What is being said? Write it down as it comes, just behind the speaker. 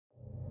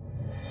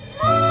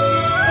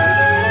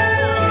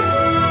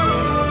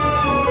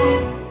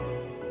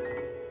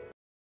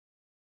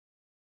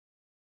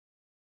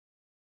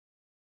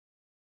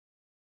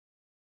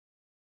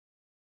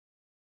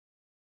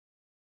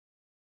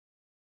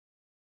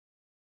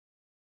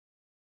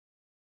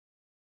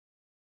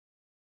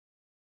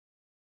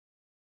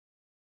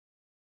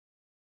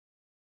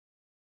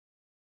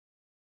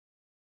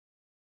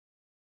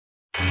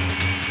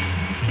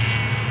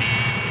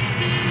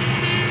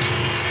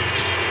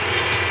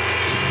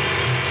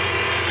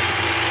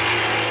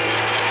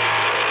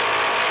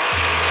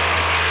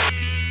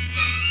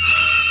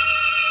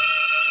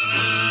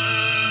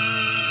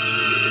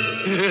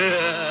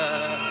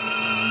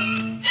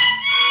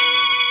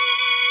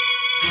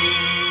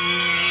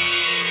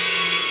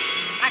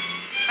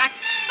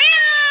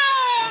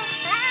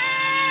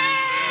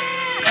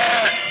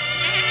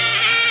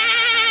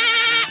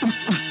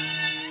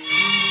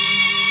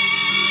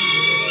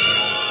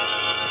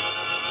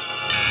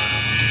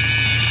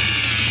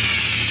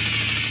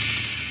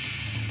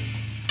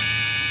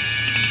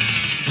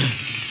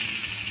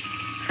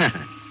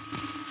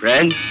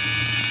Friends,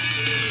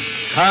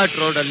 ghat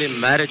road ಅಲ್ಲಿ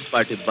marriage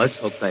party bus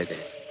ಹೋಗ್ತಾ ಇದೆ.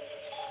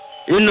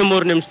 ಇನ್ನು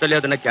 3 ನಿಮಿಷದಲ್ಲಿ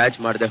ಅದನ್ನ ಕ್ಯಾಚ್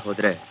ಮಾಡದೆ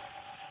ಹೋದ್ರೆ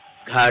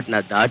ಘಾಟ್ನ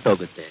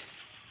ದಾಟೋಗುತ್ತೆ.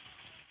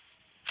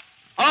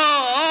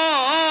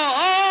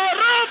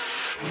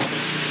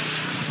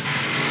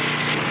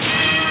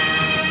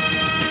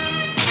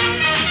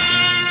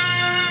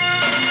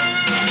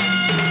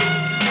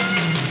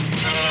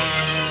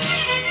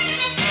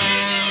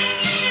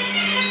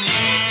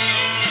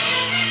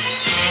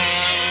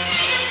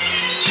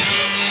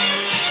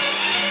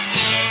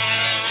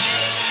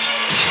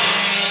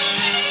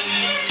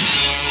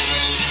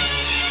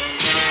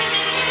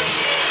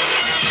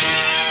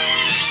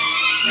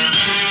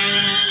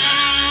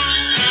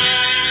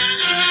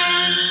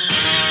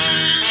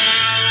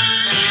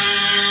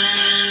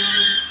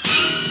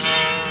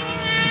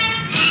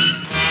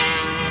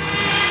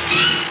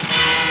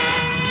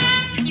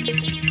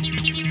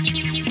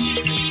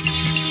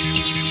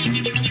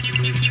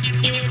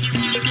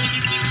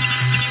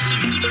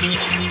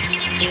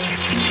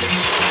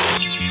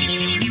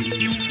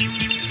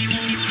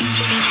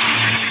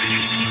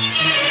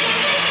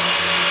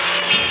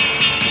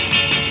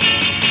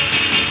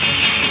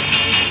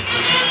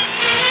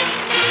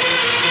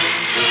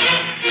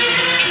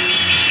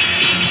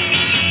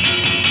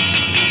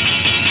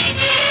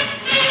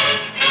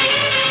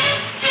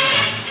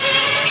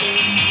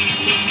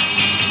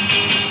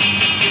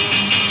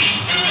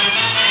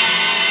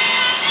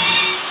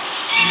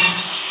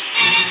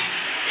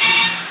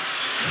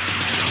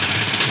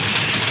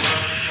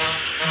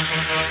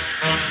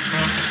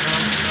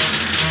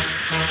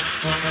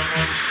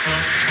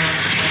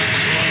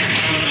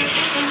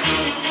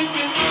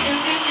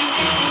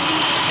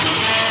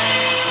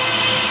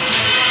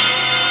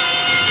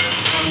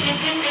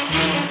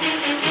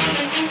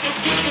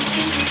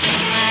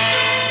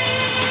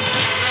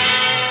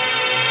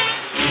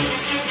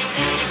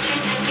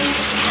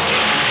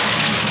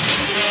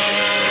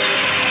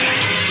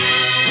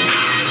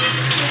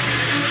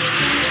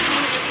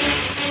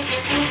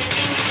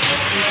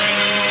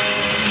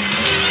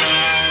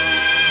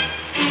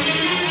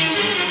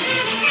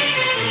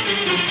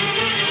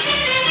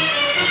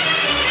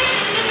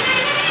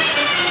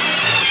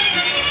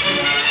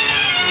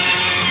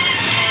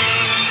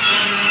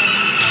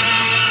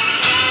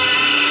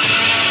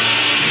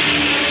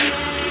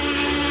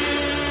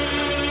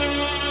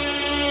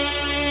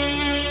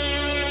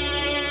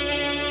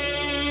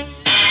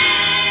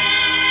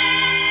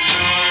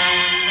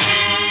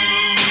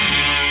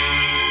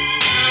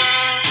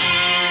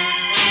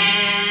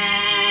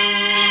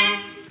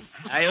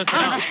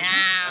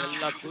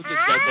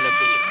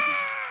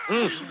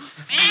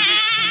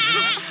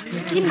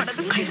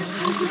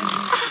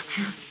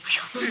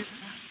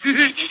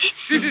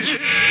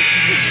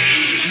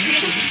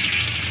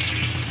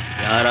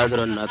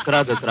 ಯಾರಾದ್ರೂ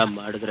ನಕರ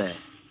ಮಾಡಿದ್ರೆ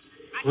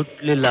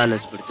ಹುಟ್ಲಿಲ್ಲ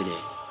ಅನ್ನಿಸ್ಬಿಡ್ತೀನಿ.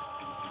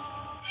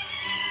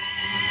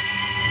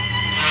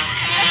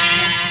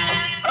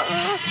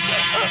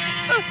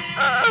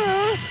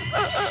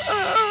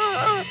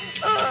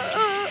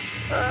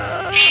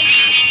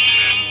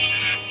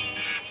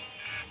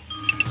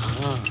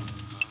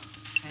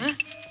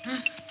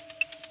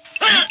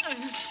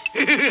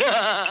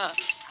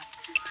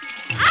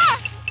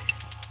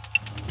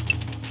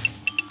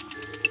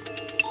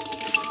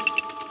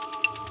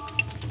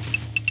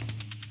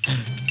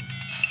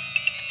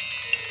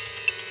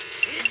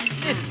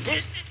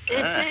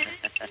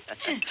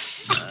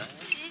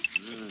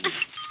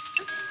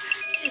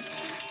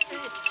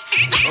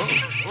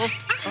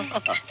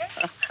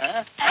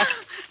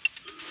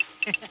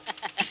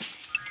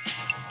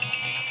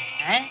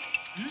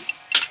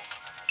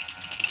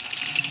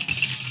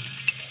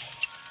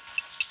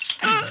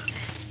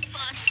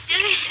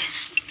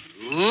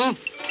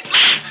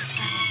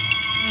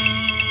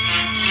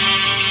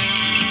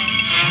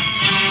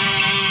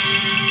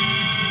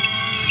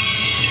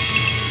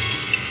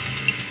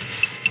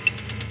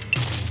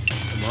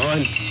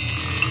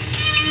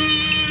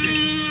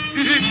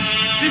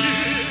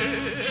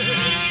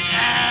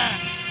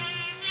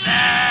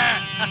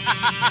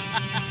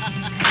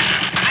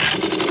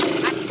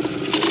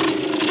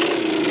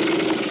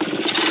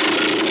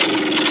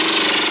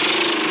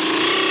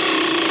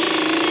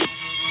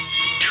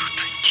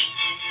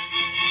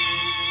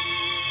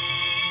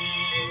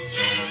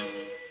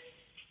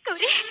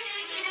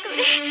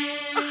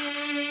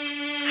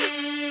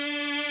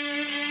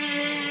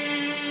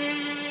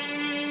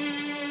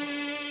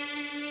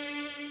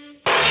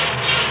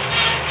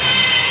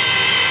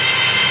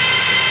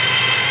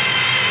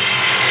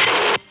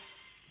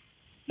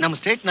 ನಮ್ಮ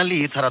ಸ್ಟೇಟ್ ನಲ್ಲಿ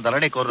ಈ ತರ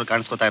ದರೋಡೆಕೋರರು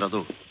ಕಾಣಿಸ್ಕೊತಾ ಇರೋದು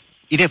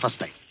ಇದೇ ಫಸ್ಟ್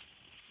ಟೈಮ್.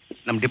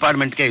 ನಮ್ಮ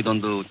ಡಿಪಾರ್ಟ್ಮೆಂಟ್ಗೆ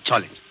ಇದೊಂದು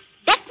ಚಾಲೆಂಜ್.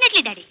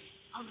 Definitely daddy.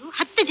 ಅವರು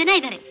 10 ಜನ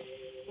ಇದ್ದಾರೆ,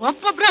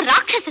 ಒಬ್ಬೊಬ್ರು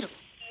ರಾಕ್ಷಸರು.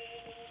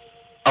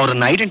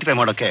 ಅವರನ್ನ ಐಡೆಂಟಿಫೈ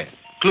ಮಾಡೋಕೆ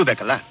ಕ್ಲೂ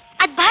ಬೇಕಲ್ಲ?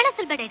 ಅದ್ ಬಹಳ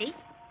ಸುಲಭ ಡ್ಯಾಡಿ.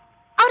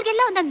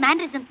 ಅವ್ರಿಗೆಲ್ಲ ಒಂದೊಂದು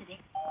ಮ್ಯಾನರಿಸಮ್ಸ್ ಇದೆ.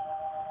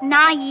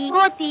 ನಾಯಿ,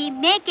 ಕೋತಿ,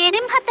 ಮೇಕೆ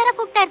ನಿಮ್ ಹತ್ತರ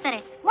ಕೂಗ್ತಾ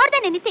ಇರ್ತಾರೆ. ಮೋರ್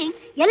ದನ್ ಎನಿಥಿಂಗ್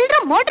ಎಲ್ಲರೂ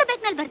ಮೋಟರ್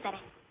ಬೈಕ್ ನಲ್ಲಿ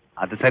ಬರ್ತಾರೆ.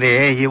 ಅದು ಸರಿ,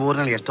 ಈ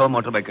ಊರಿನಲ್ಲಿ ಎಷ್ಟೋ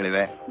ಮೋಟರ್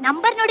ಬೈಕ್ಗಳಿವೆ.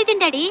 ನಂಬರ್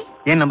ನೋಡಿದೀನಿ ಡ್ಯಾಡಿ.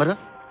 ಏನ್ ನಂಬರ್?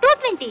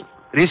 220.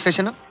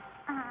 ರಿಜಿಸ್ಟ್ರೇಷನ್?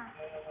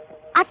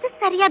 ಅದು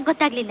ಸರಿಯಾಗಿ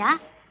ಗೊತ್ತಾಗ್ಲಿಲ್ಲ.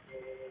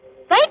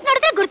 ಬೈಕ್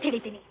ನೋಡಿದ್ರೆ ಗುರ್ತು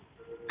ಹಿಡಿತೀನಿ.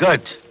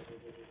 Good,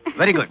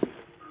 very good.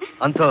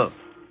 ಅಂತೂ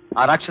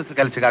ಆ ರಾಕ್ಷಸ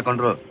ಕೆಲಸಕ್ಕೆ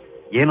ಹಾಕೊಂಡ್ರು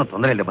ಏನು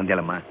ತೊಂದರೆ ಇಲ್ಲ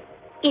ಬಂದ್ಯಲ್ಲಮ್ಮ.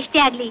 ಎಷ್ಟೇ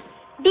ಆಗ್ಲಿ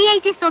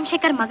DIG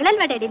ಸೋಮಶೇಖರ್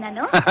ಮಗಳಲ್ವಾ ಡ್ಯಾಡಿ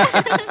ನಾನು.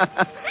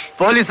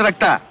 ಪೊಲೀಸ್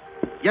ರಕ್ತ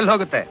ಎಲ್ಲಿ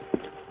ಹೋಗುತ್ತೆ?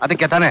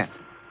 ಅದಕ್ಕೆ ತಾನೇ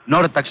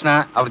ನೋಡಿದ ತಕ್ಷಣ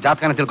ಅವ್ರ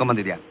ಜಾತಕನ ತಿಳ್ಕೊಂಡ್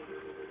ಬಂದಿದ್ಯಾ?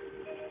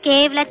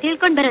 ಕೇವಲ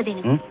ತಿಳ್ಕೊಂಡ್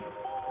ಬರೋದೇನು,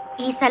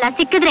 ಈ ಸಲ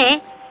ಸಿಕ್ಕಿದ್ರೆ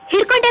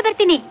ಹಿಡ್ಕೊಂಡೇ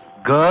ಬರ್ತೀನಿ.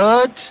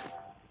 ಗುಡ್.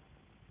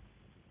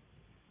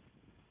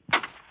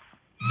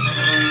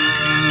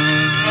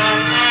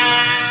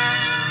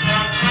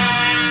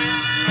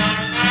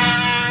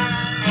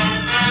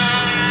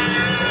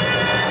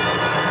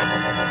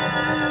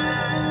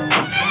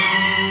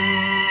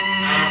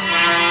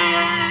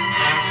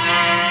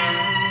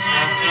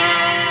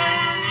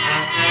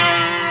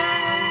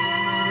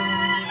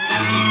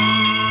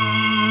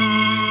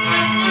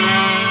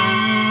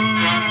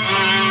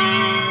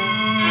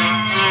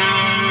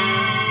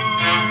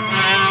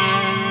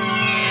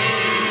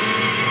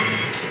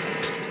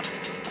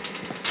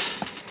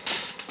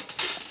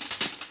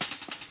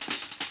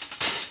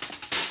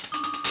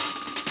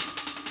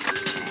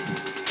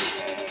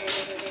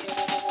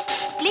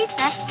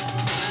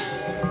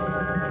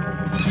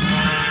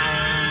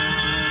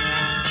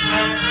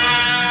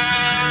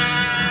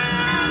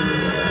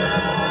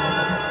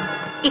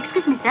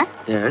 ಎಕ್ಸ್ಕ್ಯೂಸ್ ಮಿ ಸರ್,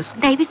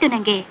 ದಯವಿಟ್ಟು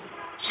ನಂಗೆ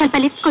ಸ್ವಲ್ಪ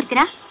ಲಿಫ್ಟ್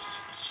ಕೊಡ್ತೀರಾ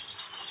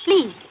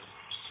ಪ್ಲೀಸ್?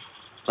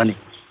 ಬನ್ನಿ,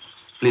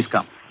 please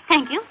come.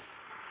 Thank you.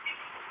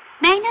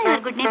 My know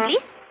your good name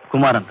please?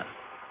 Kumar ಅಂತ.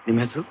 ನಿಮ್ಮ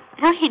ಹೆಸರು?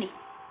 ರೋಹಿಣಿ.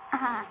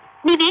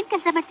 ನೀವೇನ್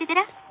ಕೆಲಸ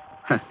ಮಾಡ್ತಿದ್ದೀರಾ?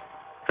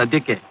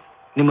 ಸದ್ಯಕ್ಕೆ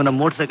ನಿಮ್ಮನ್ನ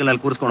ಮೋಟರ್ ಸೈಕಲ್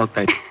ನಲ್ಲಿ ಕೂರಿಸ್ಕೊಂಡು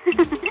ಹೋಗ್ತಾ ಇದ್ದೆ.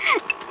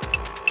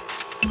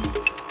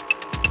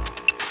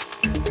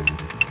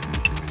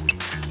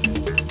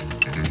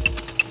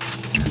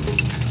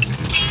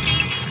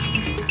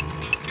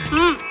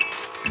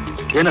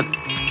 ಏನದು?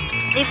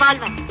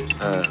 ರಿವಾಲ್ವರ್.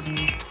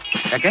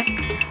 ಯಾಕೆ?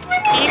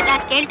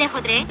 ಕೇಳ್ದೆ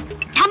ಹೋದ್ರೆ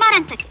ಢಮಾರ್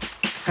ಅನ್ಸಕ್ಕೆ.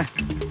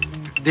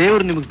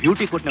 ದೇವ್ರು ನಿಮಗೆ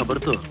ಬ್ಯೂಟಿ ಕೊಟ್ಟನೆ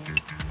ಹೊರತು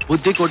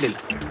ಬುದ್ಧಿ ಕೊಡ್ಲಿಲ್ಲ.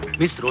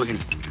 ಮಿಸ್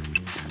ರೋಹಿಣಿ,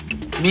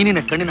 ಮೀನಿನ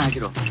ಕಣ್ಣಿನ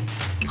ಆಗಿರೋ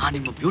ಆ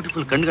ನಿಮ್ಮ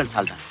ಬ್ಯೂಟಿಫುಲ್ ಕಣ್ಗಳು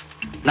ಸಾಲ್ದ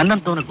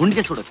ನನ್ನಂತವನ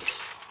ಗುಂಡಿಗೆ ಸುಡುತ್ತೆ.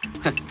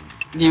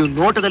 ನೀವು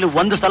ನೋಟದಲ್ಲಿ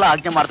ಒಂದು ಸಲ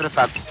ಆಜ್ಞೆ ಮಾಡಿದ್ರೆ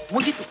ಸಾಕು,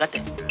 ಮುಗೀತು ಕತೆ.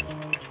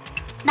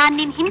 ನಾನ್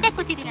ನಿನ್ ಹಿಂದೆ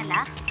ಕೂತಿದ್ದೀನಲ್ಲ,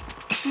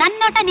 ನನ್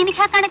ನೋಟ ನಿನಗೆ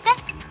ಹೇಗೆ ಕಾಣುತ್ತೆ?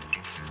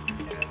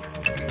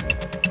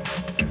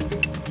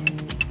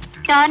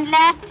 Turn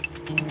left.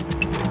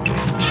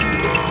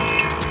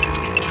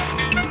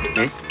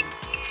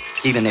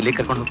 ಈಗ ನಾನು ಎಲ್ಲಿ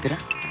ಕರ್ಕೊಂಡು ಹೋಗ್ತೀರಾ?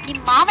 ನಿಮ್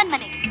ಮಾವನ್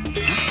ಮನೆಗೆ.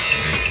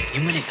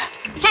 ನಿಮ್ಮ ಮನೆಗ?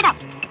 Shut up.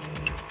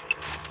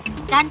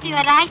 Turn to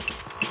your right.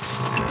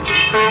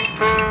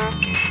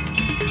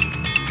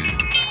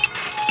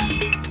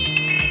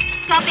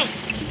 Stop it.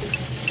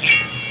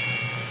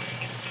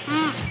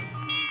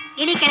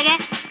 ಇಳಿ ಕೆಳಗೆ.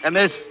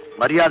 ಮಿಸ್,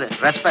 ಮರ್ಯಾದೆ,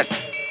 ರೆಸ್ಪೆಕ್ಟ್.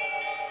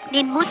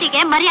 ನಿನ್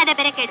ಮೂತಿಗೆ ಮರ್ಯಾದೆ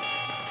ಬೇರೆ ಕೇಳು.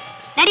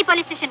 ನಡಿ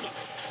ಪೊಲೀಸ್ ಸ್ಟೇಷನ್ಗೆ.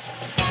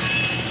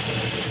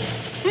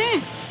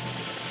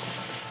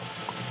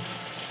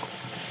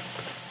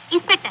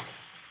 ಇನ್ಸ್ಪೆಕ್ಟರ್,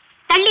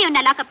 ತಳ್ಳಿ ಇವನ್ನ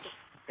ಲಾಕಪ್ಗೆ.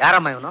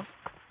 ಯಾರಮ್ಮ ಇವನು?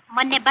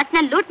 ಮೊನ್ನೆ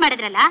ಬಸ್ನಲ್ಲಿ ಲೂಟ್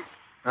ಮಾಡಿದ್ರಲ್ಲ,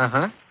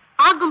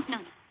 ಆ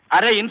ಗುಂಪ್ನವನು.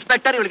 ಅರೆ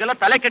ಇನ್ಸ್ಪೆಕ್ಟರ್, ಇವಳಿಗೆಲ್ಲ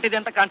ತಲೆ ಕೆಟ್ಟಿದೆ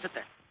ಅಂತ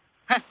ಕಾಣಿಸುತ್ತೆ.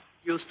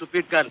 You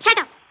stupid girl.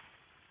 Shut up.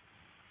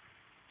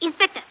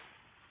 Inspector,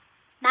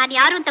 ನಾನು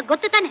ಯಾರು ಅಂತ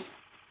ಗೊತ್ತು ತಾನೆ?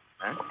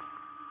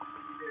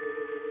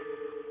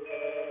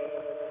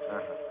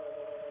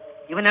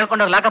 ಇವನ್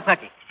ಹೇಳ್ಕೊಂಡೋಗಿ ಲಾಕಪ್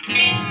ಹಾಕಿ.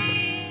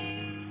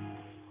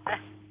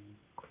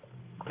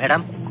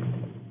 Madam,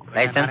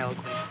 licence?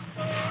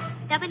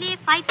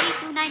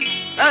 AA5329.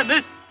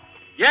 ಮಿಸ್,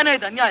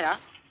 ಏನಾಯ್ತು ಅನ್ಯಾಯ?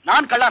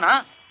 ನಾನ್ ಕಳ್ಳನ?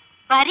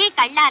 ಬರೀ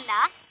ಕಳ್ಳ ಅಲ್ಲ,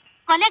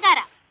 ಕೊಲೆಗಾರ.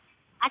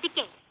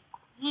 ಅದಕ್ಕೆ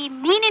ಈ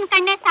ಮೀನಿನ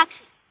ಕಣ್ಣೇ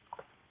ಸಾಕ್ಷಿ.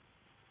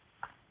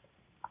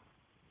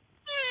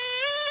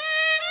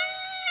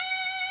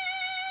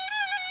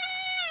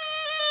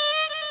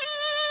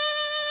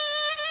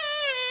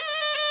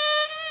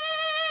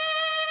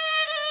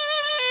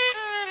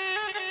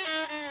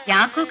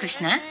 ಯಾಕೋ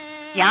ಕೃಷ್ಣ,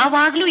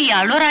 ಯಾವಾಗ್ಲೂ ಈ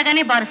ಅಳೋ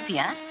ರಾಗನೇ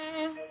ಬಾರಿಸ್ತೀಯ?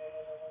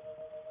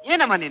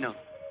 ಏನಮ್ಮ ನೀನು?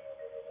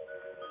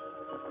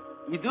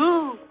 ಇದು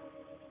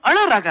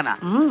ಅಳೋ ರಾಗನ?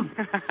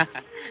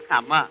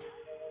 ಅಮ್ಮ,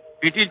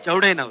 ಪಿಟೀಲ್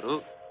ಚೌಡಯ್ಯನವರು,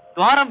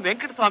 ದ್ವಾರಂ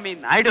ವೆಂಕಟಸ್ವಾಮಿ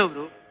ನಾಯ್ಡು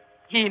ಅವರು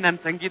ಈ ನನ್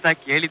ಸಂಗೀತ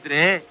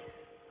ಕೇಳಿದ್ರೆ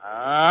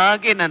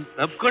ಹಾಗೆ ನನ್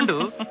ತಬ್ಕೊಂಡು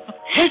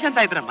ಹೇಶ್ ಅಂತ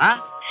ಇದ್ರಮ್ಮ.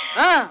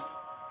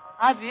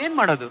 ಅದೇನ್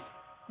ಮಾಡೋದು,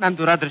 ನನ್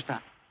ದುರಾದೃಷ್ಟ.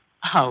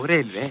 ಅವರೇ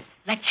ಇಲ್ವೇ?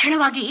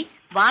 ಲಕ್ಷಣವಾಗಿ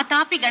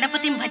ವಾತಾಪಿ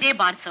ಗಣಪತಿ ಭಜೆ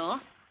ಬಾರಿಸೋ.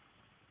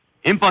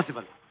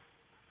 ಇಂಪಾಸಿಬಲ್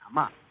ಅಮ್ಮ.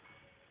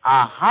 ಆ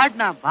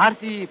ಹಾಡ್ನ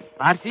ಬಾರಿಸಿ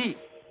ಬಾರಿಸಿ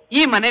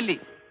ಈ ಮನೆಯಲ್ಲಿ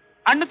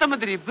ಅಣ್ಣ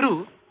ತಮ್ಮಂದಿರು ಇಬ್ರು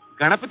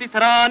ಗಣಪತಿ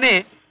ತರಾನೇ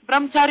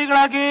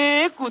ಬ್ರಹ್ಮಚಾರಿಗಳಾಗೇ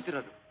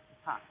ಕೂತಿರೋದು.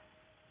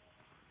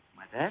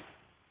 ಮದರ್,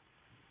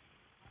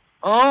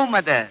 ಓ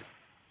ಮದರ್,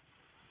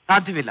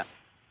 ಸಾಧ್ಯವಿಲ್ಲ.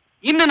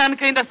 ಇನ್ನು ನನ್ನ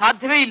ಕೈಯಿಂದ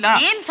ಸಾಧ್ಯವೇ ಇಲ್ಲ.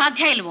 ಏನ್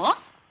ಸಾಧ್ಯ ಇಲ್ವೋ?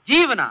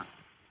 ಜೀವನ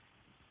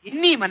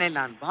ಇನ್ನೀ ಮನೆಯಲ್ಲಿ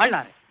ನಾನು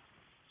ಬಾಳಾರೆ.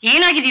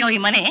 ಏನಾಗಿದೆಯೋ ಈ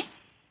ಮನೆ?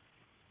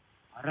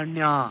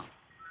 ಅರಣ್ಯ,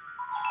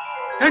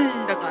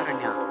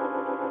 ದಂಡಕಾರಣ್ಯ.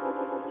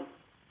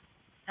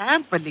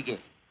 ಸ್ಯಾಂಪಲ್ಲಿಗೆ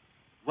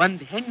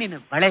ಒಂದ್ ಹೆಣ್ಣಿನ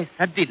ಬಳೆ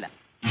ಸದ್ದಿಲ್ಲ,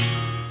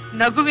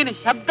 ನಗುವಿನ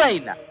ಶಬ್ದ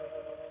ಇಲ್ಲ,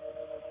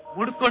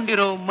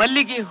 ಮುಡ್ಕೊಂಡಿರೋ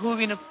ಮಲ್ಲಿಗೆ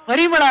ಹೂವಿನ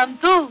ಪರಿಮಳ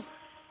ಅಂತೂ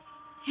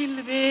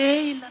ಇಲ್ವೇ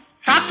ಇಲ್ಲ.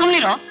 ಸಾಕ್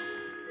ಸುಮ್ನಿರೋ.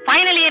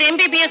 ಫೈನಲ್ ಇಯರ್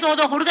MBBS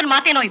ಓದೋ ಹುಡುಗನ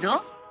ಮಾತೇನೋ ಇದು?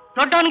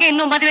 ದೊಡ್ಡವನ್ಗೆ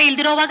ಇನ್ನೂ ಮದುವೆ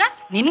ಇಲ್ದಿರೋವಾಗ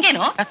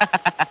ನಿನ್ಗೇನು?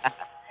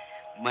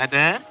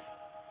 Mother,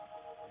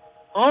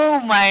 O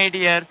my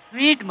dear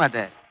sweet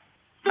mother,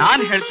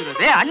 ನಾನು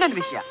ಹೇಳ್ತಿರೋದೇ ಅಣ್ಣನ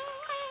ವಿಷಯ.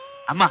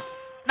 ಅಮ್ಮ,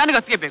 ನನಗೆ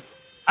ಅತ್ತಿಗೆ ಬೇಕು,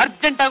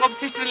 ಅರ್ಜೆಂಟ್ ಆಗಿ ಒಬ್ಬ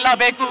ಸಿಸ್ಟರ್ ಇಲ್ಲ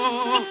ಬೇಕು.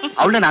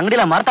 ಅವಳನ್ನ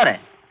ಅಂಗಡಿಲ್ಲ ಮಾರ್ತಾರೆ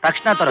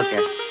ತಕ್ಷಣ ತರೋಕೆ.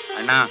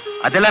 ಅಣ್ಣ,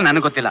 ಅದೆಲ್ಲ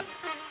ನನಗೆ ಗೊತ್ತಿಲ್ಲ,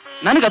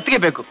 ನನಗೆ ಅತ್ತಿಗೆ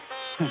ಬೇಕು.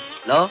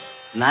 ಲೋ,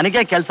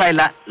 ನನಗೆ ಕೆಲಸ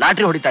ಇಲ್ಲ,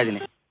 ಲಾಟ್ರಿ ಹೊಡಿತಾ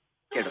ಇದ್ದೀನಿ.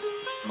 ಕೇಳು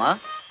ಅಮ್ಮ,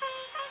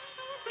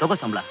 ತಗೋ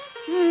ಸಂಬಳ.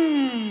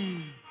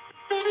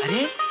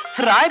 ಅರೆ,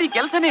 ರಾರಿ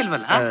ಕೆಲಸನೇ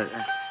ಇಲ್ವಲ್ಲ,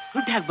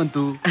 ದುಡ್ಡು ಯಾಕೆ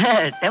ಬಂತು?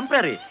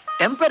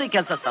 ಟೆಂಪ್ರರಿ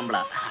ಕೆಲಸ ಸಂಬಳ.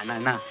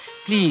 ಅಣ್ಣ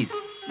ಪ್ಲೀಸ್,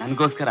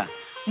 ನನಗೋಸ್ಕರ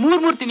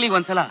 3 ತಿಂಗಳಿಗೆ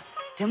ಒಂದ್ಸಲ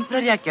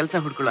ಟೆಂಪ್ರರಿ ಆಗಿ ಕೆಲಸ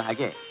ಹುಡ್ಕೊಳ್ಳೋ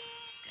ಹಾಗೆ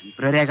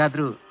ಟೆಂಪ್ರರಿ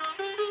ಆಗಾದ್ರೂ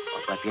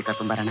ಅತ್ತಿಗೆ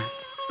ಕರ್ಕೊಂಬರೋಣ.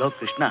 ಲೋ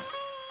ಕೃಷ್ಣ,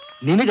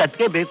 ನಿನಗೆ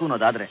ಅತ್ತಿಗೆ ಬೇಕು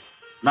ಅನ್ನೋದಾದ್ರೆ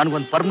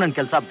ನನಗೊಂದು ಪರ್ಮನೆಂಟ್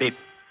ಕೆಲಸ ಬೇಕು.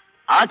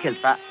 ಆ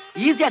ಕೆಲಸ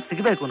ಈಸಿಯಾಗಿ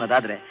ಸಿಗಬೇಕು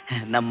ಅನ್ನೋದಾದ್ರೆ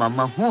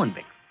ನಮ್ಮಮ್ಮ ಹ್ಞೂ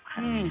ಅನ್ಬೇಕು.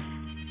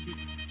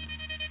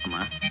 ಅಮ್ಮ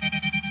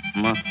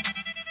ಅಮ್ಮ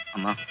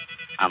ಅಮ್ಮ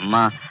ಅಮ್ಮ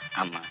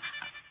ಅಮ್ಮ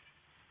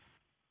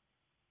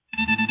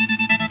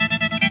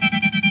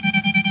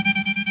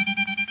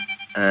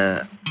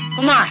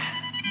ಕುಮಾರ್,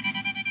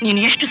 ನೀನು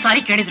ಎಷ್ಟು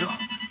ಸಾರಿ ಕೇಳಿದ್ರು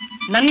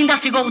ನನ್ನಿಂದ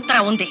ಸಿಗೋ ಉತ್ತರ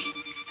ಒಂದೇ.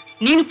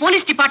 ನೀನು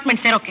ಪೊಲೀಸ್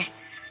ಡಿಪಾರ್ಟ್ಮೆಂಟ್ ಸೇರೋಕೆ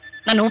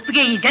ನನ್ನ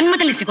ಒಪ್ಪಿಗೆ ಈ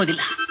ಜನ್ಮದಲ್ಲಿ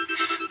ಸಿಗೋದಿಲ್ಲ.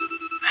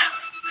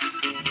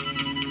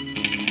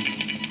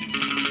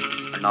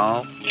 ಅಣ್ಣ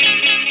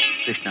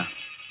ಕೃಷ್ಣ,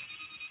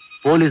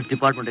 ಪೊಲೀಸ್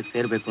ಡಿಪಾರ್ಟ್ಮೆಂಟ್ಗೆ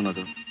ಸೇರ್ಬೇಕು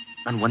ಅನ್ನೋದು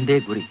ನನ್ನ ಒಂದೇ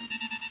ಗುರಿ.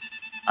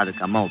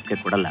 ಅದಕ್ಕೆ ಅಮ್ಮ ಒಪ್ಪಿಗೆ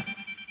ಕೊಡಲ್ಲ.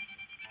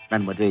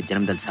 ನನ್ನ ಮದುವೆ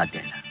ಜನ್ಮದಲ್ಲಿ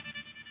ಸಾಧ್ಯ ಇಲ್ಲ.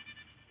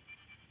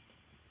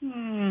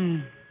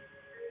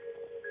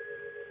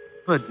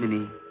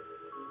 ಪದ್ಮಿನಿ,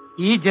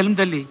 ಈ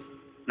ಜನ್ಮದಲ್ಲಿ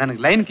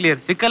ನನಗೆ ಲೈನ್ ಕ್ಲಿಯರ್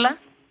ಸಿಕ್ಕಲ್ಲ,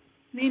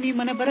 ನೀನು ಈ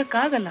ಮನೆ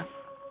ಬರಕ್ಕಾಗಲ್ಲ.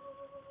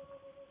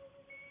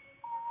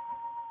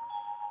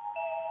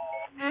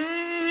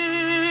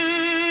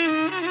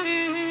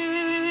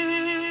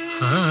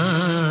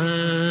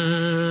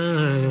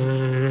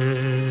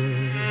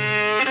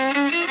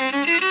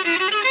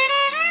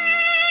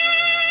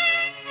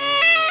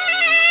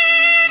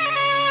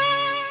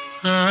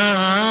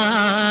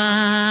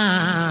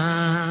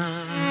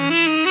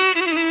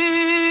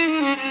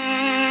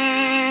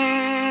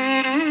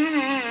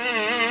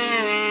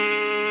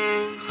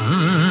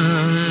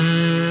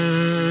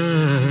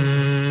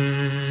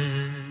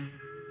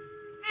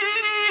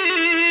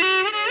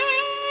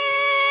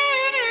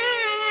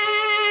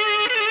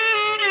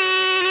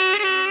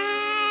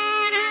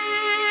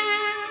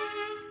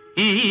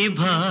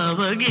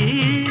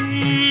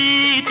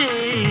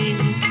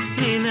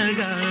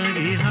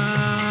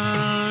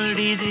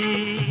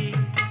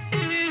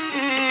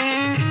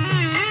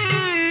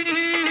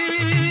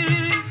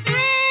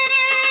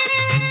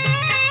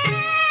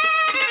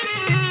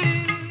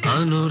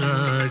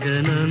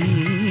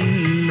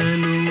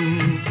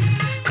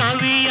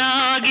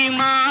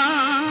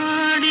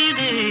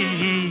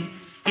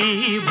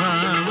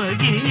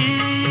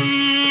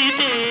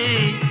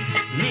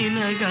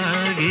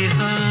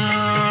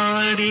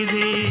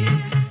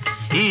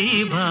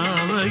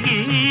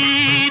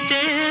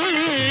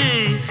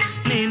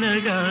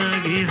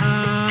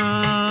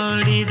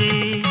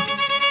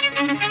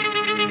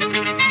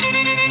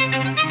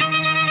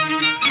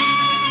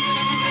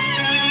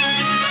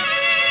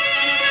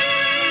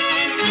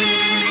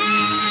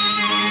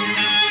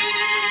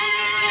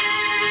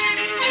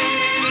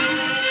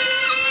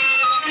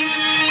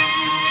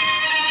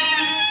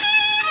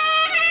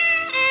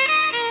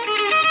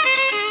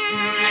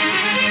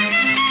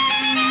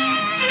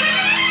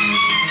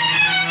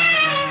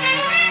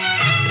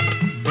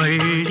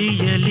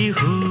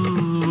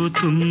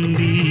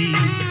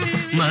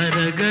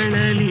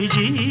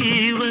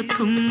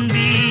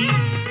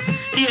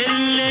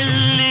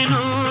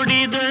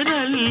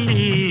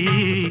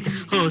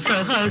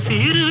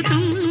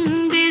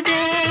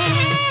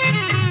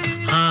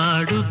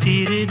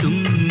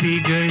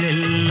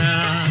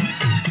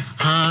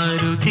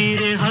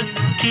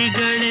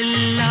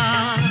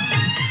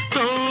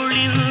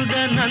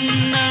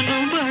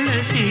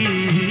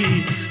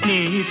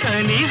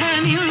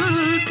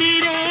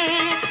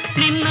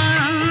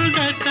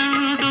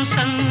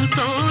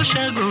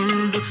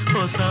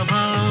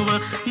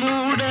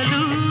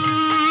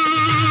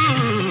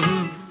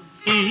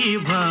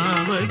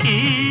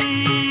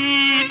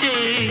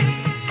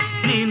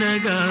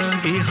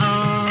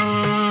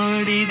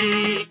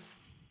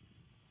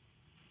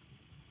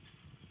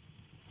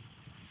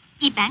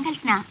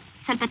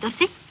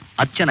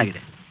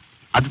 ಚೆನ್ನಾಗಿದೆ,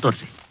 ಅದು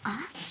ತೋರಿಸಿ.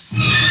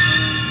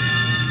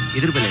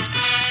 ಇದ್ರ ಬೆಲೆ ಎಷ್ಟು?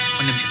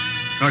 ಒಂದು ನಿಮಿಷ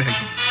ನೋಡಿ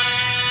ಹೇಳ್ತೀನಿ.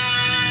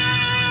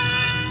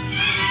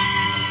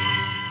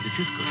 This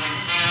is good.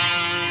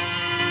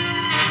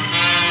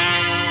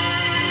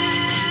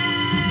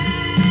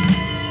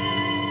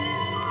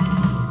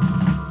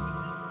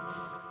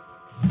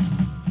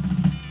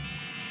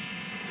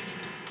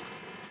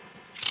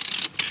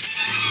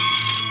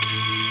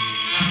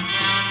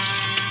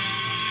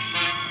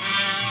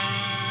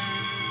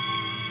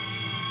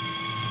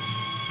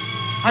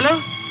 Hello,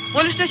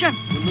 police station.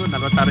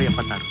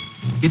 346-76.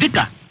 ಇದಕ್ಕ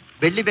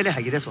ಬೆಳ್ಳಿ ಬೆಲೆ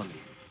ಆಗಿದೆ ಸ್ವಾಮಿ.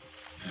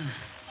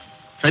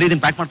 ಸರಿ,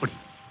 ಇದನ್ನ ಪ್ಯಾಕ್ ಮಾಡ್ಕೊಡಿ.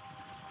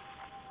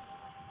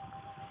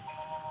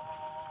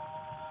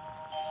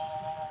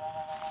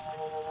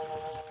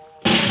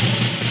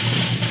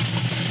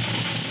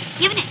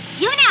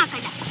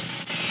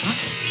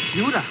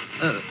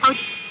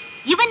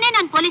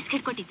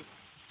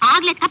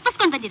 ಆಗ್ಲೇ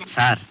ತಪ್ಪಿಸ್ಕೊಂಡ್ ಬಂದಿದ್ದ.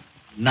 ಸರ್,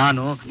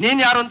 ನಾನು ನೀನ್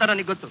ಯಾರು ಅಂತ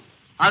ನನಗೆ ಗೊತ್ತು,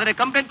 ಆದ್ರೆ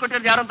ಕಂಪ್ಲೇಂಟ್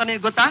ಕೊಟ್ಟಿರೋದು ಯಾರು ಅಂತ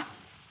ನಿನಗೆ ಗೊತ್ತಾ?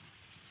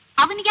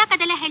 ಅವನಿಗೆ ಯಾಕೆ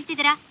ಅದೆಲ್ಲ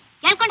ಹೇಳ್ತಿದ್ದೀರಾ?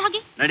 ಹೇಳ್ಕೊಂಡು ಹೋಗಿ.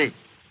 ನಡಿ.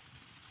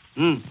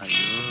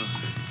 ಅಯ್ಯೋ,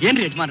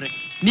 ಏನ್ರಿ ಯಜಮಾನ್ರೆ,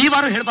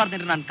 ನೀವಾರು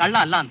ಹೇಳ್ಬಾರ್ದೇನ್ರಿ ನಾನು ಕಳ್ಳ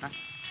ಅಲ್ಲ ಅಂತ?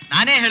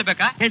 ನಾನೇ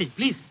ಹೇಳ್ಬೇಕಾ? ಹೇಳಿ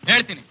ಪ್ಲೀಸ್.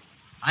 ಹೇಳ್ತೀನಿ.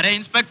 ಅರೆ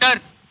ಇನ್ಸ್ಪೆಕ್ಟರ್,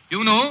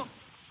 ಇವನು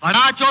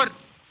ಬಡಾ ಚೋರ್,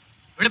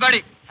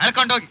 ಬಿಡಬೇಡಿ,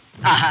 ಹೇಳ್ಕೊಂಡೋಗಿ.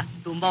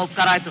 ತುಂಬಾ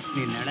ಉಪಕಾರ ಆಯ್ತು.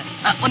 ನೀನ್ ಹೇಳ.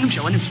 ಒಂದ್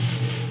ನಿಮಿಷ.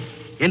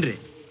 ಏನ್ರಿ,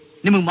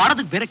 ನಿಮಗ್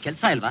ಮಾಡೋದಕ್ ಬೇರೆ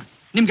ಕೆಲ್ಸ ಇಲ್ವಾ?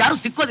 ನಿಮ್ಗೆ ಯಾರು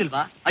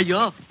ಸಿಕ್ಕೋದಿಲ್ವಾ? ಅಯ್ಯೋ,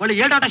 ಒಳ್ಳೆ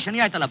ಏಡಾಟ ಶನಿ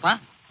ಆಯ್ತಲ್ಲಪ್ಪ.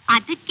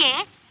 ಅದಕ್ಕೆ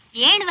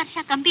 7 ವರ್ಷ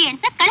ಕಂಬಿ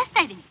ಎಣ್ಸ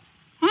ಕಳಿಸ್ತಾ ಇದೀನಿ.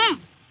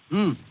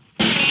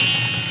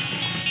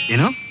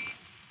 ಏನು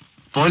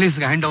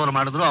ಪೊಲೀಸ್ಗೆ ಹ್ಯಾಂಡ್ ಓವರ್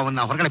ಮಾಡಿದ್ರು,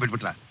 ಅವನ್ನ ಹೊರಗಡೆ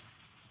ಬಿಟ್ಬಿಟ್ರ?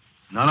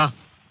 ನಾನು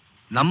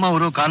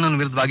ನಮ್ಮವರು ಕಾನೂನು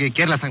ವಿರುದ್ಧವಾಗಿ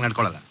ಕೇರ್ಲೆಸ್ ಆಗಿ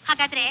ನಡ್ಕೊಳ್ಳಲ್ಲ.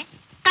 ಹಾಗಾದ್ರೆ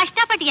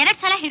ಕಷ್ಟಪಟ್ಟು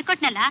 2 ಸಲ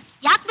ಹಿಡ್ಕೊಟ್ನಲ್ಲ,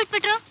 ಯಾಕೆ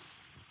ಬಿಟ್ಬಿಟ್ರು?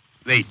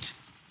 ವೆಯ್ಟ್.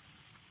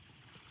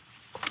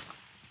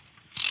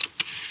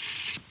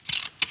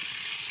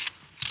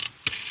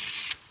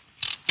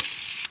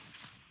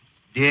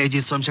 DIG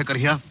Somashekar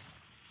here.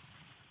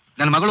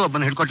 ನನ್ನ ಮಗಳು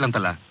ಒಬ್ಬನ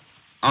ಹಿಡ್ಕೊಟ್ಲಂತಲ್ಲ,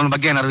 ಅವನ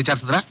ಬಗ್ಗೆ ಏನಾದ್ರು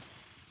ವಿಚಾರಿಸಿದ್ರ?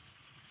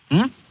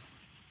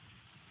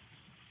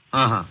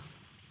 ಹಾ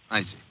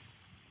ಆಯ್ತು.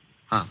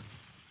 ಹಾ,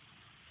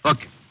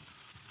 ಓಕೆ.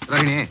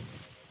 ರೋಹಿಣಿ,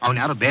 ಅವನ್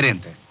ಯಾರೋ ಬೇರೆ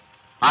ಅಂತೆ.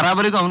 ಆ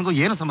ರಾಬರಿಗೂ ಅವನಿಗೂ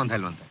ಏನು ಸಂಬಂಧ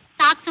ಇಲ್ವಂತೆ.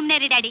 ಸಾಕ್ ಸುಮ್ನೆ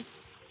ರೀ ಡ್ಯಾಡಿ.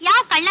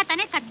 ಯಾವ ಕಳ್ಳ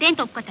ತಾನೆ ಕದ್ದೆ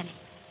ಅಂತ ಒಪ್ಕೋತಾನೆ?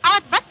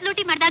 ಅವತ್ ಬಸ್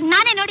ಲೂಟಿ ಮಾಡಿದಾಗ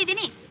ನಾನೇ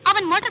ನೋಡಿದೀನಿ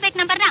ಅವನ್ ಮೋಟರ್ ಬೈಕ್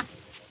ನಂಬರ್ನ.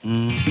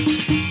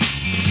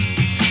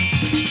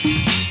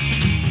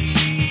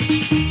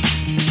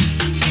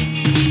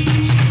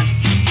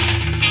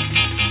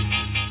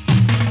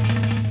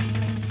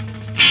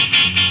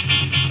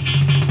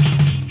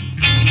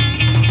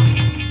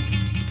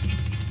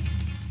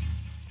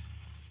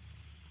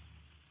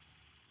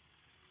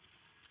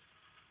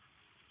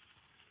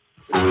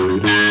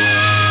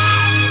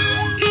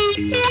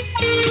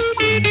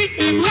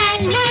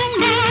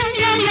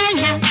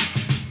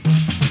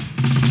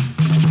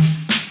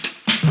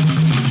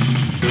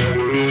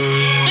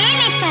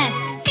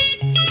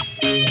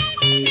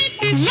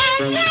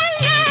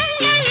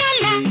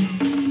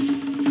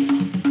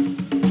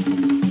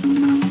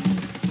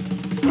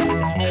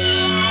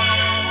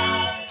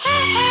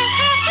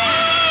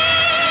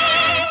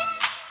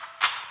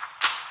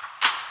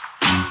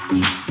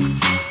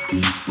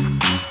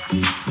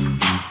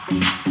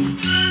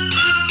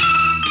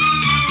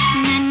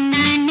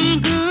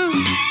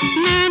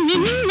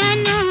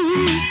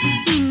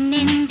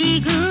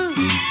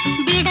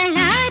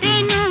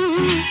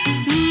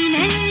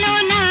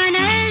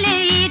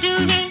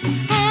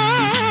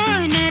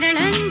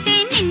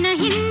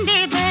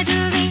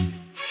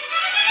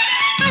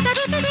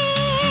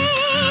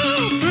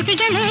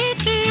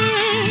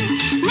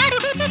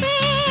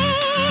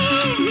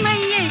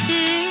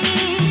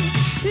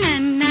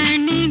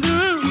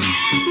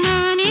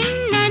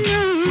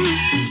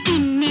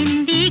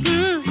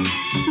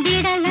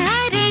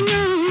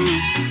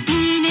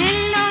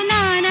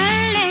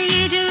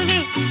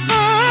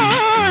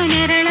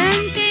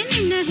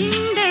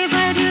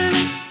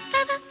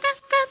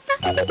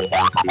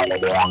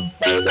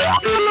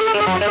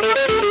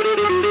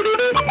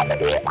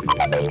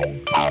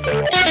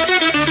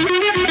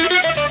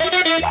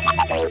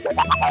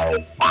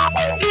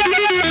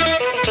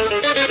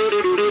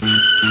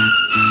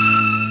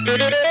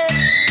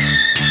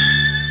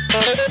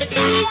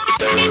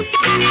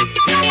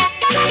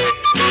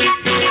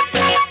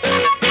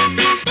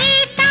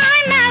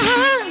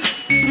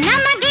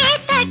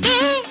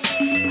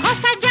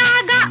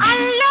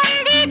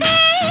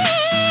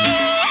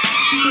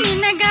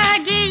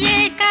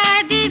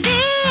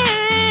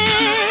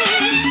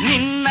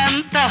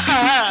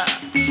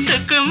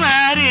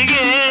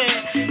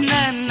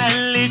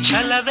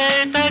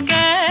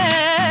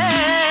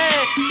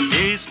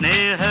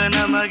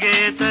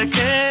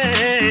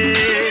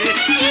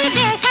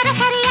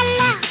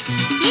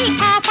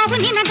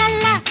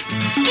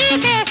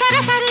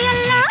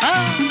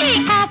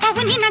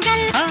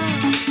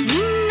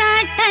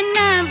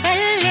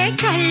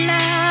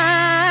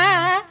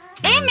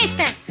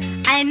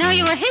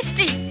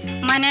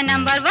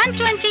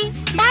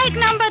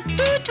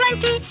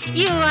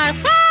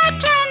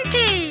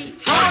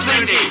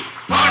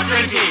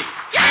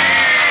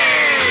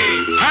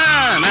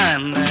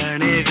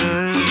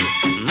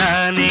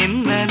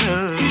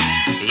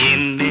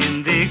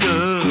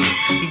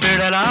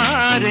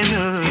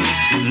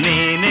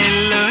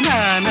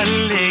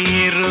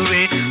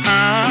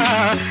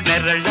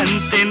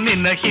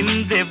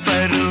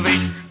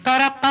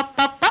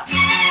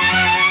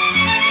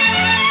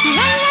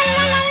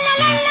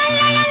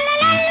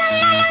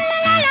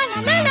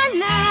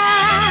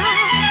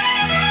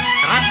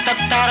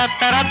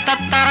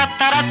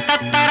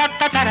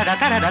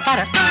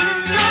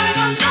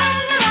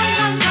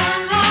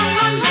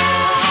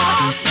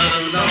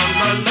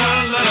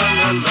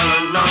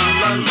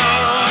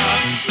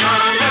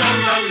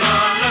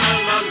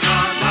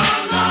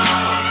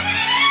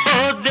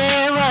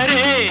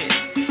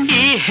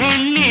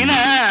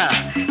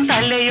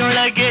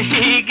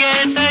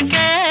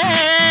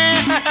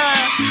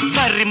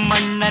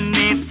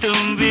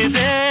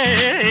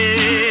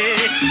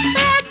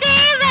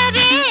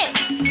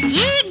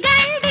 ಈ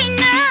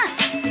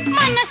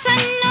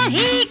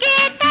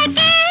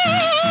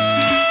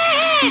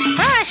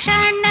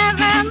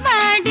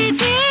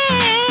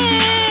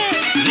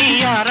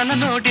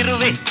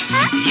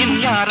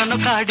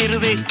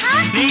ಕಾಡಿರುವೆ,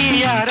 ನೀ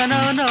ಯಾರನೋ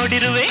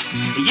ನೋಡಿರುವೆ,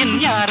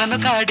 ಇನ್ಯಾರನ್ನು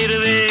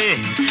ಕಾಡಿರುವೆ,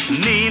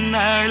 ನೀ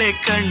ನಾಳೆ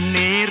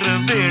ಕಣ್ಣೀರು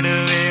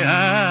ಬಿಡುವೆ.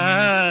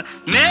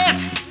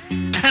 ಮಿಸ್,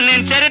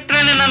 ನಿನ್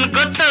ಚರಿತ್ರೆನೇ ನನ್ಗೆ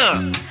ಗೊತ್ತು.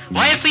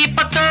 ವಯಸ್ಸು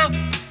 20,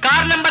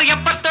 ಕಾರ್ ನಂಬರ್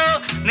 70,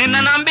 ನಿನ್ನ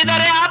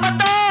ನಂಬಿದರೆ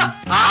ಆಪತ್ತು.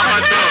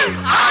 ಆಪತ್ತು,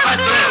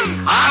 ಆಪತ್ತು,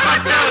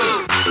 ಆಪತ್ತು.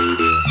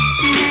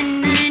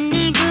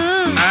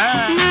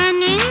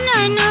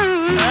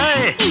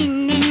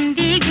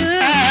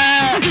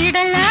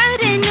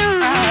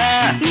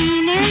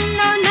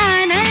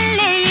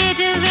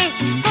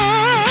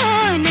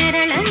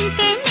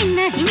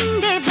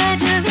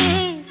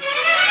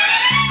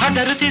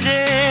 ಹದರುತ್ತಿದೆ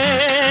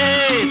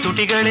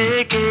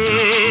ತುಟಿಗಳೇಕೆ,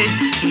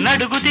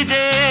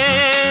 ನಡುಗುತ್ತಿದೆ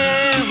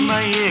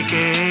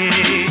ಮೈಯೇಕೆ,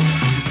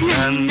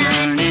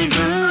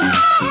 ನನ್ನಣಿಗೂ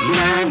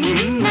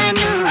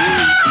ನಾನಿನ್ನನು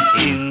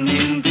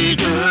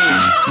ಇನ್ನೆಂದಿಗೂ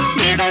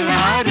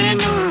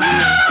ಬಿಡಲಾರೆನು,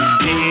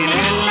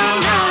 ನೀನೆಲ್ಲ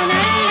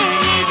ನಾನಲ್ಲೇ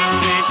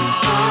ಇರುವೆ,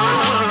 ಓ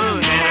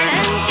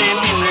ನೆರಳಂತೆ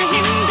ನಿನ್ನ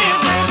ಹಿಂದೆ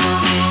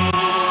ಬರುವೆ.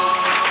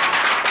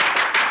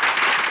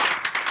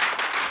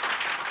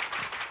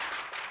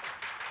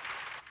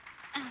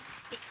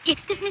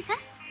 Excuse me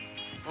sir.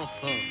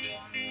 ಓಹೋ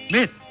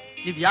ಮಿಸ್,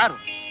 ನೀವ್ ಯಾರು?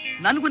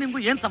 ನನಗೂ ನಿಮ್ಗೂ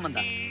ಏನ್ ಸಂಬಂಧ?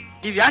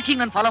 ನೀವ್ ಯಾಕೆ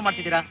ಹಿಂಗ್ ನಾನು ಫಾಲೋ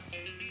ಮಾಡ್ತಿದ್ದೀರಾ?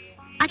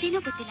 ಅದೇನೋ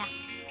ಗೊತ್ತಿಲ್ಲ,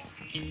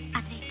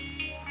 ಆದ್ರೆ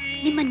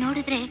ನಿಮ್ಮನ್ನ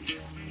ನೋಡಿದ್ರೆ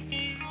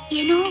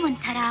ಏನೋ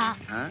ಒಂಥರ.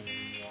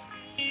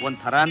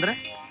 ಒಂಥರ ಅಂದ್ರೆ?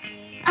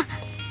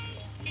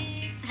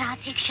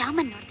 ರಾಧೆಗ್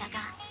ಶ್ಯಾಮನ್ ನೋಡಿದಾಗ,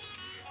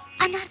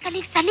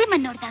 ಅನಾರ್ಕಲಿಗ್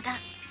ಸಲೀಮನ್ ನೋಡಿದಾಗ,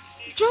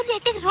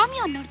 ಜೂಲಿಯೆಟ್ಟಿಗ್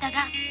ರೋಮಿಯೋನ್ ನೋಡಿದಾಗ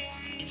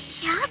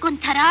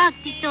ಯಾಕೊಂಥರ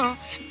ಆಗ್ತಿತ್ತು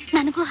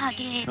ನನಗೂ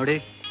ಹಾಗೆ. ನೋಡಿ,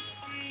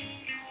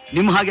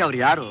 ನಿಮ್ ಹಾಗೆ ಅವ್ರು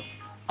ಯಾರು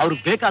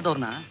ಅವ್ರಿಗೆ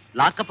ಬೇಕಾದವ್ರನ್ನ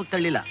lockup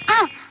ತಳ್ಳಿಲ್ಲ. I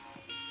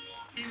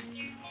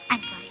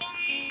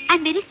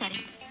am very sorry.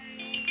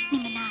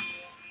 ನಿಮ್ಮನ್ನ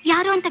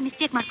ಯಾರೋ ಅಂತ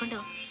ಮಿಸ್ಟೇಕ್ ಮಾಡ್ಕೊಂಡು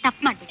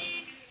ತಪ್ಪು ಮಾಡ್ಬಿಟ್ಟೆ.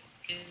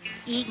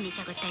 ಈಗ ನಿಜ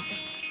ಗೊತ್ತಾಯ್ತು.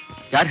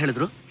 ಯಾರು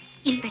ಹೇಳಿದ್ರು?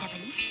 ಇಲ್ಲಿ ಬೇಡ,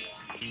 ಬನ್ನಿ,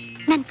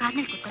 ನನ್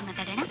ಕಾರ್ನಲ್ಲಿ ಕುತ್ಕೊಂಡು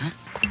ಮಾತಾಡೋಣ.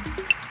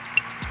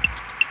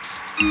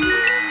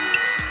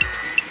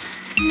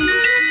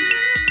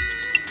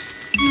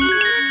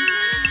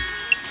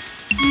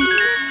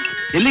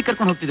 ಎಲ್ಲಿ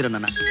ಕರ್ಕೊಂಡು ಹೋಗ್ತಿದ್ದೀರ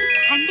ನನ್ನ?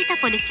 ಖಂಡಿತ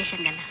ಪೊಲೀಸ್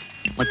ಸ್ಟೇಷನ್ಗಲ್ಲ.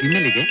 ಮತ್ತೆ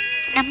ಇನ್ನೆಲ್ಲಿಗೆ?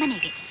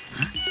 ನಮ್ಮನೆಗೆ.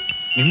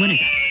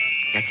 ನಿಮ್ಮನೆಗೆ?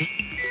 ಯಾಕೆ?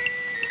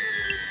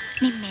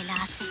 ನಿಮ್ ಮೇಲೆ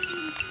ಆಸೆ.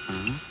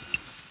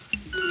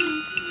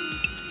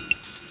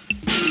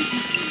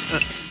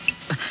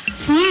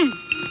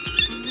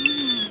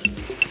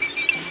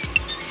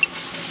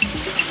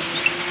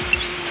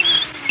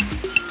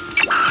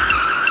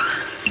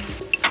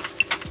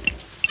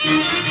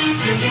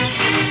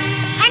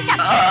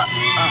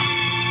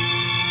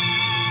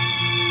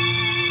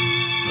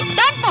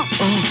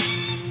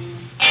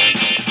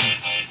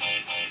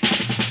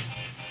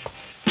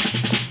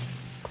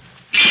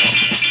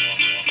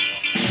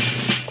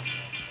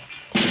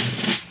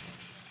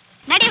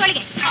 ನಡಿ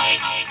ಒಳಗೆ.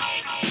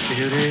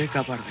 ದೇವರೇ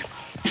ಕಾಪಾಡಬೇಕು.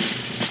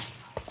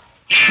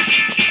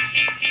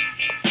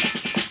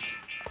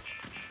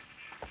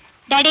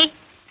 ಡ್ಯಾಡಿ,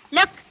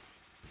 ಲುಕ್,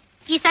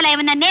 ಈ ಸಲ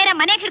ಇವನ್ನ ನೇರ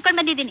ಮನೆಗೆ ಹಿಡ್ಕೊಂಡು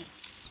ಬಂದಿದ್ದೀನಿ.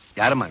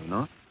 ಯಾರಮ್ಮ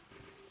ಇವನು?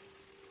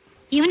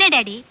 ಇವನೇ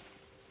ಡ್ಯಾಡಿ.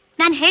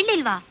 ನಾನು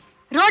ಹೇಳಲಿಲ್ವಾ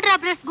ರೋಡ್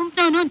ರಾಬರ್ಸ್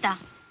ಗುಂಪನವನು ಅಂತ?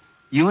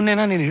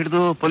 ಇವನ್ನೇನಾ ನೀನು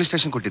ಹಿಡಿದು ಪೊಲೀಸ್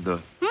ಸ್ಟೇಷನ್ ಕೊಟ್ಟಿದ್ದು?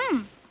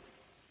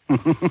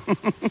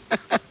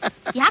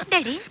 ಯಾಕೆ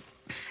ಡ್ಯಾಡಿ?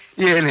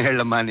 ಏನು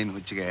ಹೇಳಮ್ಮ ನಿನ್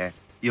ಹುಚ್ಚಿಗೆ.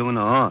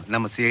 ಇವನು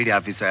ನಮ್ಮ CID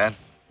officer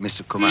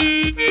mister Kumar.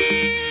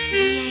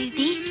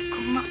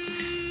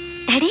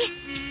 Daddy,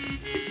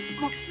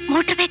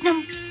 motor bike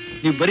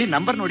ನೀವು ಬರೀ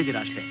ನಂಬರ್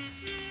ನೋಡಿದೀರಾ ಅಷ್ಟೇ,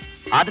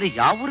 ಆದ್ರೆ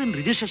ಯಾವ ಊರಿನ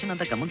ರಿಜಿಸ್ಟ್ರೇಷನ್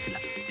ಅಂತ ಗಮನಿಸಿಲ್ಲ.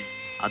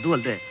 ಅದು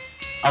ಅಲ್ಲದೆ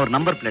ಅವ್ರ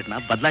ನಂಬರ್ ಪ್ಲೇಟ್ನ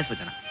ಬದಲಾಯಿಸೋ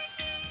ಜನ.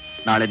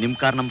 ನಾಳೆ ನಿಮ್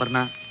ಕಾರ್ ನಂಬರ್ನ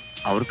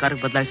ಅವ್ರ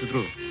ಕಾರ್ಗೆ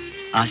ಬದಲಾಯಿಸಿದ್ರು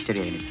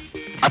ಆಶ್ಚರ್ಯ ಏನಿಲ್ಲ.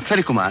 ಅದ್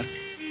ಸರಿ ಕುಮಾರ್,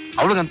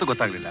 ಅವಳಿಗಂತೂ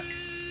ಗೊತ್ತಾಗ್ಲಿಲ್ಲ.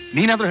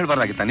 ನೀನಾದ್ರೂ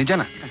ಹೇಳ್ಬಾರ್ದಾಗಿತ್ತ?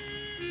 ನಿಜನಾ?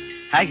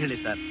 ಹೇಗೆ ಹೇಳಿ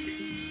ಸರ್,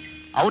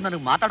 ಅವ್ರು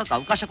ನನಗೆ ಮಾತಾಡೋಕೆ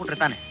ಅವಕಾಶ ಕೊಟ್ರೆ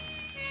ತಾನೆ.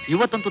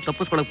 ಇವತ್ತಂತೂ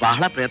ತಪ್ಪಿಸ್ಕೊಳಕ್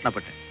ಬಹಳ ಪ್ರಯತ್ನ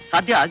ಪಟ್ಟೆ,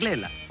 ಸಾಧ್ಯ ಆಗ್ಲೇ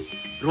ಇಲ್ಲ.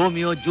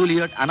 ರೋಮಿಯೋ,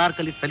 ಜೂಲಿಯಟ್,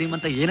 ಅನಾರ್ಕಲಿ, ಸಲೀಮ್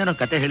ಅಂತ ಏನೇನೋ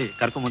ಕತೆ ಹೇಳಿ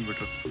ಕರ್ಕೊಂಡ್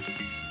ಬಂದ್ಬಿಟ್ರು.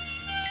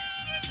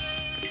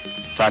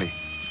 ಸಾರಿ,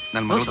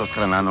 ನನ್ನ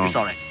ಮಗಳಿಗೋಸ್ಕರ ನಾನು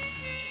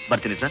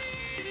ಬರ್ತೀನಿ ಸರ್.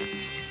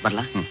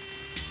 ಬರ್ಲಾ?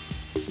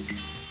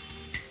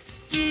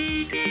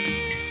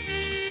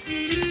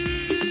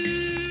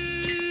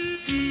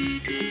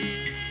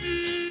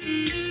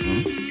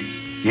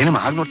 ಏನಮ್ಮ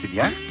ಹಾಗೆ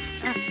ನೋಡ್ತಿದ್ಯಾ?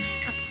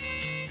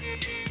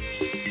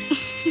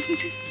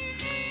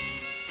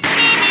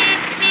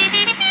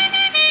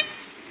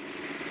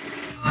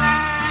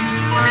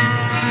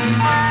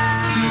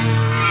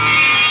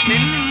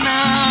 ನಿನ್ನ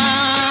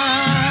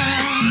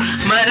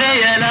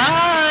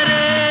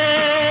ಮರೆಯಲಾರೆ,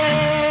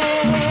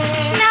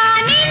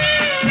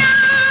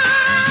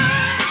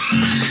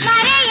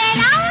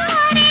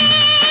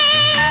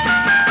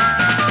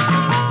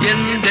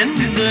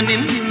 ಎಂದೆಂದು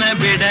ನಿನ್ನ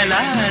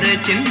ಬಿಡಲಾರೆ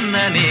ಚಿನ್ನ,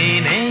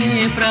 ನೀನೇ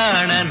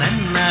ಪ್ರಾಣ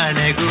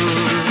ನನ್ನಣೆಗೂ.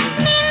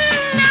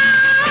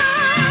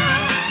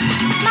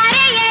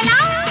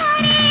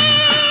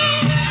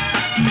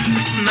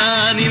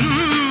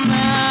 ನಾನಿನ್ನ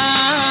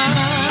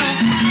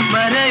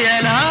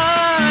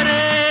ಮರೆಯಲಾರೆ.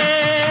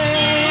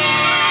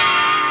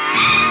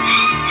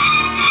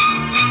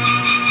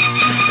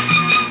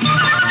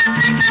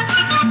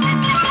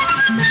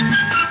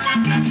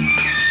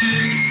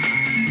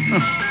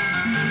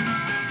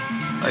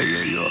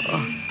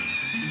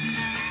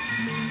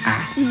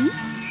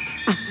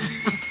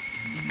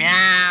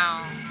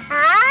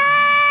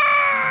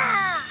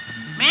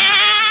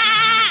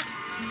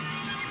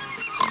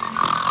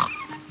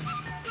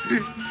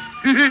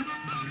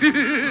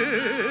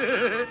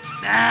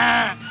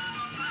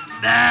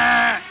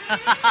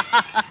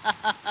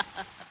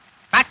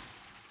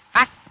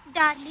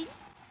 ಡಾರ್ಲಿಂಗ್,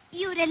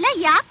 ಇವರೆಲ್ಲ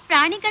ಯಾಕೆ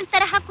ಪ್ರಾಣಿಗಳ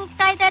ತರಹ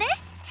ಕೂಗ್ತಾ ಇದ್ದಾರೆ?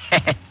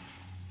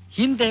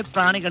 ಹಿಂದೆ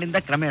ಪ್ರಾಣಿಗಳಿಂದ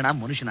ಕ್ರಮೇಣ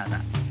ಮನುಷ್ಯನಾದ,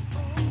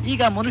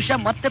 ಈಗ ಮನುಷ್ಯ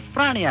ಮತ್ತೆ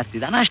ಪ್ರಾಣಿ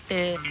ಆಗ್ತಿದ್ದಾನ ಅಷ್ಟೇ.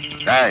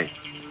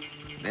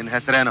 ನಿನ್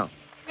ಹೆಸರೇನು?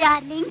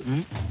 ಡಾರ್ಲಿಂಗ್,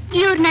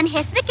 ಇವ್ರು ನನ್ನ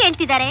ಹೆಸರು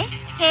ಕೇಳ್ತಿದ್ದಾರೆ,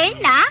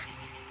 ಹೇಳ?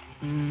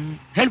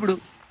 ಹೇಳ್ಬಿಡು.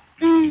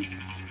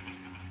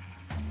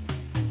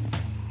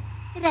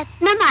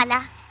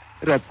 ರತ್ನಮಾಲಾ.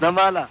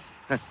 ರತ್ನಮಾಲಾ?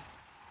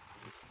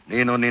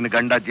 ನೀನು ನಿನ್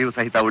ಗಂಡ ಜೀವ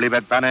ಸಹಿತ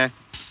ಉಳಿಬೇಕು ತಾನೆ?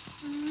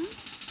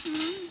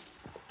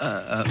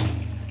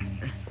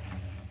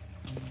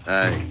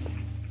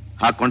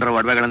 ಹಾಕೊಂಡ್ರ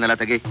ಒಡವೆಗಳನ್ನೆಲ್ಲ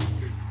ತೆಗಿ.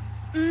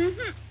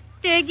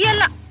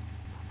 ತೆಗಿಯಲ್ಲ.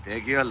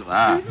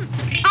 ತೆಗಿಯಲ್ವಾ?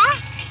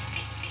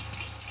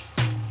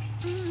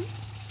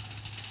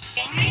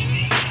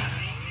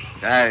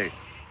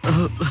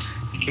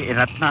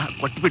 ರತ್ನ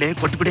ಕೊಟ್ಬಿಡೆ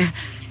ಕೊಟ್ಬಿಡೆ.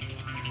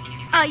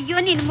 ಅಯ್ಯೋ,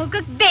 ನಿನ್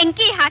ಮುಖಕ್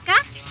ಬೆಂಕಿ ಹಾಕ.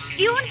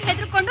 ಇವನ್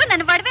ಹೆದರ್ಕೊಂಡು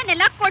ನನ್ನ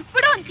ಒಡವೆನೆಲ್ಲ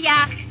ಕೊಟ್ಬಿಡು ಅಂತೀಯಾ?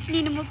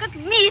 ನಿನ್ ಮುಖಕ್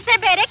ಮೀಸೆ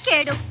ಬೇರೆ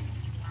ಕೇಡು.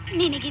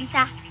 ನಿನಗಿಂತ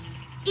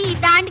ಈ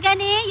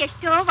ದಾಂಡ್ಗನೇ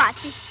ಎಷ್ಟೋ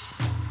ವಾಸಿ.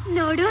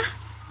 ನೋಡು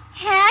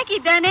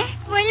ಹೇಗಿದ್ದಾನೆ,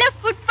 ಒಳ್ಳೆ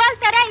ಫುಟ್ಬಾಲ್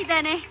ತರ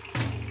ಇದ್ದಾನೆ.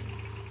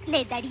 ಲೇ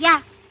ದಡಿಯಾ,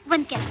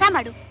 ಒಂದ್ ಕೆಲ್ಸ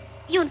ಮಾಡು,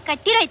 ಇವನ್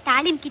ಕಟ್ಟಿರೋ ಈ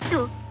ತಾಳಿನ ಕಿತ್ತು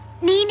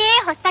ನೀನೇ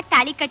ಹೊಸದಾಗಿ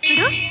ತಾಳಿ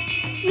ಕಟ್ಬಿಡು.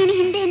 ನಿನ್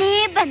ಹಿಂದೆನೇ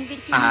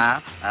ಬಂದ್ಬಿಡ್ತೀನಿ.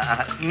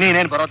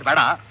 ನೀನೇನ್ ಬರೋದು ಬೇಡ,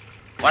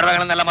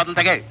 ಒಡವೆಗಳನ್ನೆಲ್ಲ ಮೊದಲು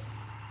ತೆಗೆ.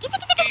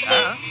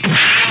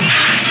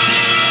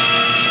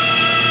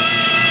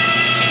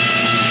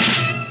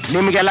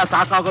 ನಿಮ್ಗೆಲ್ಲ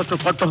ಸಾಕಾಗೋಷ್ಟು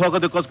ಕೊಟ್ಟು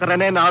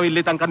ಹೋಗೋದಕ್ಕೋಸ್ಕರನೇ ನಾವು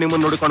ಇಲ್ಲಿ ತನಕ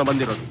ನಿಮ್ಮನ್ನು ನೋಡಿಕೊಂಡು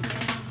ಬಂದಿರೋದು.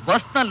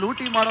 ಬಸ್ನ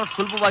ಲೂಟಿ ಮಾಡೋರು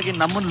ಸುಲಭವಾಗಿ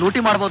ನಮ್ಮನ್ನು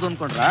ಲೂಟಿ ಮಾಡ್ಬೋದು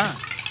ಅನ್ಕೊಂಡ್ರ?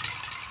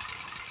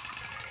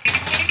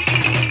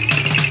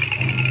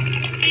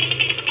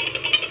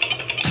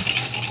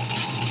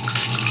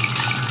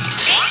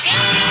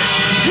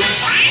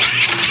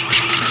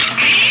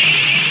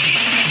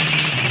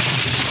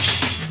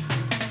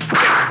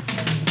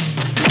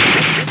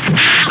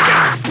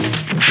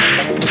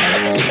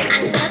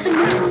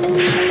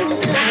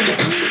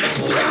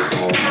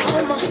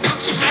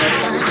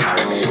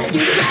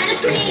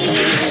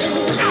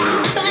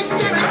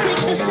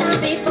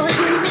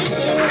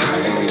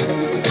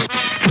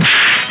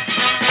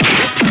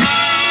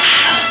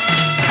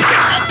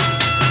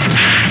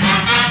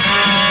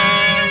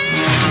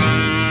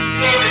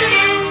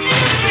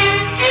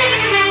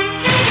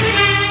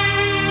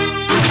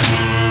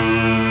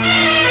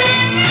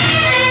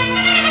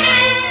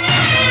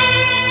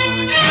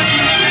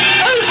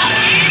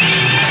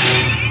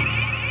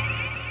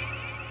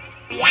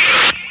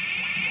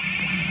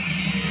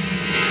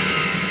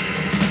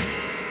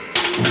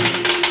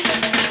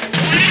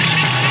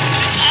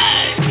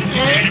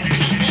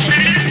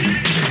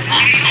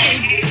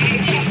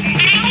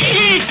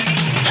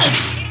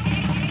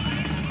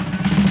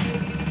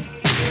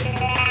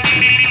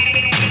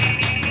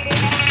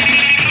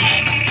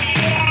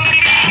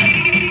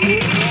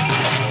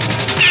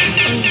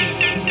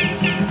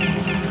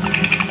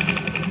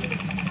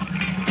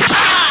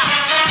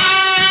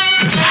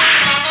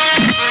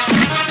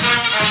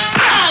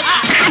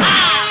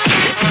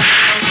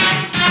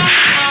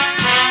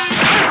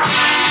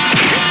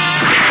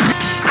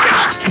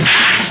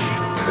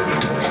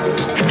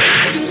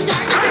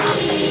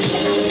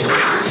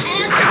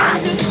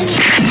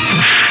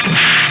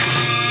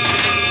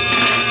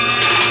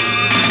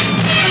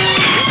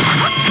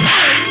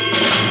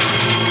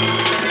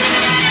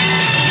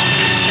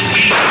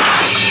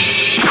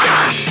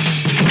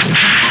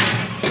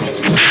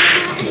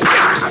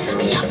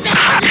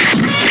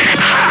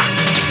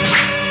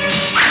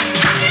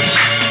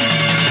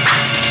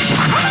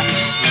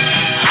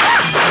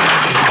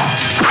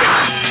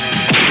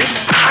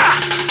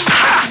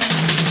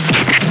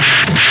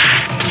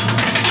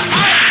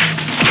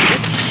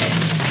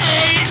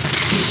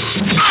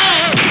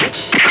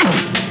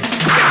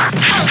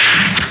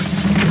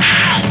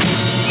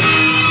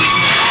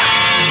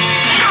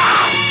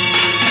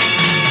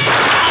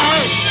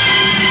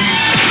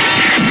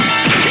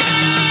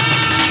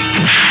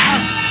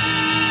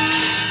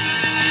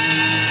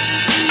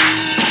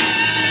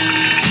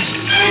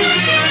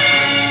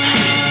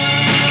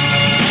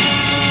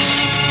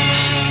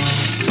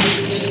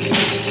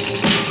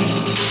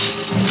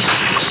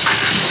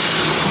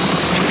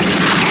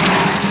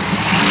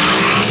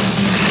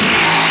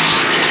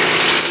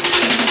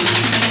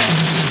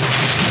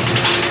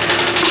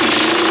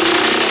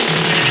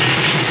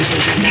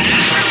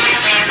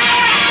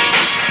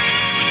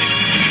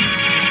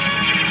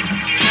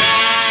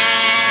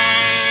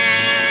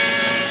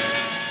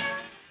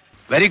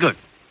 ವೆರಿ ಗುಡ್,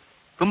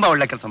 ತುಂಬಾ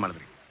ಒಳ್ಳೆ ಕೆಲಸ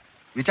ಮಾಡಿದ್ರಿ.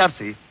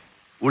 ವಿಚಾರಿಸಿ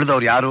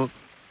ಉಳಿದವ್ರು ಯಾರು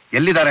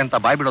ಎಲ್ಲಿದ್ದಾರೆ ಅಂತ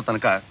ಬಾಯ್ ಬಿಡೋ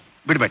ತನಕ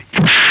ಬಿಡಬೇಡಿ.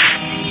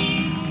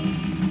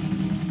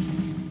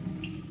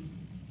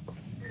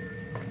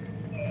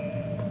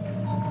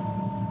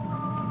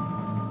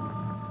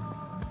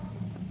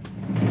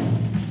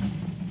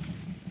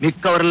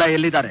 ಮಿಕ್ಕವರೆಲ್ಲ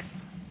ಎಲ್ಲಿದ್ದಾರೆ?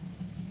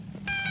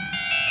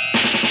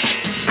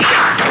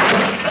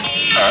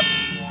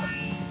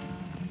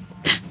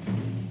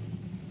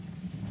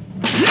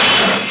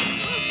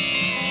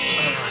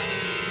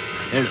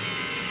 ಹೇಳು.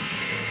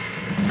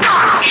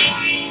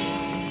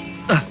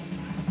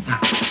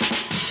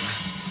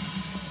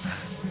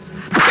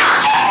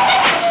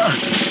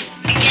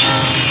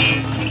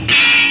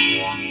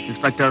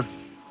 Inspector,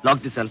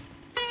 lock the cell.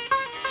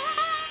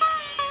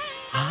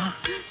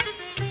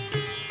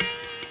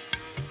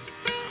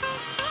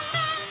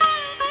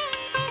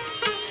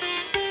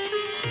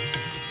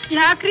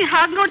 ಯಾಕ್ರಿ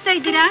ಹಾಗೆ ನೋಡ್ತಾ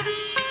ಇದ್ದೀರಾ?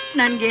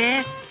 ನನ್ಗೆ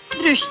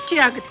ದೃಷ್ಟಿ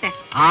ಆಗುತ್ತೆ.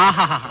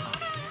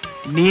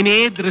 ನೀನೇ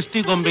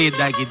ದೃಷ್ಟಿಗೊಂಬೆ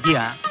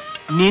ಇದ್ದಾಗಿದ್ಯಾ?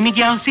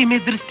 ನಿನಗೆ ಯಾವ ಸೀಮೆ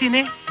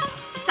ದೃಷ್ಟಿನೇ?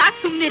 ಸಾಕ್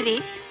ಸುಮ್ನಿರ್ರಿ.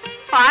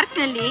 ಪಾರ್ಕ್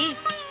ನಲ್ಲಿ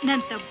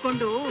ನಾನ್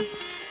ತಪ್ಕೊಂಡು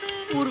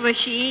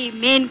ಊರ್ವಶಿ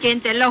ಮೇನ್ಕೆ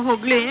ಅಂತೆಲ್ಲ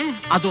ಹೋಗ್ಲಿ.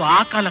 ಅದು ಆ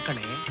ಕಾಲ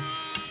ಕಣೆ.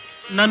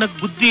 ನನಗ್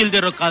ಬುದ್ಧಿ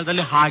ಇಲ್ದಿರೋ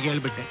ಕಾಲದಲ್ಲಿ ಹಾಗೆ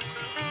ಹೇಳ್ಬಿಟ್ಟೆ.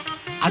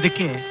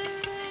 ಅದಕ್ಕೆ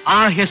ಆ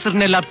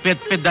ಹೆಸರನ್ನೆಲ್ಲ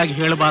ಪೆದ್ದಾಗಿ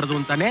ಹೇಳಬಾರ್ದು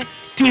ಅಂತಾನೆ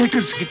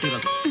ಥಿಯೇಟರ್ಸ್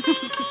ಗಿಟ್ಟಿರೋದು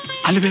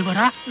ಅಲ್ವೇ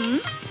ವರ?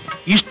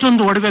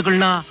 ಇಷ್ಟೊಂದು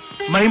ಒಡವೆಗಳನ್ನ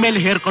ಮೈ ಮೇಲೆ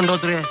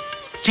ಹೇರ್ಕೊಂಡೋದ್ರೆ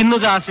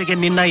ಚಿನ್ನದ ಆಸೆಗೆ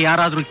ನಿನ್ನ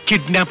ಯಾರಾದ್ರೂ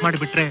ಕಿಡ್ನಾಪ್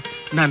ಮಾಡಿಬಿಟ್ರೆ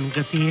ನನ್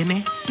ಗತಿ ಏನೇ?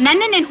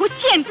 ನನ್ನನ್ನೇನ್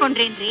ಹುಚ್ಚಿ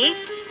ಅನ್ಕೊಂಡ್ರೇನ್ರಿ?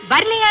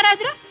 ಬರ್ಲಿ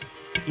ಯಾರಾದ್ರೂ?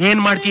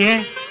 ಏನ್ ಮಾಡ್ತೀಯೇ?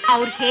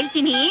 ಅವ್ರು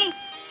ಹೇಳ್ತೀನಿ,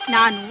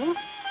 ನಾನು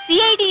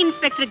CID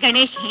ಇನ್ಸ್ಪೆಕ್ಟರ್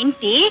ಗಣೇಶ್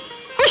ಹೆಂಡತಿ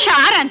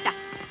ಹುಷಾರ್ ಅಂತ.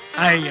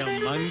 ಅಯ್ಯೋ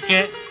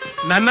ಮಂಕೆ,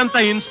 ನನ್ನಂತ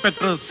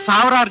ಇನ್ಸ್ಪೆಕ್ಟರ್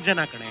ಸಾವಿರಾರು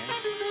ಜನ ಕಣೆ.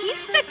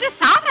 ಇನ್ಸ್ಪೆಕ್ಟರ್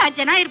ಸಾವಿರಾರು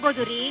ಜನ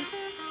ಇರ್ಬೋದು ರೀ.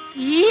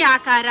 ಈ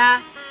ಆಕಾರ,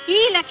 ಈ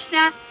ಲಕ್ಷಣ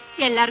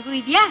ಎಲ್ಲರಿಗೂ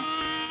ಇದೆಯಾ?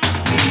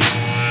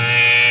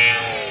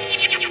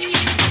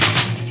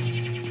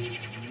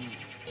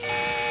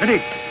 ನಡಿ.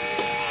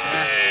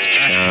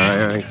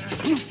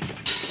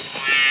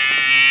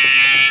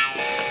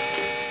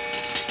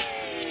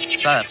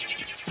 ಸರ್,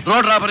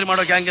 ರೋಡ್ ರಾಬರಿ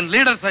ಮಾಡೋ ಗ್ಯಾಂಗಿನ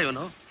ಲೀಡರ್ ಸರ್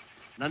ಇವನು.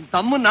 ನನ್ನ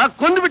ತಮ್ಮನ್ನ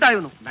ಕೊಂದ್ಬಿಟ್ಟ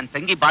ಇವನು. ನನ್ನ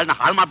ತಂಗಿ ಬಾಳ್ನ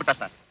ಹಾಳು ಮಾಡ್ಬಿಟ್ಟ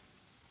ಸರ್.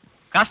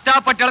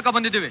 ಕಷ್ಟಪಟ್ಟು ಹೇಳ್ಕೊ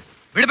ಬಂದಿದ್ದೀವಿ,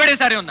 ಬಿಡಬೇಡಿ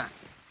ಸರ್ ಇವನ್ನ.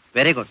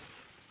 Very good.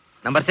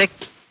 ನಂಬರ್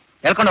 6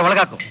 ಹೇಳ್ಕೊಂಡು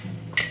ಒಳಗಾಕು.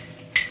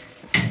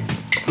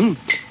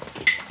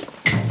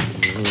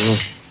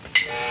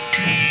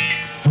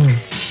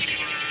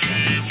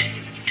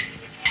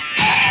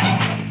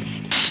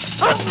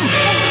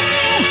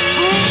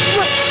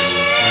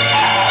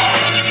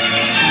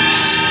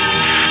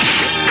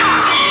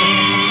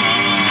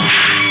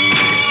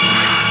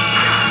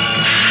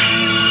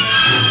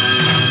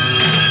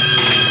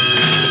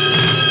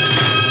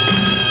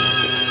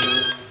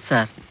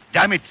 ಸರ್,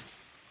 ಡ್ಯಾಮ್ ಇಟ್,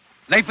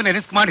 ಲೈಫನ್ನ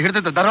ರಿಸ್ಕ್ ಮಾಡಿ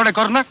ಹಿಡಿದಿದ್ದ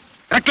ದರೋಡೆಕೋರನ್ನ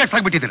reckless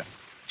ಆಗಿಬಿಟ್ಟಿದ್ದೀರಾ.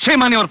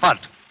 Shame on your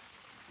part.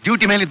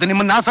 Duty ಮೇಲಿದ್ದು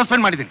ನಿಮ್ಮನ್ನ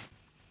ಸಸ್ಪೆಂಡ್ ಮಾಡಿದ್ದೀನಿ.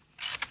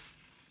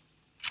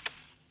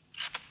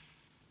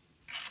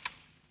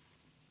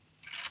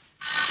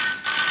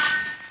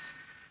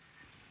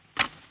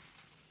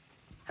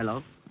 ಹಲೋ.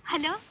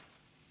 ಹಲೋ,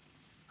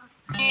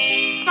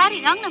 ಸಾರಿ,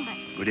 wrong number.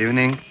 Good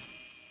evening.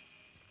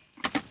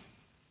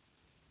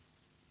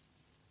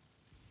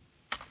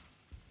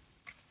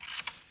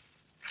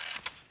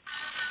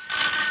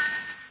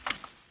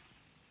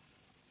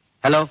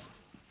 Hello.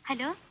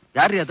 Hello,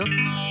 ಯಾರ್ರೀ ಅದು?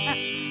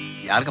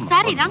 ಯಾರಿಗಮ್ಮ?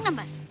 ಸಾರಿ, ರಾಂಗ್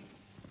ನಂಬರ್.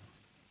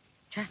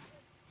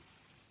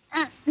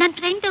 ನನ್ನ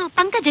ಫ್ರೆಂಡ್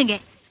ಪಂಕಜಂಗೆ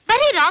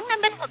ಬರೀ ರಾಂಗ್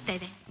ನಂಬರ್ ಹೋಗ್ತಾ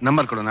ಇದೆ.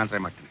 ನಂಬರ್ ಕೊಡು, ನಾನು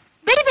ಟ್ರೈ ಮಾಡ್ತೀನಿ.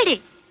 ಬಿಡಿ ಬಿಡಿ,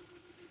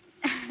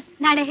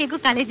 ನಾಳೆ ಹೇಗೂ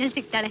ಕಾಲೇಜಲ್ಲಿ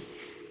ಸಿಗ್ತಾಳೆ.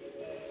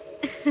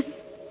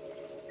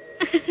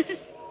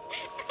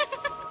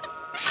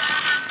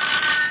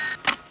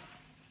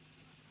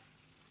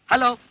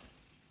 ಹಲೋ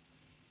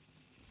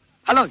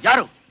ಹಲೋ,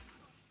 ಯಾರು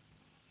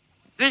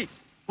ರೀ?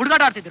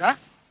 ಹುಡುಗಾಟ ಆಡ್ತಿದ್ದೀರಾ?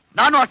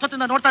 ನಾನು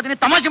ಅಷ್ಟೊತ್ತಿಂದ ನೋಡ್ತಾ ಇದ್ದೀನಿ,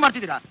 ತಮಾಷೆ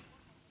ಮಾಡ್ತಿದ್ದೀರಾ?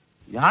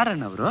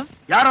 ಯಾರಣ್ಣವರು?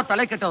 ಯಾರೋ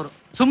ತಲೆ ಕೆಟ್ಟವರು.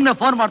 ಸುಮ್ನೆ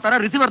ಫೋನ್ ಮಾಡ್ತಾರೆ,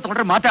 ರಿಸೀವರ್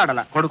ತಗೊಂಡ್ರೆ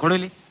ಮಾತಾಡಲ್ಲ. ಕೊಡು.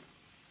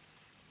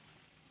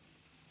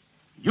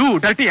 You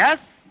dirty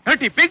as,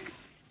 dirty pig.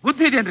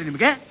 ಬುದ್ಧಿ ಇದೆಯೇನ್ರಿ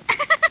ನಿಮ್ಗೆ?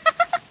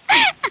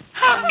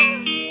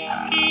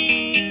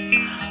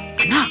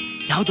 ಅಣ್ಣ,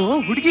 ಯಾವ್ದೋ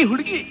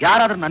ಹುಡುಗಿ.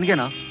 ಯಾರಾದ್ರೂ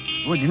ನನ್ಗೇನೋ?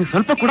 ಓ, ನಿನಗೆ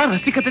ಸ್ವಲ್ಪ ಕೂಡ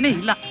ರಸಿಕತೆನೇ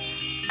ಇಲ್ಲ.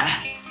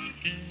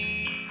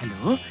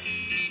 ಹಲೋ,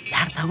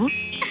 ಯಾರು ತಾವು?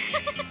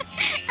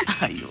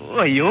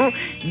 ಅಯ್ಯೋ,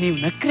 ನೀವು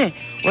ನಕ್ರೆ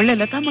ಒಳ್ಳೆ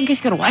ಲತಾ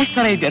ಮಂಗೇಶ್ಕರ್ ವಾಯ್ಸ್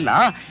ತರ ಇದೆಯಲ್ಲ.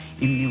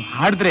 ಇನ್ ನೀವು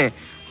ಹಾಡಿದ್ರೆ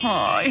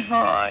ಹಾಯ್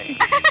ಹಾಯ್.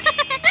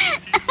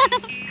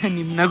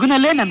 ನಿಮ್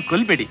ನಗುನಲ್ಲೇ ನನ್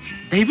ಕೊಲ್ಬೇಡಿ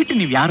ದಯವಿಟ್ಟು.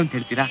 ನೀವ್ ಯಾರು ಅಂತ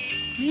ಹೇಳ್ತೀರಾ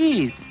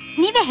ಪ್ಲೀಸ್?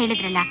 ನೀವೇ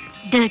ಹೇಳಿದ್ರಲ್ಲ,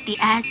 ಡರ್ಟಿ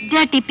ಆಸ್,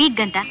 ಡರ್ಟಿ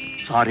ಪಿಗ್ ಅಂತ.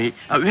 ಸಾರಿ,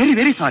 ವೆರಿ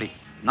ವೆರಿ ಸಾರಿ.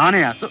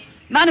 ನಾನೇ ಆಸು,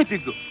 ನಾನೇ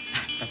ಪಿಗ್ಗು.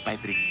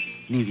 ತಪ್ಪಾಯ್ತ್ರಿ.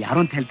 ನೀವ್ ಯಾರು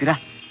ಅಂತ ಹೇಳ್ತೀರಾ?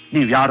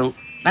 ನೀವ್ ಯಾರು?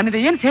 ನನ್ನಿಂದ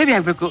ಏನ್ ಸೇವೆ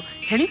ಆಗ್ಬೇಕು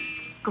ಹೇಳಿ?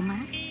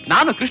 ಕುಮಾರ್.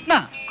 ನಾನು ಕೃಷ್ಣ,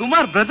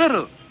 ಕುಮಾರ್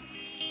ಬ್ರದರು.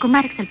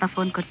 ಕುಮಾರ್ಗೆ ಸ್ವಲ್ಪ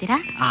ಫೋನ್ ಕೊಡ್ತೀರಾ?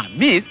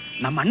 ಮಿಸ್,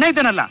 ನಮ್ಮ ಅಣ್ಣ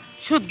ಇದ್ದಾನಲ್ಲ,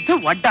 ಶುದ್ಧ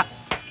ಒಡ್ಡ.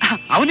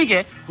 ಅವನಿಗೆ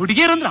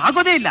ಹುಡುಗಿಯರು ಅಂದ್ರೆ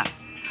ಆಗೋದೇ ಇಲ್ಲ.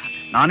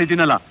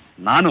 ನಾನಿದ್ದೀನಲ್ಲ,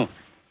 ನಾನು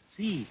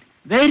sweet,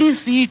 very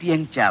sweet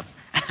Young chop.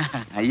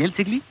 ಎಲ್ಲಿ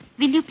ಸಿಗ್ಲಿ?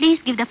 Will you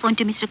please give the phone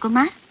to mister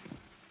Kumar?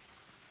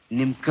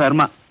 ನಿಮ್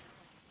ಕರ್ಮ.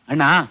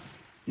 ಅಣ್ಣ,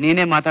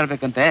 ನೀನೇ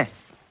ಮಾತಾಡ್ಬೇಕಂತೆ,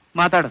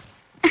 ಮಾತಾಡು.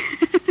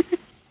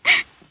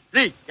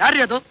 ರೀ,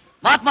 ಯಾರ್ರೀ ಅದು?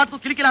 ಮಾತ್ಗೂ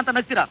ಕಿರಿಕಿರ ಅಂತ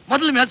ನಗ್ತೀರಾ?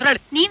 ಮೊದಲು ನಿಮ್ಮ ಹೆಸರು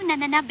ಹೇಳಿ. ನೀವು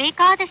ನನ್ನನ್ನ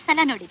ಬೇಕಾದಷ್ಟು ಸಲ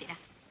ನೋಡಿದ್ದೀರಾ,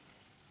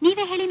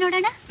 ನೀವೇ ಹೇಳಿ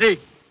ನೋಡೋಣ. ರೀ,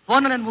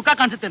 ಫೋನ್ ನನ್ನ ಮುಖ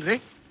ಕಾಣಿಸುತ್ತೇನ್ರಿ?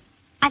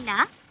 ಅಲ್ಲ,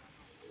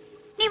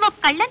 ನೀವೊಬ್ಬ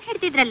ಕಳ್ಳನ್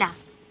ಹಿಡ್ದಿದ್ರಲ್ಲ,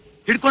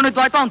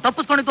 ಹಿಡ್ಕೊಂಡಿದ್ದು ಆಯ್ತು, ಅವ್ನು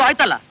ತಪ್ಪಿಸ್ಕೊಂಡಿದ್ದು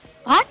ಆಯ್ತಲ್ಲ.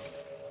 ವಾಟ್?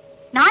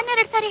 ನಾನ್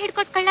 2 ಸಾರಿ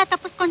ಹಿಡ್ಕೊಟ್ ಕಳ್ಳ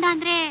ತಪ್ಪಿಸ್ಕೊಂಡ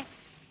ಅಂದ್ರೆ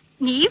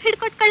ನೀವ್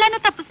ಹಿಡ್ಕೊಟ್ ಕಳ್ಳನೂ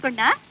ತಪ್ಪಿಸ್ಕೊಂಡ?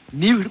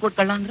 ನೀವ್ ಹಿಡ್ಕೊಟ್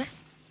ಕಳ್ಳ ಅಂದ್ರೆ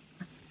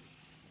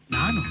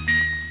ನಾನು?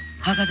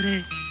 ಹಾಗಾದ್ರೆ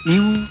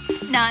ನೀವು?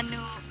 ನಾನು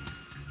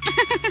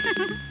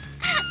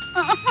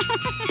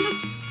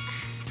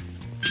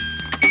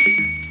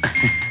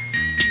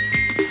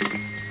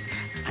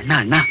ಅಣ್ಣ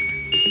ಅಣ್ಣ,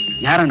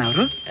 ಯಾರಣ್ಣ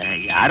ಅವರು?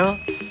 ಯಾರೋ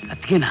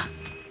ಅದ್ಗೇನಾ?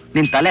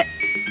 ನಿನ್ ತಲೆ.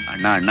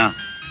 ಅಣ್ಣ ಅಣ್ಣ,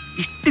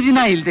 ಇಷ್ಟು ದಿನ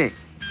ಇಲ್ದೆ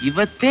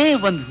ಇವತ್ತೇ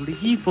ಒಂದ್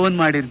ಹುಡುಗಿ ಫೋನ್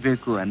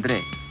ಮಾಡಿರ್ಬೇಕು ಅಂದ್ರೆ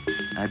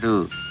ಅದು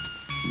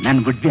ನನ್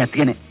ಬುಡ್ಡಿ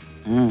ಅದ್ಗೇನೆ.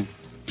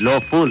 ಲೋ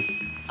ಫೂಲ್,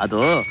 ಅದು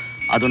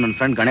ನನ್ನ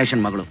ಫ್ರೆಂಡ್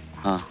ಗಣೇಶನ್ ಮಗಳು.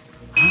 ಹಾ,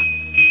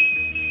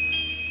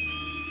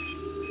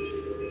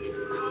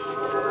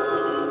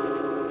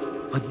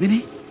 ಪದ್ಮಿನಿ,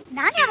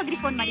 ನಾನ್ ಯಾವಾಗ್ರಿ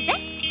ಫೋನ್ ಮಾಡಿದ್ದೆ?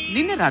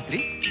 ನಿನ್ನೆ ರಾತ್ರಿ.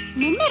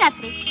 ನಿನ್ನೆ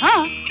ರಾತ್ರಿ? ಹಾ,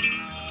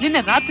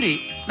 ನಿನ್ನೆ ರಾತ್ರಿ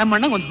ನಮ್ಮ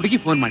ಅಣ್ಣಂಗ್ ಒಂದ್ ಹುಡುಗಿ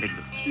ಫೋನ್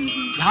ಮಾಡಿದ್ರು.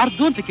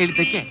 ಯಾರ್ದು ಅಂತ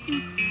ಕೇಳಿದ್ದಕ್ಕೆ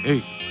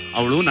ಏಯ್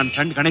ಅವಳು ನನ್ನ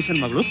ಫ್ರೆಂಡ್ ಗಣೇಶನ್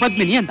ಮಗಳು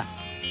ಪದ್ಮಿನಿ ಅಂತ.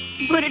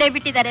 ಬುರುಡೆ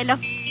ಬಿಟ್ಟಿದಾರೆಲ್ಲೋ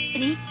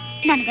ರೀ.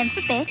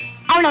 ನನ್ಗನ್ಸುತ್ತೆ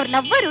ಅವಳವ್ರ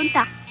ಲವ್ವರು ಅಂತ.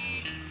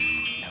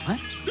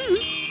 ಲವರ್?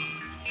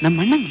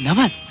 ನಮ್ಮ ಅಣ್ಣಂಗ್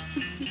ಲವರ್?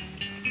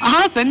 ಆ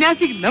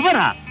ಸನ್ಯಾಸಿಗೆ ಲವರ?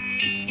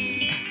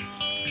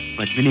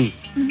 ಪದ್ಮಿನಿ,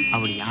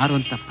 ಅವಳು ಯಾರು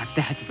ಅಂತ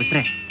ಪತ್ತೆ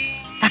ಹಚ್ಚಿಬಿಟ್ರೆ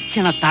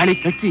ತಕ್ಷಣ ತಾಳಿ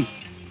ಕಟ್ಟಿ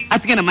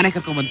ಅದಕ್ಕೆ ನಮ್ಮ ಮನೆ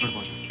ಕರ್ಕೊಂಡ್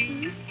ಬಂದ್ಬಿಡ್ಬೋದು.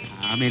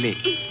 ಆಮೇಲೆ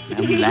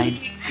ನಮ್ ಲೈನ್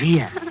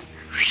ಕ್ಲಿಯರ್.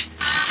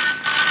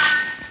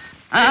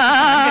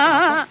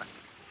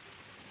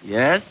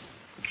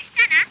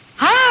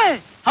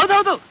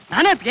 ಹೌದೌದು,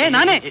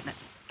 ನಾನೇ.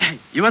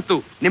 ಇವತ್ತು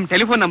ನಿಮ್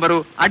ಟೆಲಿಫೋನ್ ನಂಬರು,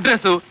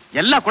 ಅಡ್ರೆಸ್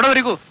ಎಲ್ಲ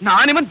ಕೊಡೋವರೆಗೂ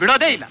ನಾನಿಮ್ಮನ್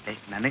ಬಿಡೋದೇ ಇಲ್ಲ.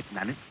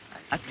 ನಾನೇ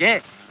ಅದಕ್ಕೆ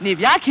ನೀವ್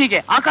ಯಾಕೆ ಹೀಗೆ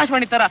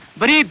ಆಕಾಶವಾಣಿ ತರ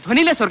ಬರೀ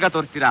ಧ್ವನಿಲೇ ಸ್ವರ್ಗ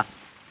ತೋರಿಸ್ತೀರಾ?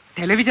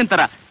 ಟೆಲಿವಿಷನ್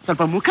ತರ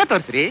ಸ್ವಲ್ಪ ಮುಖ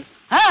ತೋರಿಸ್ರಿ.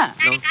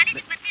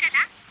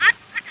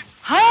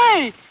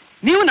 ಹಾಯ್,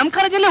 ನೀವು ನಮ್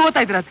ಕಾಲೇಜಲ್ಲೇ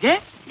ಓದ್ತಾ ಇದ್ದೀರಾ? ಅದಕ್ಕೆ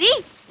ರೀ,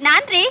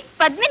 ನಾನ್ರಿ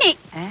ಪದ್ಮಿನಿ.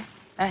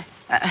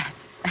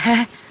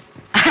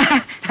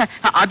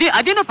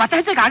 ಅದೇನು ಪತ್ತೆ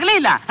ಹಚ್ಚಕ್ ಆಗ್ಲೇ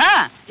ಇಲ್ಲ.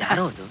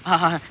 ಯಾರೋ ಅದು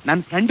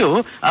ನನ್ ಫ್ರೆಂಡು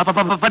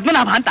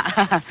ಪದ್ಮನಾಭ ಅಂತ.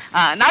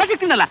 ನಾಳೆ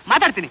ಸಿಗ್ತೀನಲ್ಲ,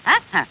 ಮಾತಾಡ್ತೀನಿ.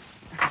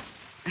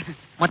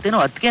 ಮತ್ತೇನೋ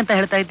ಅದಕ್ಕೆ ಅಂತ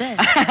ಹೇಳ್ತಾ ಇದ್ದೆ.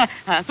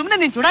 ಸುಮ್ನೆ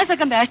ನೀನ್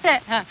ಚುಡಾಯಿಸಕಂದೆ ಅಷ್ಟೇ.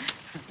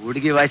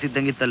 ಹುಡುಗಿ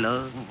ವಾಯ್ಸಿದ್ದಂಗಿತ್ತಲ್ಲೋ.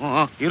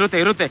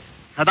 ಇರುತ್ತೆ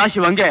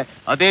ಸದಾಶಿವಂಗೆ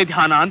ಅದೇ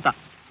ಧ್ಯಾನ ಅಂತ.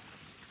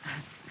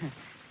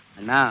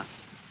 ಅಣ್ಣ,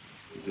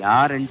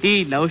 ಯಾರಂಟಿ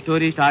ಲವ್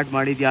ಸ್ಟೋರಿ ಸ್ಟಾರ್ಟ್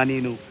ಮಾಡಿದ್ಯಾ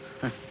ನೀನು?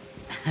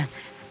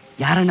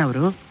 ಯಾರಣ್ಣ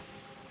ಅವರು?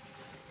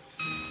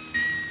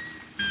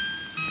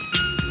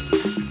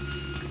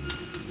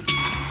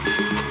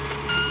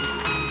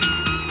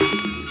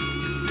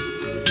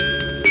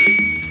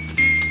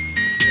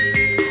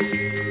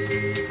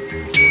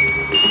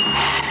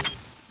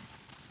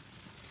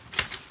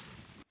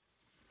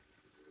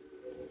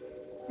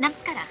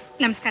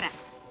 ನಮಸ್ಕಾರ.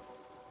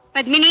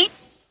 ಪದ್ಮಿನಿ,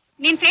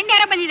 ನಿನ್ ಫ್ರೆಂಡ್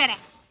ಯಾರೋ ಬಂದಿದ್ದಾರೆ.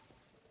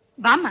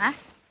 ಬಾಮ್ಮ,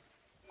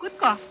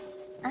 ಕೂತ್ಕೋ.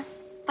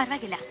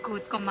 ಪರವಾಗಿಲ್ಲ,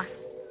 ಕೂತ್ಕೊಮ್ಮ.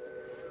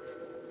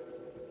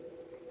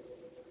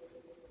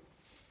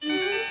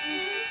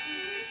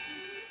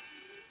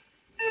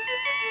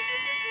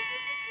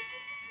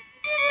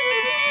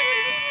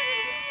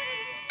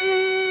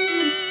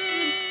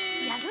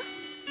 ಯಾರು?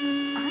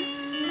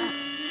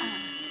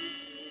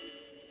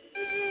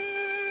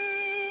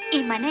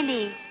 ಈ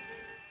ಮನೇಲಿ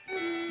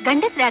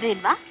ಗಂಡಸ್ರು ಯಾರು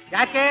ಇಲ್ವಾ?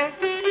 ಯಾಕೆ,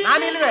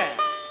 ನಾನಿಲ್ವೇ?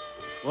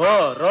 ಓ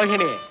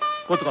ರೋಹಿಣಿ,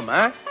 ಕೂತ್ಕೊಮ್ಮ.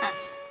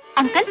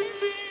 ಅಂಕಲ್,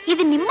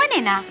 ಇದು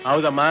ನಿಮ್ಮನೇನಾ?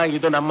 ಹೌದಮ್ಮ,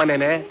 ಇದು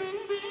ನಮ್ಮನೇನೆ.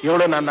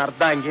 ಇವಳು ನನ್ನ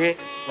ಅರ್ಧಾಂಗಿ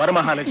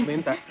ವರಮಹಾಲಕ್ಷ್ಮಿ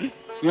ಅಂತ.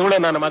 ಇವಳು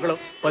ನನ್ನ ಮಗಳು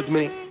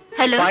ಪದ್ಮಿನಿ.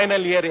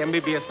 ಫೈನಲ್ ಇಯರ್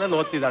MBBS ನಲ್ಲಿ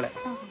ಓದ್ತಿದ್ದಾಳೆ.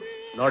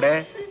 ನೋಡೆ,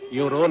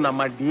 ಇವರು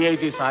ನಮ್ಮ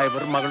DIG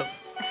ಸಾಹೇಬರ ಮಗಳು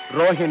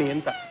ರೋಹಿಣಿ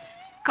ಅಂತ.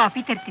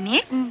 ಕಾಫಿ ತರ್ತೀನಿ.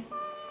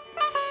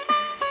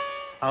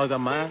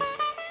 ಹೌದಮ್ಮ,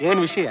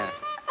 ಏನ್ ವಿಷಯ?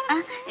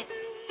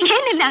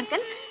 ಏನಿಲ್ಲ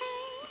ಅಂಕಲ್,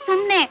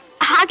 ಸುಮ್ನೆ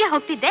ಹಾಗೆ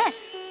ಹೋಗ್ತಿದ್ದೆ,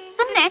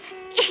 ಸುಮ್ನೆ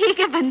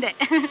ಹೀಗೆ ಬಂದೆ.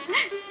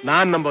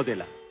 ನಾನ್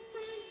ನಂಬೋದಿಲ್ಲ.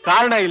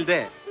 ಕಾರಣ ಇಲ್ದೆ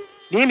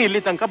ನೀನ್ ಇಲ್ಲಿ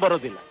ತನಕ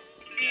ಬರೋದಿಲ್ಲ.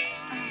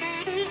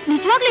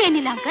 ನಿಜವಾಗ್ಲೂ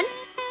ಏನಿಲ್ಲ ಅಂಕಲ್.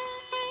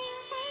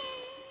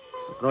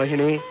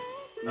 ರೋಹಿಣಿ,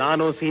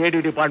 ನಾನು CID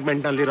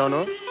ಡಿಪಾರ್ಟ್ಮೆಂಟ್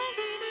ನಲ್ಲಿರೋನು.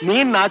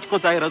 ನೀನ್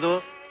ನಾಚ್ಕೋತಾ ಇರೋದು,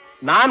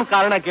 ನಾನ್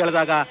ಕಾರಣ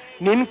ಕೇಳಿದಾಗ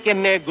ನಿನ್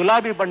ಕೆನ್ನೆ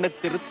ಗುಲಾಬಿ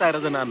ಬಣ್ಣಕ್ಕೆ ತಿರುಗ್ತಾ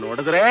ಇರೋದು ನಾನ್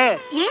ನೋಡಿದ್ರೆ.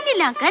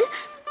 ಏನಿಲ್ಲ ಅಂಕಲ್,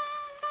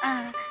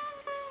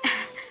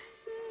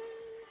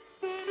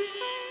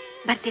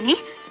 ಬರ್ತೀನಿ.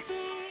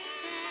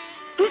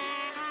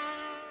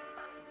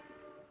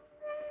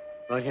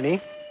 ರೋಹಿಣಿ,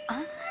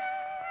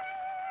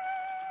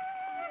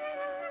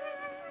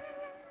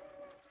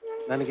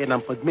 ನನಗೆ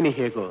ನಮ್ಮ ಪದ್ಮಿನಿ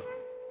ಹೇಗೋ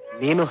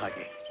ನೀನು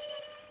ಹಾಗೆ.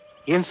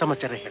 ಏನ್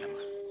ಸಮಾಚಾರ ಹೇಳಮ್ಮ?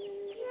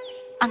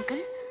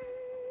 ಅಂಕಲ್,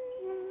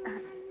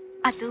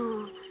 ಅದು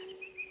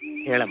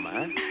ಹೇಳಮ್ಮ.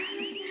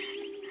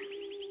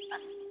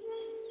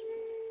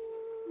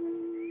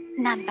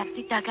 ನಾನ್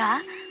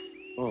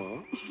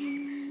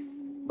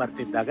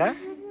ಬರ್ತಿದ್ದಾಗ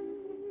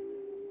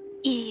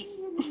ಈ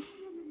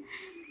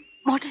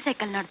ಮೋಟರ್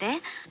ಸೈಕಲ್ ನೋಡ್ದೆ.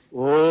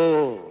 ಓ,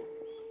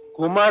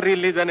 ಕುಮಾರ್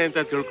ಇಲ್ಲಿದ್ದಾನೆ ಅಂತ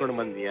ತಿಳ್ಕೊಂಡು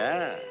ಬಂದಿಯಾ?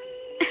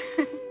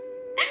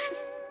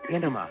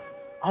 ಏನಮ್ಮ,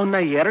 ಅವನ್ನ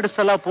 2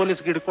 ಸಲ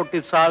ಪೊಲೀಸ್ಗೆ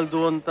ಹಿಡ್ಕೊಟ್ಟಿದ್ ಸಾಲದು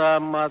ಅಂತ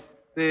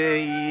ಮತ್ತೆ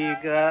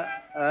ಈಗ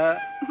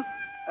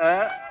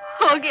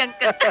ಹೋಗಿ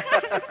ಅಂಕಲ್.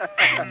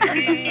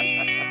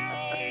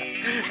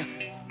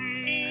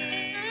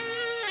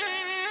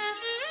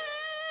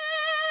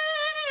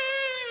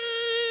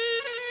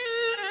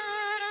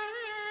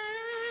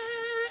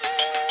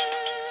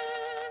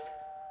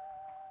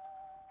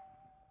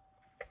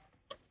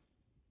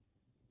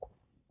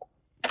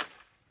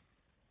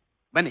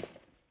 ಬನ್ನಿ.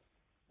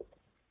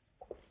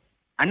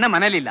 ಅಣ್ಣ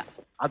ಮನೇಲಿಲ್ಲ.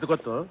 ಅದು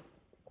ಗೊತ್ತು.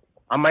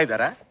 ಅಮ್ಮ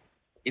ಇದ್ದಾರಾ?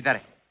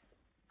 ಇದ್ದಾರೆ.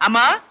 ಅಮ್ಮ.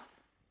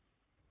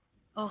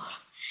 ಓಹ್,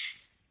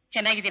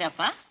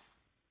 ಚೆನ್ನಾಗಿದ್ದೀರಪ್ಪ?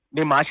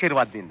 ನಿಮ್ಮ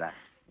ಆಶೀರ್ವಾದದಿಂದ.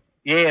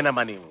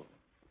 ಏನಮ್ಮ ನೀವು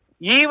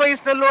ಈ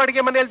ವಯಸ್ಸಿನಲ್ಲೂ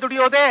ಅಡಿಗೆ ಮನೆಯಲ್ಲಿ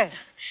ದುಡಿಯೋದೆ?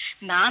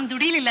 ನಾನ್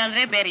ದುಡಿಲಿಲ್ಲ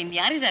ಅಂದ್ರೆ ಬೇರೆ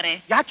ಇನ್ಯಾರಿದ್ದಾರೆ?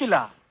 ಯಾಕಿಲ್ಲ,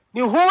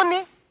 ನೀವು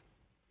ಹೂವನ್ನಿ.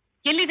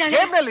 ಎಲ್ಲಿದ್ದಾಳೆ?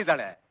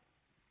 ಜೇಬ್ನಲ್ಲಿದ್ದಾಳೆ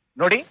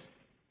ನೋಡಿ.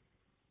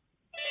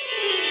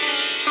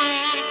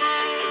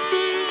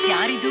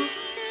 ಯಾರಿದು?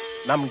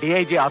 ನಮ್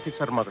DIG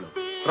ಆಫೀಸರ್ ಮಗಳು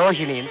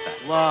ರೋಹಿಣಿ ಅಂತ.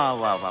 ವಾ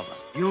ವಾ ವಾ ವಾ,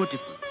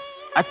 ಬ್ಯೂಟಿಫುಲ್.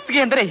 ಅತ್ತಿಗೆ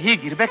ಅಂದ್ರೆ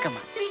ಹೀಗಿರ್ಬೇಕಮ್ಮ.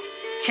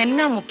 ಚೆನ್ನ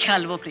ಮುಖ್ಯ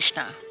ಅಲ್ವೋ ಕೃಷ್ಣ?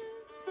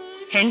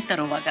 ಹೆಣ್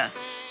ತರುವಾಗ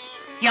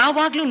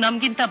ಯಾವಾಗ್ಲೂ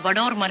ನಮ್ಗಿಂತ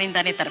ಬಡವ್ರ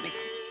ಮನೆಯಿಂದಾನೇ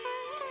ತರಬೇಕು.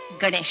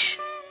 ಗಣೇಶ್,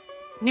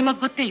 ನಿಮಗ್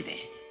ಗೊತ್ತೇ ಇದೆ,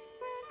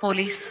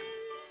 ಪೊಲೀಸ್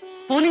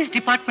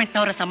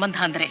ಡಿಪಾರ್ಟ್ಮೆಂಟ್ನವರ ಸಂಬಂಧ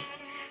ಅಂದ್ರೆ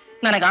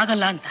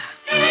ನನಗಾಗಲ್ಲ ಅಂತ.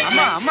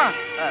 ಅಮ್ಮ ಅಮ್ಮ,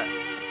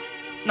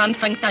 ನನ್ನ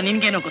ಸಂಕಟ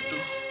ನಿನ್ಗೇನೋ ಗೊತ್ತು.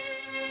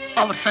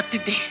 ಅವ್ರು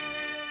ಸತ್ತಿದ್ದೆ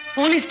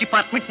ಪೊಲೀಸ್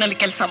ಡಿಪಾರ್ಟ್ಮೆಂಟ್ನಲ್ಲಿ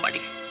ಕೆಲಸ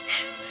ಮಾಡಿ.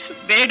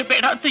 ಬೇಡ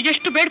ಬೇಡ ಅಂತ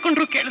ಎಷ್ಟು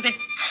ಬೇಡ್ಕೊಂಡ್ರು ಕೇಳಿದೆ.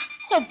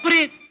 ಒಬ್ಬರೇ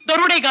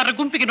ದರೋಡೆಗಾರರ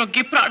ಗುಂಪಿಗೆ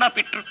ನುಗ್ಗಿ ಪ್ರಾಣ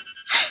ಬಿಟ್ರು.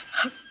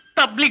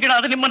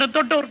 ತಬ್ಲಿಗಳಾದ ನಿಮ್ಮನ್ನ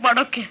ದೊಡ್ಡವ್ರು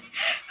ಮಾಡೋಕೆ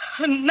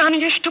ನಾನು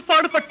ಎಷ್ಟು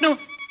ಪಾಡುಪಟ್ನು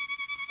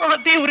ಆ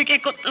ದೇವರಿಗೆ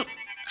ಗೊತ್ತು.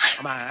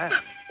 ಅಮ್ಮ,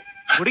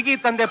 ಹುಡುಗಿ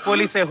ತಂದೆ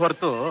ಪೊಲೀಸೇ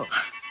ಹೊರತು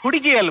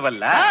ಹುಡುಗಿ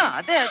ಅಲ್ವಲ್ಲ?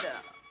 ಅದೇ ಅದೇ.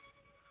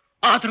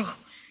 ಆದ್ರೂ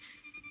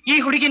ಈ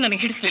ಹುಡುಗಿ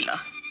ನನಗೆ ಹಿಡಿಸ್ಲಿಲ್ಲ.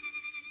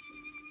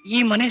 ಈ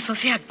ಮನೆ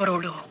ಸೊಸೆಯಾಗಿ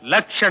ಬರೋಳು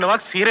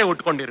ಲಕ್ಷಣವಾಗಿ ಸೀರೆ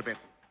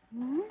ಉಟ್ಕೊಂಡಿರ್ಬೇಕು,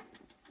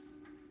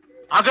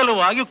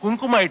 ಅಗಲವಾಗಿ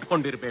ಕುಂಕುಮ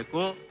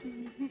ಇಟ್ಕೊಂಡಿರ್ಬೇಕು,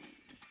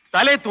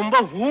 ತಲೆ ತುಂಬಾ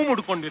ಹೂ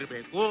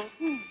ಮುಡ್ಕೊಂಡಿರ್ಬೇಕು,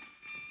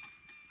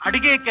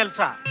 ಅಡಿಗೆ ಕೆಲಸ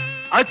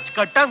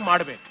ಅಚ್ಚುಕಟ್ಟಾಗಿ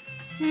ಮಾಡ್ಬೇಕು.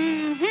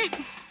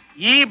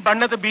 ಈ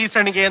ಬಣ್ಣದ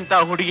ಬೀಸಣಿಗೆ ಅಂತ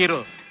ಹುಡುಗಿರು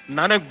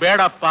ನನಗ್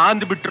ಬೇಡಪ್ಪ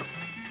ಅಂದ್ಬಿಟ್ರು.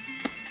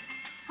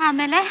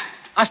 ಆಮೇಲೆ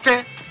ಅಷ್ಟೇ,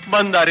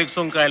 ಬಂದಾರಿಗೆ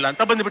ಸುಂಕ ಇಲ್ಲ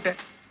ಅಂತ ಬಂದ್ಬಿಟ್ಟೆ.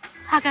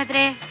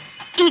 ಹಾಗಾದ್ರೆ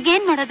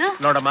ಈಗೇನ್ ಮಾಡೋದು?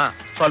 ನೋಡಮ್ಮ,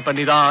 ಸ್ವಲ್ಪ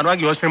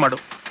ನಿಧಾನವಾಗಿ ಯೋಚನೆ ಮಾಡು.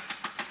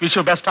 Wish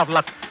you best of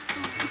luck.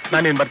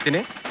 ನಾನೇನ್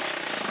ಬರ್ತೀನಿ.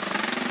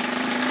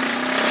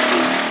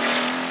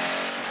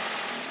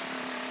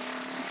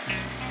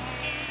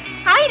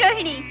 ಹಾಯ್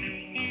ರೋಹಿಣಿ.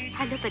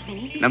 ಹಲೋ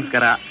ಪದ್ಮಿನಿ.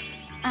 ನಮಸ್ಕಾರ.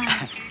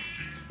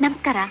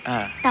 ನಮಸ್ಕಾರ.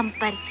 ತಮ್ಮ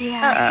ಪರಿಚಯ?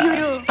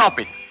 ಇವರು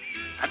ಟಾಪಿಕ್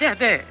ಅದೇ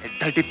ಅದೇ,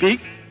 dirty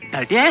pig,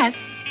 dirty as.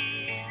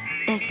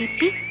 Dirty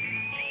pig,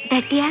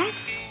 dirty as.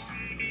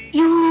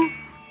 You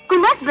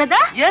Kumar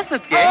brother? S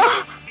ಅದಕ್ಕೆ.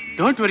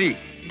 Don't worry,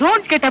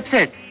 don't get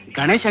upset.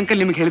 Ganesh uncle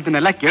ನಿಮ್ಗೆ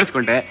ಹೇಳಿದ್ದನ್ನೆಲ್ಲ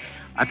ಕೇಳಿಸ್ಕೊಂಡೆ.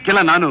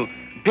 ಅದಕ್ಕೆಲ್ಲ ನಾನು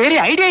ಬೇರೆ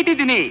ಐಡಿಯಾ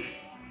ಇಟ್ಟಿದ್ದೀನಿ.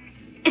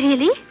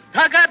 ರಿಯಲಿ?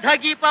 ಧಗ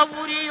ಧಗಿಪ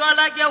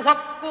ಉರಿಯೊಳಗೆ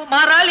ಹೊಕ್ಕು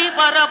ಮರಳಿ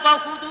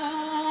ಬರಬಹುದು.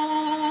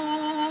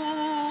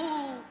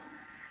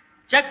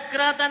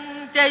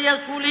 ಚಕ್ರದಂತೆಯ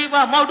ಸುಳಿವ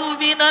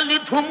ಮಡುವಿನಲ್ಲಿ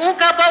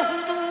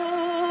ಧುಮುಕಬಹುದು.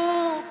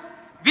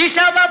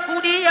 ವಿಷವ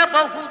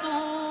ಕುಡಿಯಬಹುದು.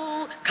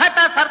 ಘಟ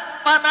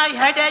ಸರ್ಪನ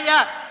ಹೆಡೆಯ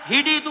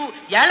ಹಿಡಿದು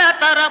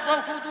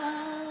ಎಳತರಬಹುದು.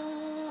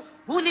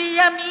 ಹುಲಿಯ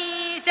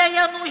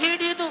ಮೀಸೆಯನ್ನು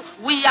ಹಿಡಿದು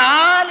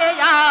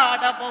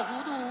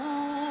ಉಯ್ಯಾಲೆಯಾಡಬಹುದು.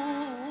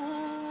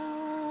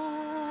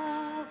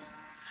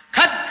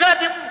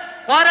 ಖಡ್ಗದಿ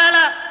ಕೊರಳ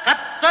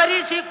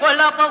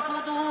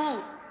ಕತ್ತರಿಸಿಕೊಳ್ಳಬಹುದು.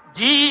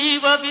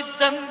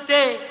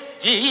 ಜೀವವಿದ್ದಂತೆ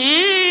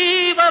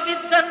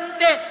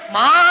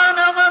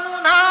ಮಾನವನು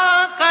ನಾ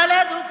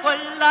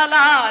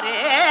ಕಳೆದುಕೊಳ್ಳಲಾರೆ.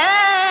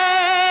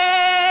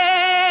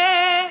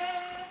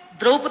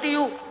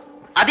 ದ್ರೌಪದಿಯು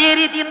ಅದೇ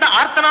ರೀತಿಯಿಂದ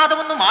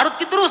ಆರ್ತನಾದವನ್ನು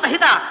ಮಾಡುತ್ತಿದ್ದರೂ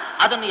ಸಹಿತ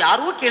ಅದನ್ನು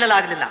ಯಾರೂ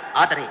ಕೇಳಲಾಗಲಿಲ್ಲ.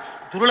 ಆದರೆ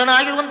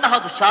ದುರುಳನಾಗಿರುವಂತಹ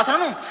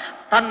ದುಶ್ಯಾಸನನು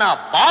ತನ್ನ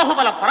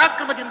ಬಾಹುಬಲ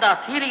ಪರಾಕ್ರಮದಿಂದ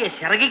ಸೀರೆಯ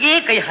ಸೆರಗಿಗೆ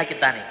ಕೈ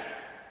ಹಾಕಿದ್ದಾನೆ.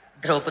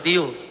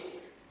 ದ್ರೌಪದಿಯು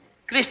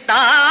ಕೃಷ್ಣ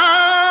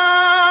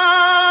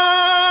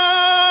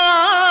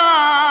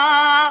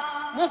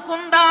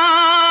ಮುಕುಂದ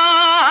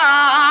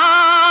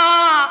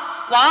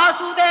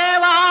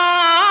ವಾಸುದೇವ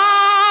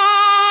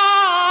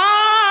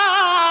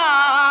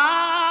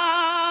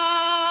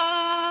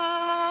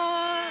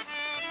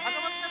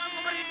ಭಗವಂತನನ್ನು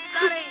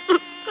ಬರೆದಿದ್ದಾಳೆ.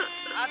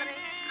 ಆದರೆ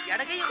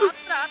ಎಡಗೈ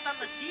ಮಾತ್ರ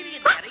ತನ್ನ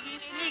ಸೀರೆಯನ್ನು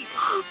ಎಡಗೈಯೇ ಇದೆ.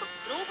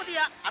 ದ್ರೌಪದಿಯ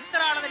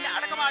ಅಂತರಾಳದಲ್ಲಿ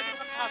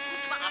ಅಡಕವಾಗಿರುವಂತಹ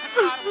ಸೂಕ್ಷ್ಮ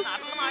ಅಹಂಕಾರವನ್ನು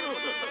ಅರ್ಥ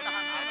ಮಾಡಿಕೊಳ್ಳುವಂತಹ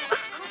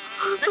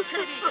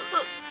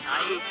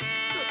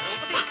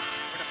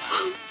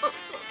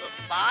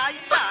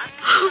ಬಾಯಿಂದ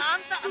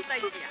ಅಂತ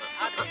ಇದೆಯಾ,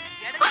 ಆದ್ರೆ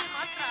ಎಡಗೈ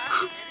ಮಾತ್ರ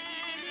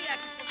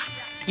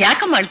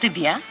ಯಾಕಮ್ಮ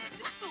ಅಳ್ತಿದ್ಯಾ?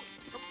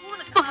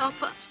 ಪಾಪ,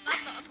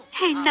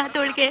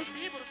 ಹೆಣ್ಣಾದೊಳಗೆ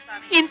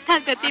ಇಂಥ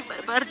ಗತಿ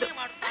ಬರಬಾರ್ದು.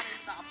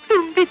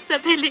 ತುಂಬಿದ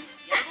ಸಭೆಯಲ್ಲಿ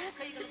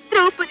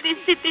ದ್ರೌಪದಿ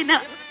ಸ್ಥಿತಿನ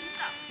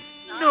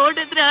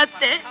ನೋಡಿದ್ರ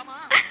ಅತ್ತೆ.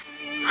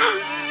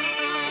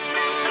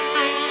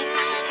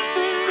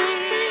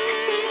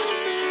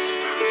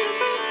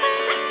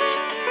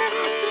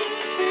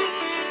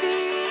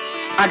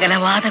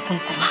 ಅಗಲವಾದ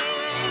ಕುಂಕುಮ,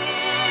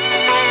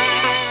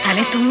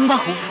 ತಲೆ ತುಂಬ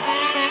ಹೂವು,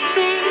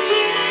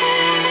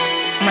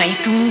 ಮೈ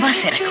ತುಂಬ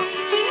ಸೆರಗು.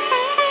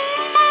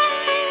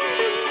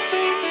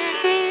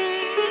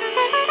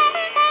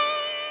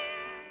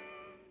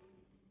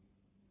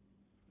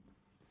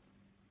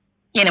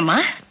 ಏನಮ್ಮ,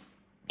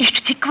 ಇಷ್ಟು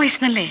ಚಿಕ್ಕ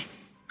ವಯಸ್ಸಿನಲ್ಲೇ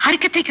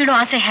ಹರಕತೆ ಕೇಳೋ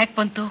ಆಸೆ ಹ್ಯಾಕ್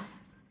ಬಂತು?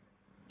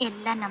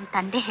 ಎಲ್ಲ ನಮ್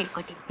ತಂದೆ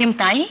ಹೇಳ್ಕೊಟ್ಟಿದ್ದು. ನಿಮ್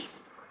ತಾಯಿ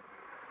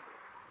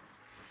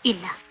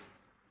ಇಲ್ಲ.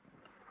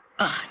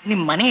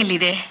 ನಿಮ್ ಮನೆ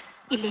ಎಲ್ಲಿದೆ?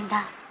 ಇಲ್ಲಿಂದ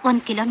 1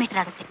 ಕಿಲೋಮೀಟರ್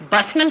ಆಗುತ್ತೆ.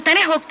 ಬಸ್ನಲ್ಲಿ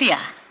ತಾನೇ ಹೋಗ್ತೀಯಾ?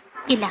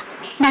 ಇಲ್ಲ,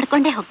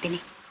 ನಡ್ಕೊಂಡೇ ಹೋಗ್ತೀನಿ.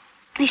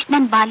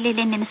 ಕೃಷ್ಣನ್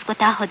ಬಾಲ್ಯಲೆ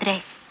ನೆನೆಸ್ಕೊತಾ ಹೋದ್ರೆ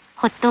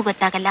ಹೊತ್ತೋ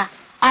ಗೊತ್ತಾಗಲ್ಲ,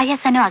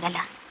 ಆಯಾಸನೂ ಆಗಲ್ಲ.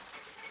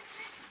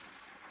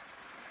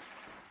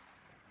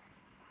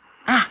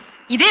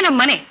 ಇದೇ ನಮ್ಮ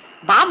ಮನೆ,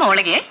 ಬಾಮ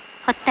ಒಳಗೆ.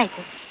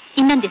 ಹೊತ್ತಾಯ್ತು,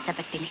 ಇನ್ನೊಂದ್ ದಿವಸ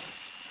ಬರ್ತೀನಿ.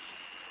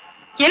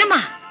 ಏನಮ್ಮ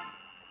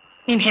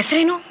ನಿನ್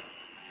ಹೆಸರೇನು?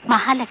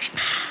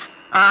 ಮಹಾಲಕ್ಷ್ಮಿ.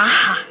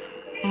 ಆಹಾ,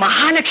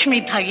 ಮಹಾಲಕ್ಷ್ಮಿ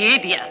ಇದ್ದ ಹಾಗೆ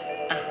ಇದೆಯಾ?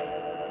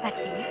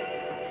 ಬರ್ತೀನಿ.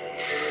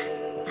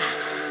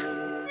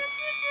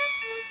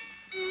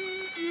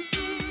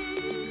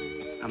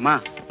 ಅಮ್ಮ,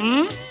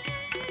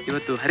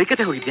 ಇವತ್ತು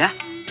ಹರಿಕತೆ ಹೋಗಿದ್ಯಾ?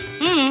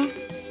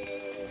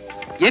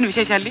 ಏನ್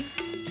ವಿಶೇಷ ಅಲ್ಲಿ?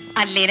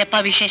 ಅಲ್ಲೇನಪ್ಪ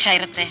ವಿಶೇಷ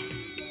ಇರುತ್ತೆ.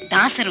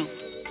 ದಾಸರು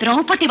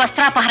ದ್ರೌಪದಿ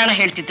ವಸ್ತ್ರಾಪಹರಣ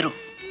ಹೇಳ್ತಿದ್ರು.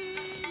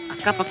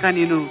 ಅಕ್ಕಪಕ್ಕ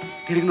ನೀನು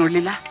ತಿರುಗಿ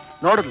ನೋಡ್ಲಿಲ್ಲ?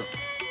 ನೋಡಿದ್ಲು.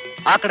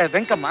 ಆ ಕಡೆ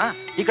ವೆಂಕಮ್ಮ,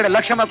 ಈ ಕಡೆ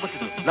ಲಕ್ಷ್ಮ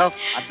ಕೂತಿದ್ಲು.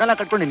 ಅದನ್ನೆಲ್ಲ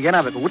ಕಟ್ಕೊಂಡು ನಿನ್ಗೆ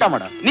ಏನಾಗಬೇಕು? ಊಟ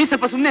ಮಾಡ. ನೀ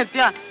ಸ್ವಲ್ಪ ಸುಮ್ನೆ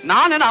ಇರ್ತೀಯ.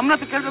 ನಾನೇನು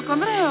ಅಮ್ಮನ ಕೇಳ್ಬೇಕು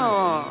ಅಂದ್ರೆ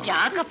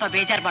ಯಾಕಪ್ಪ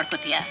ಬೇಜಾರ್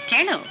ಮಾಡ್ಕೋತೀಯ?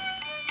 ಕೇಳು.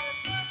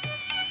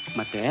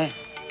 ಮತ್ತೆ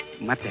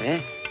ಮತ್ತೆ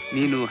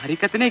ನೀನು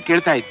ಹರಿಕತೆನೇ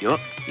ಕೇಳ್ತಾ ಇದ್ಯೋ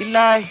ಇಲ್ಲ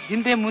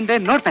ಹಿಂದೆ ಮುಂದೆ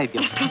ನೋಡ್ತಾ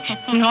ಇದ್ಯೋ?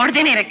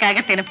 ನೋಡ್ದೇನೆ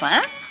ಇರಕ್ಕಾಗತ್ತೇನಪ್ಪ?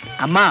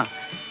 ಅಮ್ಮ,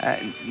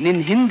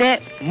 ನಿನ್ ಹಿಂದೆ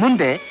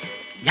ಮುಂದೆ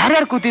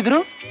ಯಾರ್ಯಾರು ಕೂತಿದ್ರು?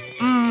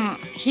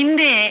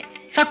 ಹಿಂದೆ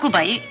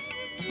ಸಕ್ಕುಬಾಯಿ,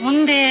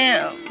 ಮುಂದೆ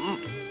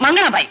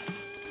ಮಂಗಳಾಬಾಯಿ.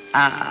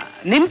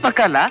 ನಿನ್ ಪಕ್ಕ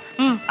ಅಲ್ಲ,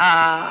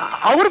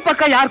 ಅವ್ರ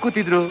ಪಕ್ಕ ಯಾರು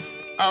ಕೂತಿದ್ರು?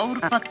 ಅವ್ರ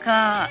ಪಕ್ಕ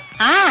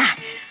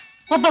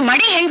ಒಬ್ಬ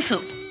ಮಡಿ ಹೆಂಗಸು.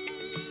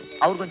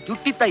 ಅವ್ರಿಗೊಂದು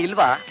ಜುಟ್ಟಿತ್ತ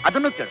ಇಲ್ವಾ?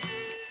 ಅದನ್ನು ಕೇಳು.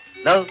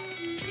 ಲವ್,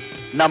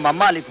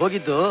 ನಮ್ಮಮ್ಮ ಅಲ್ಲಿಗೆ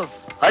ಹೋಗಿದ್ದು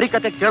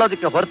ಹರಿಕತೆ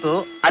ಕೇಳೋದಕ್ಕೆ ಹೊರತು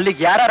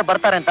ಅಲ್ಲಿಗೆ ಯಾರ್ಯಾರು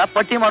ಬರ್ತಾರೆ ಅಂತ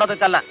ಪಟ್ಟಿ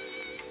ಮಾಡೋದಕ್ಕಲ್ಲ.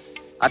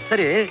 ಅದ್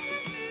ಸರಿ,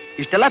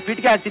 ಇಷ್ಟೆಲ್ಲ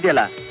ಪೀಟಿಗೆ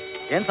ಆಗ್ತಿದೆಯಲ್ಲ,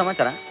 ಏನ್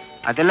ಸಮಾಚಾರ?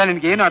 ಅದೆಲ್ಲ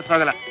ನಿನ್ಗೆ ಏನು ಅರ್ಥ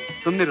ಆಗಲ್ಲ,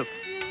 ಸುಮ್ನಿರು.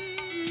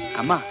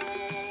 ಅಮ್ಮ,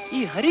 ಈ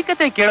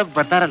ಹರಿಕತೆ ಕೇಳೋಕ್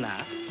ಬರ್ತಾರಲ್ಲ,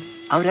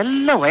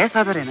 ಅವರೆಲ್ಲ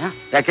ವಯಸ್ಸಾದರೇನಾ?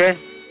 ಯಾಕೆ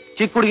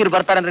ಚಿಕ್ಕ ಹುಡುಗಿರು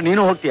ಬರ್ತಾರೆ ಅಂದ್ರೆ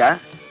ನೀನು ಹೋಗ್ತೀಯಾ?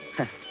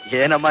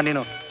 ಏನಮ್ಮ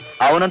ನೀನು,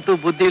 ಅವನಂತೂ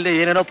ಬುದ್ಧಿ ಇಲ್ಲದೆ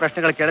ಏನೇನೋ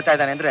ಪ್ರಶ್ನೆಗಳು ಕೇಳ್ತಾ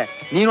ಇದ್ದಾನೆ ಅಂದ್ರೆ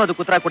ನೀನು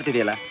ಅದಕ್ಕೆ ಉತ್ತರ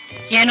ಕೊಡ್ತಿದೀಯಲ್ಲ.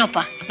 ಏನೋಪ್ಪ,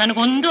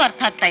 ನನಗೊಂದು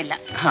ಅರ್ಥ ಆಗ್ತಾ ಇಲ್ಲ.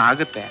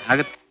 ಆಗುತ್ತೆ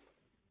ಆಗುತ್ತೆ.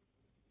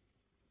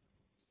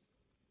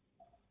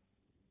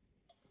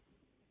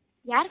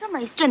 ಯಾರಿಗಮ್ಮ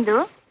ಇಷ್ಟೊಂದು?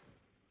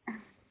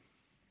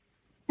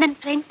 ನನ್ನ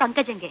ಫ್ರೆಂಡ್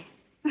ಪಂಕಜಂಗೆ.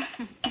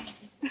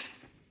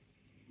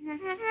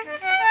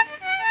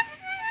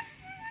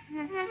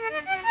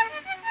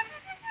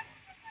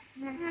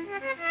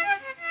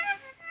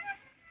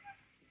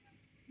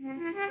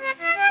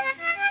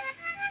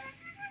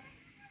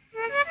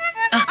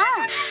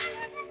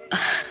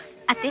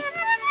 ಅತ್ತೆ,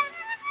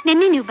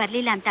 ನಿನ್ನೆ ನೀವು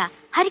ಬರ್ಲಿಲ್ಲ ಅಂತ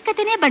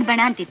ಹರಿಕತೆನೇ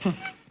ಬಣ್ಬಣ ಅಂತಿತ್ತು.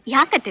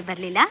 ಯಾಕತ್ತೆ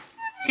ಬರ್ಲಿಲ್ಲ?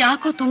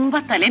 ಯಾಕೋ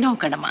ತುಂಬಾ ತಲೆನೋವು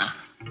ಕಣಮ್ಮ.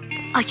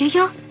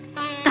 ಅಯ್ಯಯ್ಯೋ,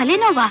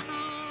 ತಲೆನೋವಾ?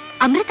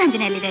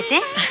 ಅಮೃತಾಂಜನೆಯಲ್ಲಿದೆ.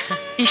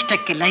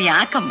 ಇಷ್ಟಕ್ಕೆಲ್ಲ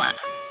ಯಾಕಮ್ಮ?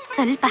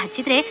 ಸ್ವಲ್ಪ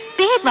ಹಚ್ಚಿದ್ರೆ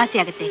ಬೇಗ ವಾಸಿ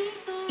ಆಗುತ್ತೆ.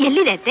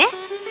 ಎಲ್ಲಿದೆ ಅತ್ತೆ?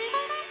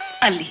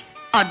 ಅಲ್ಲಿ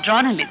ಆ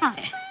ಡ್ರಾನಲ್ಲಿ.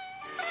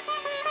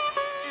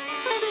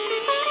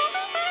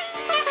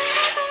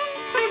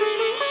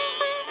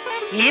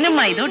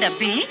 ಏನಮ್ಮ ಇದು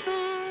ಡಬ್ಬಿ?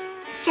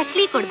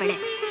 ಚಕ್ಲಿ ಕೊಡ್ಬಳೆ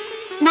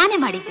ನಾನೇ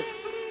ಮಾಡಿದ್ದು,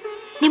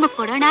 ನಿಮಗ್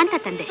ಕೊಡೋಣ ಅಂತ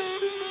ತಂದೆ.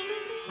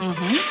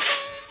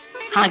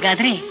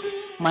 ಹಾಗಾದ್ರೆ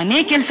ಮನೆ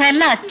ಕೆಲಸ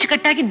ಎಲ್ಲ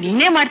ಅಚ್ಚುಕಟ್ಟಾಗಿ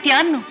ನೀನೇ ಮಾಡ್ತೀಯಾ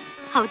ಅನ್ನು?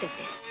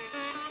 ಹೌದತ್ತೆ.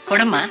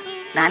 ಕೊಡಮ್ಮ,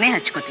 ನಾನೇ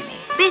ಹಚ್ಕೋತೀನಿ.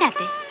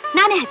 ಬೇಡತ್ತೆ,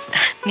 ನಾನೇ ಹಚ್ಚ.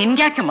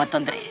 ನಿನ್ಗ್ಯಾಕೆ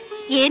ಮತ್ತೊಂದ್ರೆ?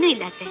 ಏನೂ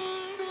ಇಲ್ಲ ಅತ್ತೆ.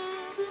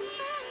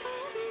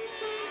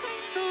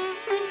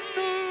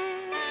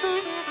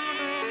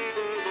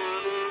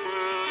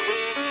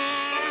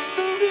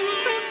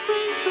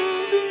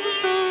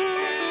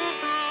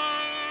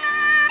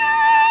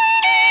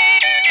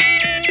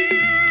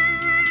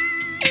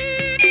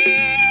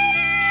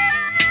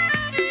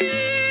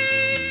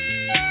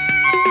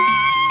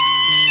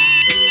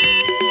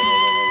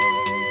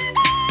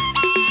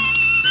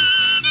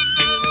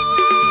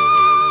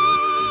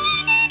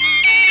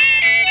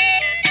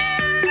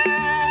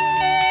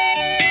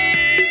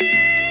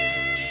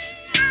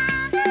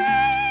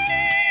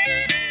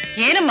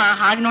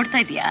 ಹಾಗೆ ನೋಡ್ತಾ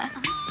ಇದೀಯಾ?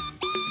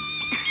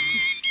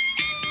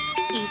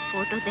 ಈ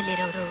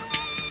ಫೋಟೋದಲ್ಲಿರೋರು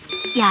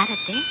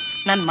ಯಾರತ್ತೆ?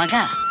 ನನ್ ಮಗ.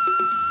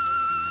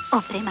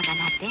 ಒಬ್ರೇ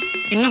ಮಗನ ಅತ್ತೆ?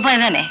 ಇನ್ನೊಬ್ಬ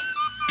ಇದ್ದಾನೆ,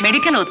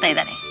 ಮೆಡಿಕಲ್ ಓದ್ತಾ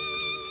ಇದ್ದಾನೆ.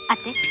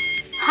 ಅತ್ತೆ,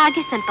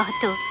 ಹಾಗೆ ಸ್ವಲ್ಪ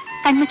ಹೊತ್ತು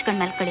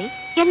ಕಣ್ಮುಚ್ಕೊಂಡ್ ಮಲ್ಕೊಳ್ಳಿ,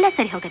 ಎಲ್ಲ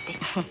ಸರಿ ಹೋಗತ್ತೆ.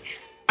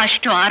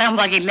 ಅಷ್ಟು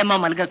ಆರಾಮವಾಗಿ ಇಲ್ಲಮ್ಮ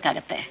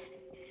ಮಲ್ಗೋಕ್ಕಾಗತ್ತೆ?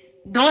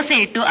 ದೋಸೆ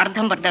ಇಟ್ಟು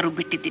ಅರ್ಧಂಬರ್ಧ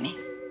ರುಬ್ಬಿಟ್ಟಿದ್ದೀನಿ,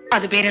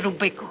 ಅದು ಬೇರೆ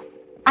ರುಬ್ಬೇಕು.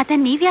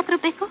 ಅದನ್ನ ನೀವ್ಯಾಕೆ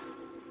ರುಬ್ಬೇಕು?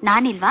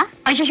 ನಾನಿಲ್ವಾ?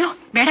 ಅಯ್ಯಯ್ಯೋ,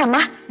 ಬೇಡಮ್ಮ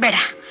ಬೇಡ.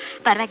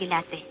 ಪರವಾಗಿಲ್ಲ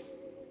ಅತ್ತೆ,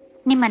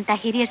 ನಿಮ್ಮಂತ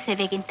ಹಿರಿಯರ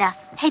ಸೇವೆಗಿಂತ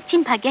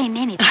ಹೆಚ್ಚಿನ ಭಾಗ್ಯ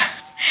ಇನ್ನೇನಿದೆ.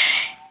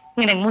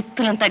 ನಿನಗೆ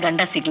ಮುತ್ತುನಂತ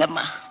ಗಂಡ ಸಿಗ್ಲಮ್ಮ.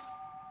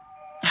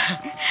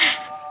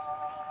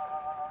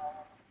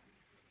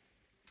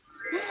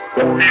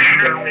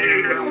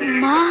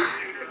 ಅಮ್ಮ,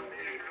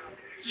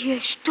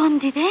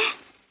 ಎಷ್ಟೊಂದಿದೆ.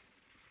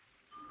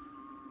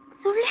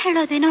 ಸುಳ್ಳು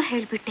ಹೇಳೋದೇನೋ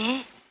ಹೇಳ್ಬಿಟ್ಟೆ,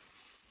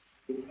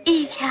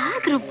 ಈಗ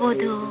ಹೇಗೆ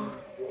ರುಬ್ಬೋದು?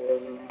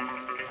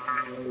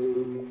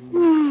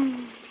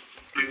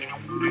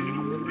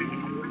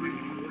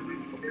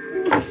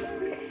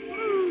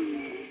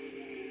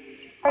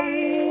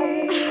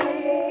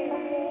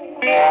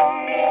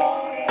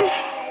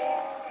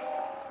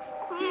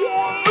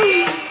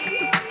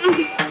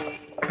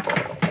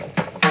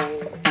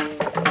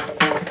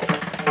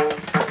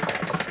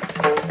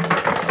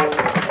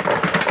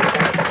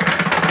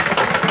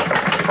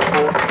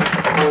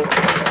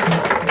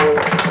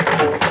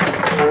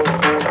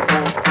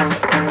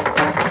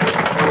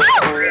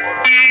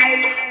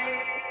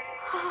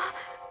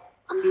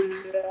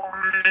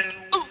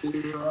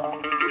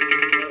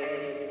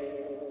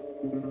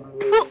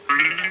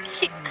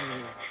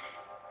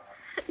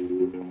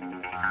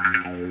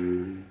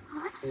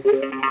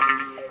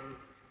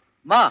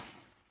 ಮಾ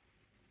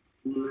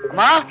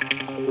ಮಾ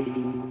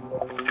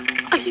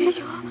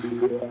ಅಯ್ಯಯ್ಯೋ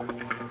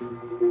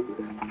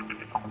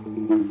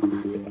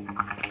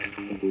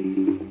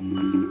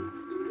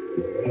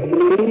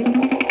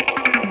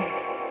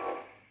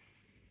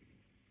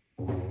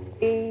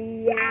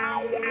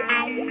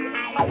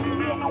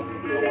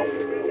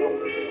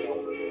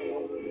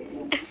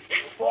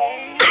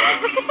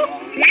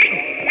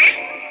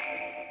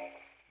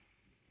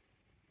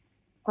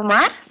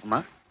ಕುಮಾರ್ ಅಮ್ಮ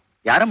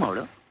ಯಾರಮ್ಮ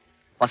ಅವಳು?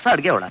 ಹೊಸ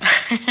ಅಡ್ಗೆ ಅವಳ?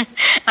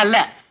 ಅಲ್ಲ,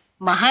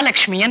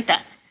 ಮಹಾಲಕ್ಷ್ಮಿ ಅಂತ.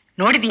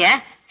 ನೋಡಿದ್ಯಾ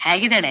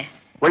ಹೇಗಿದ್ದಾಳೆ?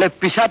 ಒಳ್ಳೆ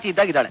ಪಿಶಾಚಿ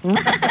ಇದ್ದಾಗಿದ್ದಾಳೆ.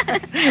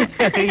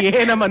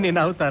 ಏನಮ್ಮ ನಿನ್ನ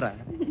ಅವತಾರ?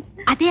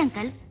 ಅದೇ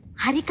ಅಂಕಲ್,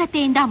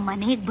 ಹರಿಕತೆಯಿಂದ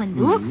ಮನೆಗ್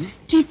ಬಂದು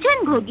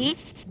ಕಿಚನ್ಗೆ ಹೋಗಿ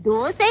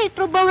ದೋಸೆ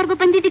ಇಟ್ಟೊಬ್ಬವರೆಗೂ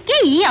ಬಂದಿದ್ದಕ್ಕೆ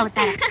ಈ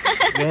ಅವತಾರ.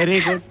 Very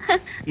good.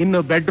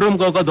 ಇನ್ನು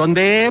ಬೆಡ್ರೂಮ್ಗೆ ಹೋಗೋದು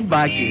ಒಂದೇ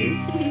ಬಾಕಿ.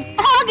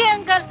 ಹೋಗಿ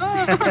uncle.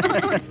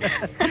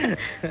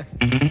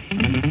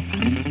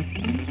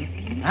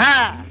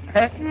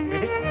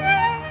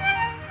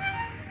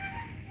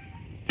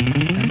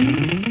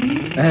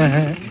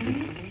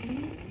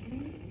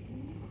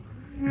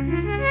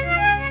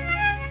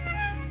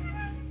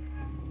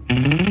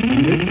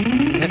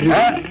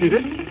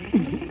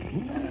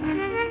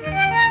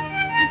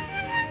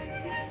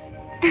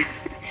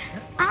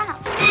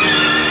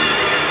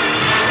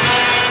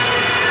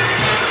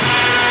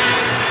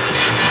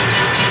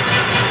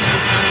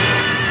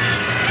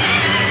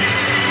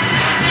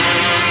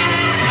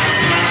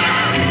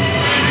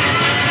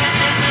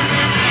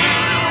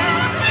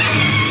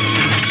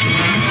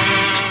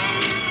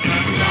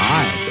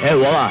 Hey,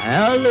 what the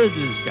hell is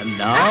this? Come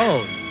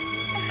down.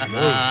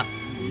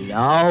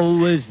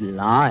 Love is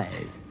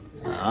life.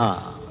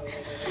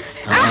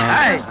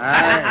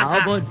 How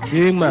about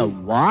being my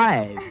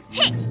wife?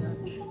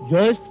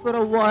 Just for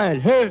a while.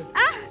 Hey.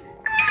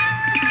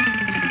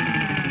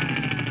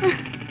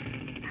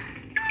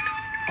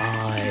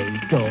 I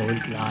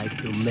don't like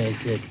to miss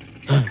it.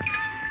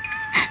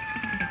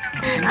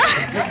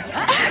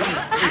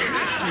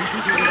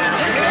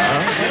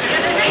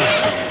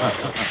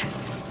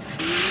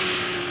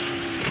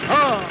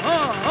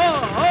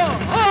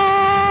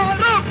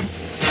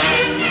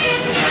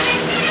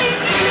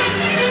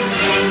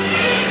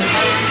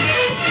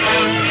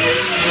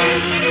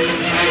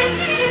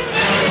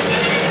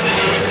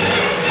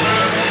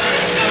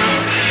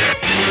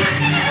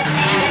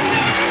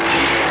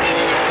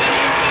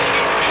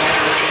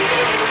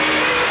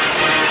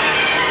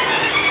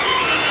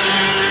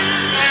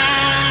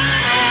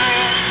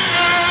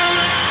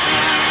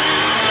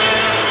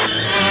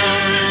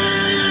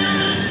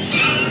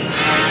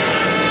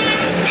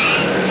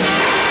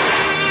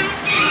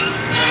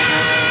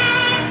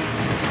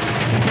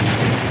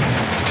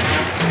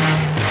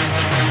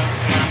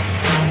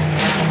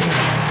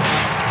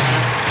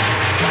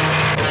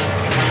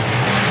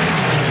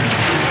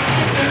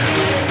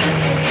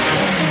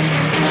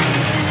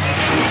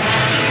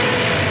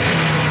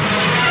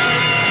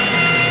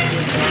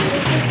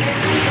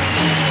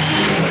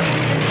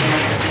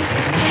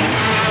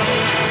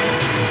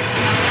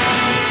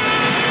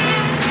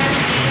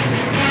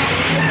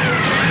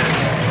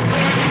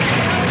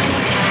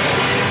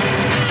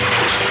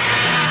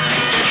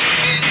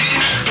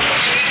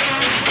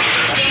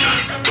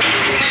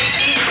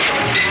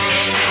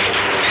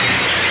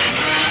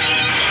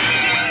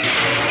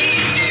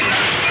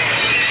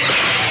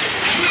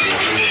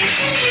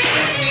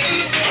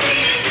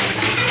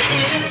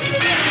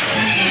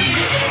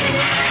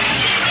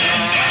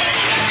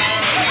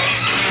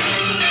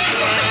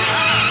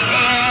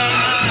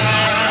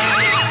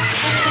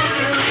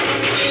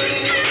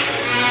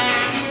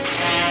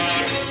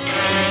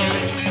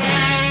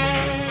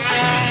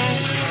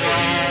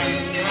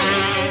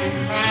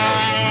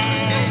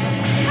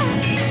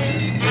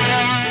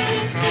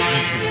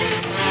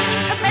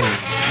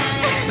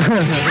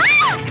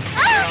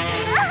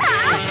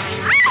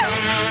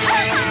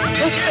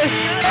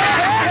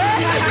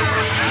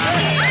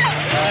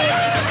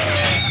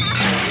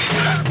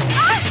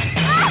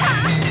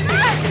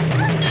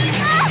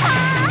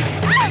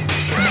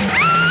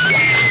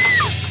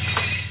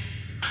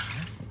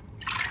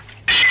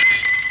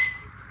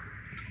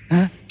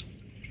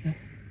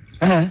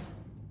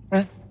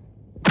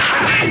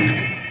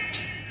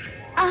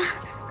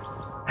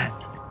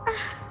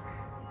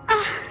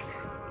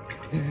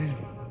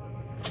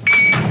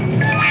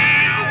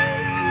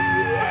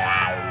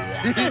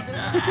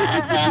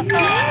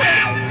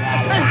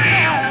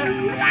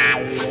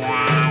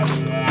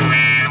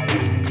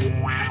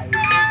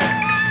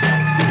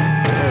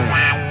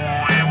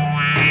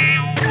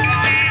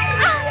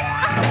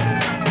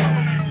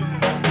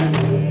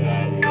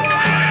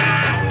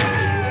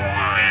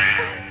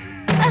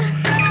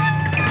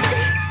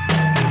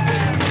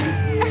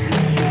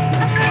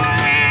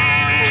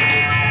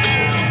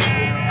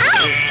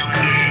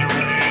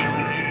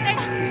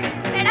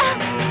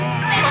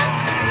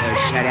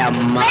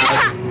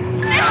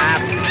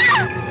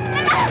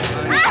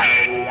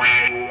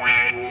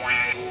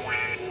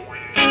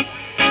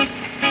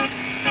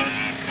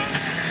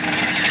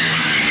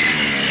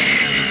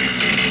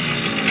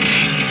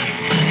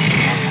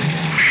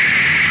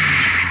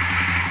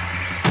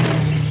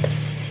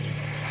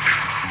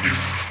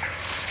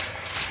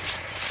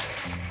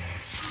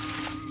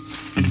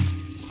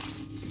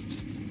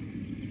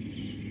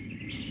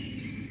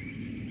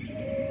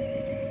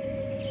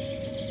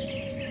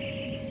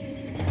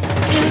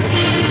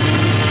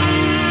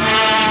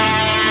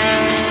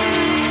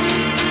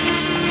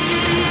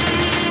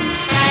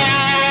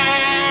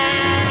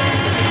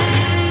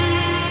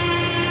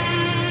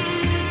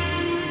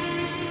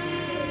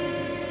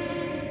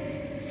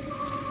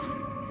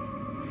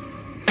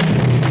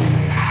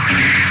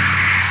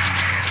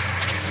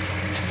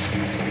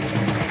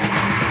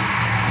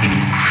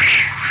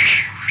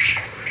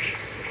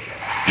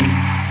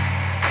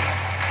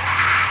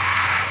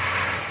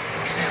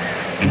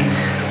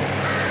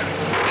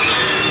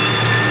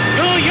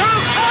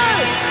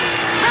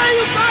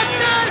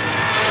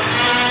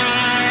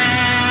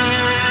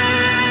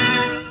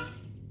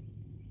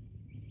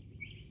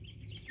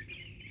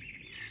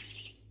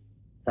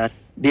 Sir,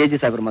 DIG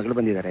ಸಾಹೇಬ್ರ ಮಗಳು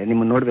ಬಂದಿದ್ದಾರೆ,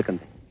 ನಿಮ್ಮನ್ನು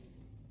ನೋಡ್ಬೇಕಂತೆ.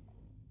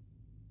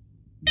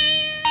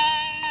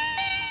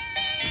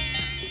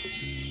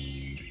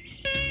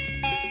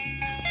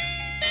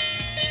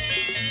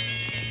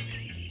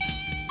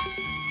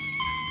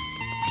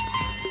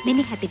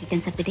 Many happy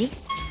returns of the day.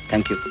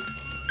 Thank you.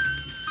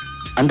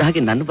 ಅಂದ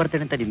ಹಾಗೆ ನನ್ನ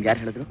ಬರ್ತೇನೆ ಅಂತ ನಿಮ್ಗೆ ಯಾರು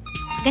ಹೇಳಿದ್ರು?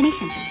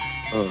 ಗಣೇಶ್ ಅಂತ.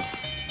 ಓ,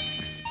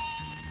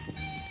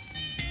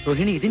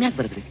 ರೋಹಿಣಿ, ಇದನ್ನ ಯಾಕೆ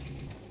ಬರೆದ್ರಿ?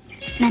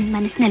 ನನ್ನ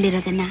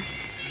ಮನಸ್ಸಿನಲ್ಲಿರೋದನ್ನ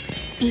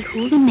ಈ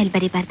ಹೂವಿನ ಮೇಲೆ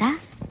ಬರಿಬಾರ್ದಾ?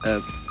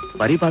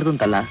 ಬರಿಬಾರ್ದು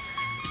ಅಂತಲ್ಲ,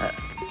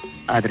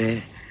 ಆದ್ರೆ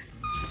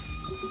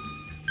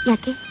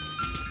ಯಾಕೆ,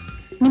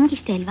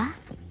 ನಿಮ್ಗಿಷ್ಟ ಇಲ್ವಾ?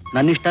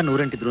 ನನ್ನ ಇಷ್ಟ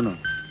 100 ಇದ್ರೂ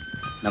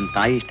ನಮ್ಮ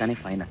ತಾಯಿ ಇಷ್ಟನೇ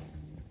ಫೈನಲ್.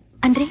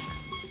 ಅಂದ್ರೆ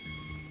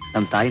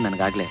ನಮ್ಮ ತಾಯಿ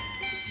ನನಗಾಗ್ಲೇ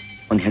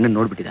ಒಂದು ಹೆಣ್ಣನ್ನು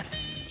ನೋಡ್ಬಿಟ್ಟಿದ್ದಾರೆ.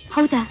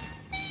 ಹೌದಾ?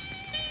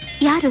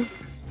 ಯಾರು?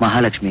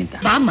 ಮಹಾಲಕ್ಷ್ಮಿ ಅಂತ.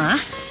 ಬಾಮ್ಮ,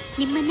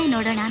 ನಿಮ್ಮನ್ನೇ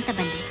ನೋಡೋಣ ಅಂತ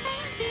ಬಂದೆ.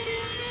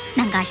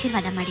 ನಂಗೆ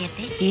ಆಶೀರ್ವಾದ ಮಾಡಿ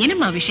ಅತ್ತೆ.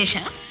 ಏನಮ್ಮ ವಿಶೇಷ?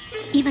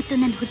 ಇವತ್ತು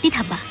ನನ್ನ ಹುಟ್ಟಿದ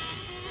ಹಬ್ಬ.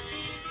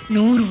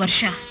 100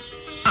 ವರ್ಷ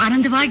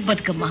ಆನಂದವಾಗಿ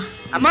ಬದುಕಮ್ಮ.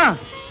 ಅಮ್ಮ,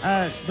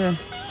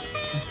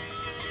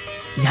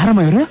 ಯಾರಮ್ಮ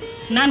ಇವರು?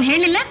 ನಾನ್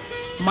ಹೇಳಿಲ್ಲ,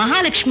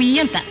 ಮಹಾಲಕ್ಷ್ಮಿ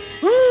ಅಂತ.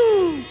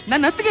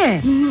 ನನ್ನ ಅತ್ತಿಗೆ.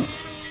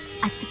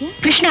 ಅತ್ತಿಗೆ?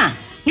 ಕೃಷ್ಣ,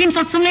 ನೀನ್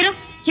ಸ್ವಲ್ಪ ಸುಮ್ಮನಿರು.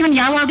 ಇವನ್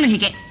ಯಾವಾಗ್ಲೂ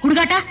ಹೀಗೆ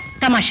ಹುಡುಗಾಟ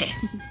ತಮಾಷೆ.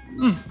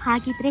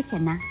 ಹಾಗಿದ್ರೆ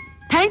ಚೆನ್ನ.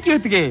 ಥ್ಯಾಂಕ್ ಯು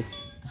ಅತ್ತಿಗೆ.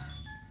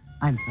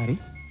 I am sorry.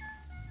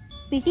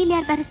 ಪಿಟೀಲ್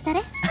ಯಾರು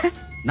ಬರೆಸ್ತಾರೆ?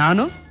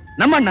 ನಾನು,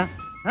 ನಮ್ಮಣ್ಣ.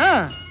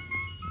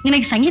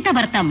 ನಿನಗೆ ಸಂಗೀತ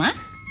ಬರ್ತಮ್ಮ?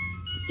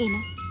 ಏನು,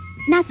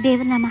 4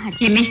 ದೇವರನಾಮ ಹಾಡು.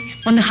 ಇಲ್ಲಿ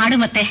ಒಂದು ಹಾಡು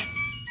ಮತ್ತೆ.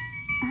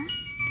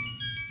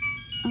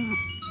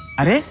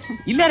 ಅರೆ,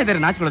 ಇಲ್ಲಾರಿದ್ದಾರೆ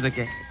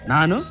ನಾಚ್ಕೊಳ್ಳೋದಕ್ಕೆ?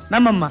 ನಾನು,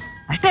 ನಮ್ಮಮ್ಮ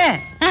ಅಷ್ಟೇ.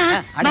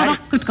 ಬಾಬಾ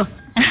ಕುತ್ಕೋ.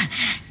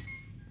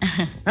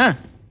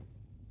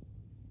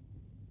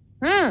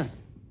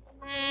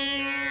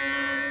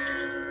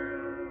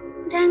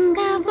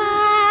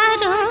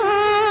 ರಂಗಬಾರೋ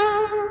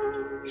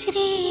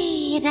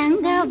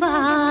ಶ್ರೀರಂಗಬಾರೋ,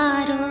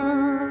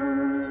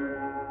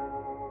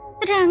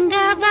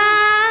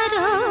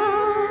 ರಂಗಬಾರೋ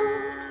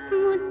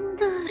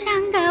ಮುದ್ದು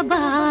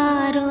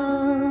ರಂಗಬಾರೋ.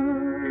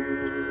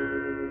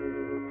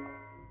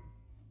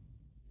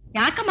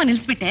 ಯಾಕಮ್ಮ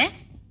ನಿಲ್ಸ್ಬಿಟ್ಟೆ?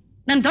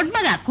 ನನ್ ದೊಡ್ಡ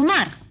ಮಗ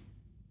ಕುಮಾರ್.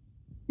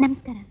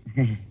 ನಮಸ್ಕಾರ.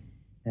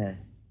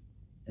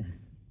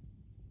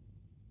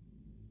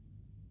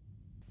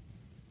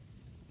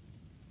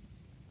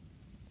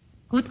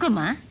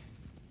 ಕೂತ್ಕೊಮ್ಮ.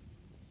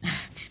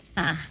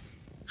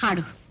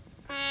 ಹಾಡು.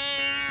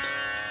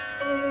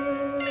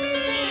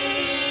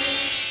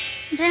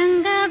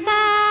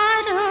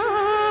 ರಂಗಬಾರೋ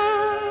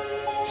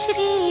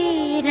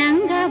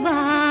ಶ್ರೀರಂಗಬಾರೋ,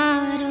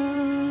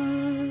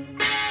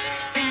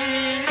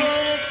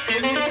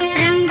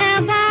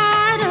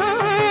 ರಂಗಬಾರೋ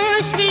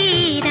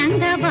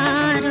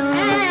ಶ್ರೀರಂಗಬಾರೋ,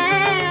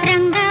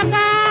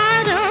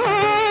 ರಂಗಬಾರೋ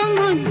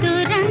ಮುದ್ದು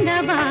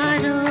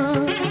ರಂಗಬಾರೋ.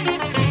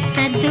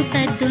 ಕದ್ದು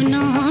ಕದ್ದು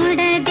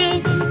ನೋಡದೆ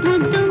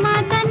ಮುದ್ದು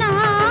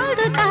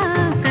ಮಾತನಾಡುತ್ತಾ,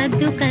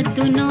 ಕದ್ದು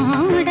ಕದ್ದು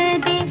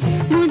ನೋಡದೆ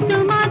ಮುದ್ದು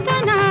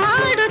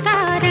ಮಾತನಾಡುತ್ತಾ.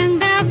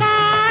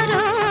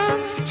 ರಂಗಬಾರೋ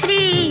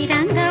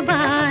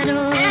ಶ್ರೀರಂಗಬಾರೋ,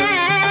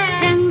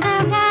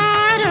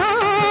 ರಂಗಬಾರೋ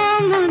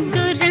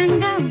ಮುದ್ದು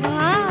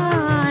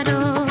ರಂಗಬಾರೋ.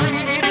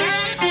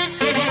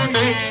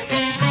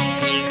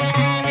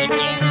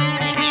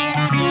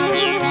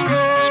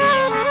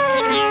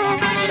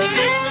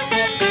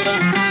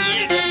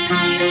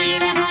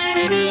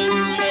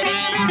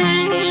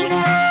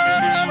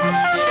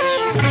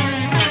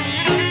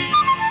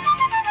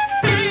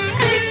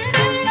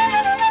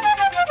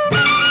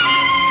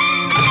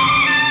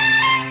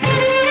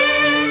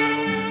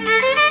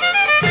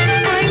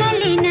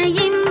 ಕೊಳಲಿನ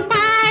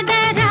ಇಂಪಾದ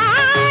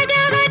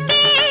ರಾಗವ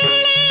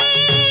ಕೇಳಿ,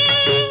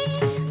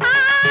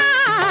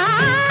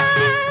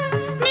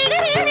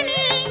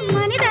 ನಿಗರಿಣಿ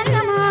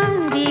ಮನಿದಲ್ಲಮ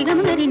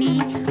ರೀಗಮಗರಿಣಿ.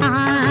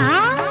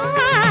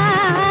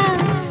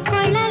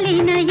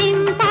 ಕೊಳಲಿನ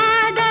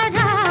ಇಂಪಾದ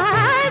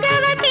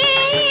ರಾಗವ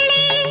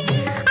ಕೇಳಿ,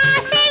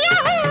 ಆಸೆಯ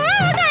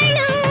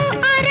ಹೂಗಳು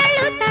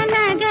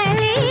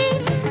ಅರಳುತ್ತನಗಲಿ,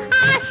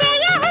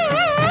 ಆಸೆಯ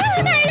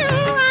ಹೂಗಳು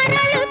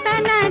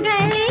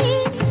ಅರಳುತ್ತನಗಲಿ.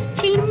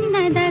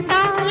 ಚಿನ್ನದ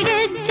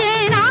ಕಾಲ್ಗೆಜ್ಜೆ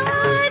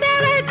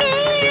ನಾದವ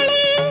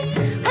ಕೇಳಿ,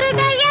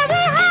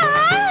 ಹೃದಯವು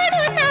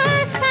ಹಾಡುತ್ತಾ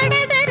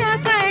ಸಡಗರ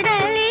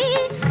ಪಡಲಿ.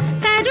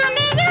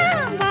 ಕರುಣೆಯ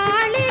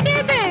ಬಾಳಿಗೆ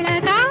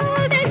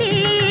ಬೆಳಗಾಗಲಿ.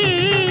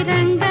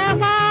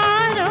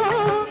 ರಂಗಬಾರೋ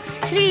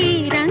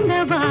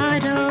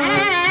ಶ್ರೀರಂಗಬಾರೋ,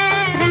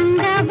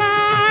 ರಂಗಬಾರೋ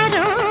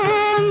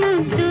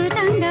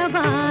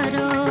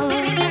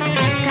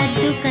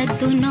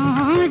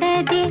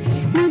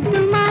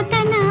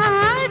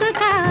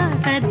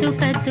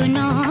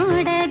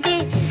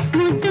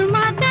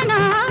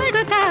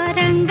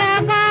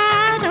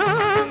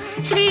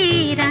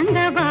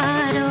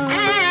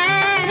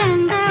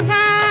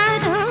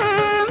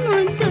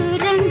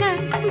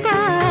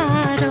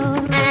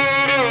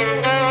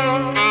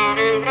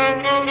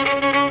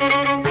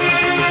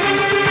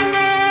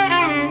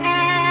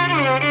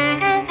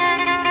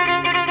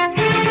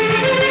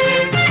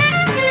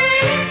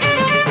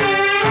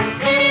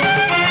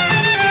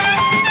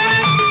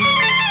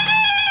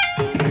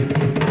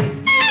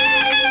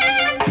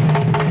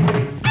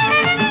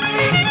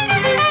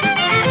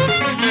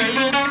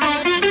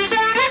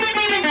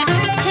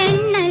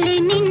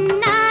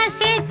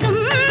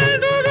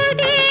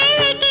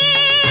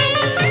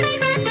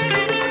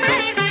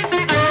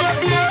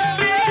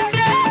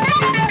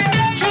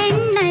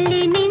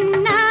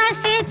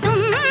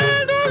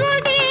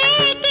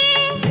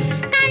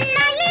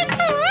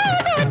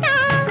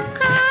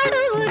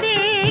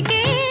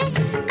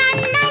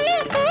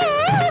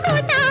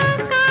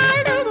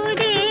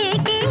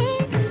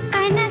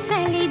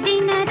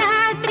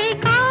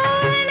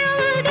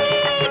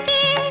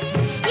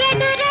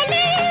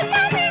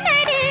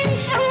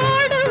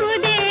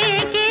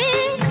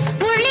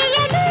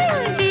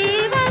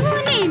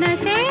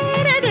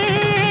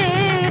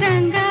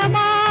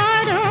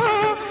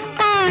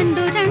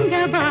ಕಂಡು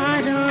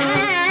ರಂಗಬಾರೋ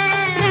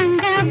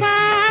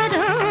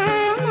ರಂಗಬಾರೋ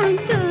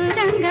ಮುದ್ದು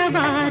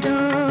ರಂಗಬಾರೋ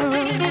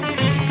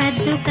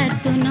ಕದ್ದು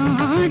ಕದ್ದು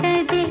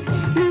ನೋಡದೆ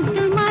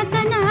ಮುದ್ದು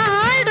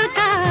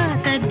ಮಾತನಾಡುತ್ತಾ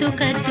ಕದ್ದು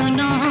ಕದ್ದು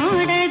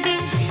ನೋಡದೆ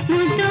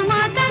ಮುದ್ದು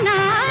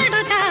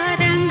ಮಾತನಾಡುತ್ತಾ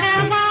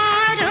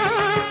ರಂಗಬಾರೋ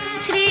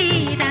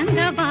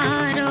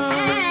ಶ್ರೀರಂಗಬಾರೋ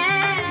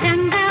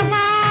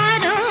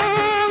ರಂಗಬಾರೋ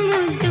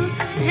ಮುದ್ದು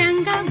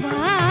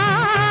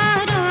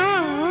ರಂಗಬಾರೋ.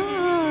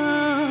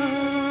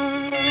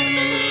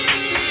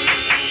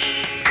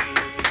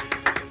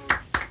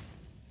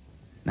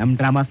 ನಮ್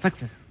ಡ್ರಾಮಾ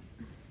ಸಕ್ಸಸ್.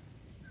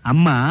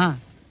 ಅಮ್ಮ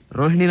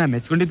ರೋಹಿಣಿನ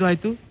ಮೆಚ್ಕೊಂಡಿದ್ದು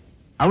ಆಯ್ತು,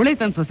 ಅವಳೇ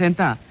ತನ್ನ ಸೊಸೆ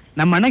ಅಂತ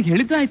ನಮ್ಮ ಅಣ್ಣಗೆ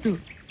ಹೇಳಿದ್ದು ಆಯ್ತು.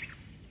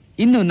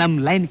 ಇನ್ನು ನಮ್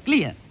ಲೈನ್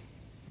ಕ್ಲಿಯರ್.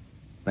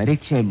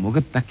 ಪರೀಕ್ಷೆ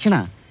ಮುಗಿದ ತಕ್ಷಣ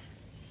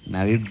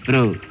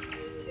ನಾವಿಬ್ರು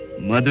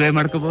ಮದುವೆ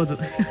ಮಾಡ್ಕೋಬಹುದು.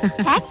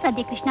 ಯಾಕೆ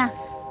ಸಾಧ್ಯ ಕೃಷ್ಣ?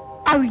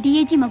 ಅವಳು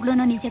DAG ಮಗಳು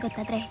ಅನ್ನೋ ನಿಜ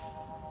ಗೊತ್ತಾದ್ರೆ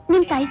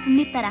ನಿಮ್ ತಾಯಿ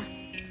ಸುಮ್ಮನಿರ್ತಾರ?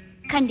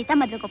 ಖಂಡಿತ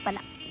ಮದ್ವೆಗೊಪ್ಪಲ್ಲ.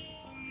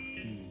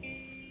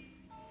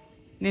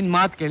 ನಿನ್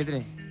ಮಾತು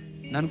ಕೇಳಿದ್ರೆ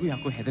ನನಗೂ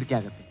ಯಾಕೋ ಹೆದರಿಕೆ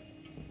ಆಗುತ್ತೆ.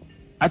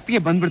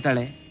 ಅತ್ತಿಗೆ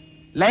ಬಂದ್ಬಿಡ್ತಾಳೆ,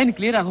 ಲೈನ್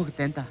ಕ್ಲಿಯರ್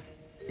ಆಗೋಗುತ್ತೆ ಅಂತ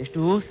ಎಷ್ಟೋ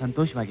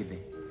ಸಂತೋಷವಾಗಿದ್ದೆ.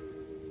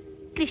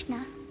 ಕೃಷ್ಣ,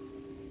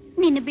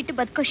 ನಿನ್ನ ಬಿಟ್ಟು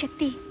ಬದುಕೋ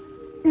ಶಕ್ತಿ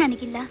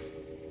ನನಗಿಲ್ಲ.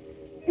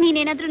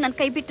 ನೀನೇನಾದ್ರೂ ನನ್ನ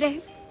ಕೈ ಬಿಟ್ರೆ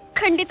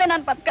ಖಂಡಿತ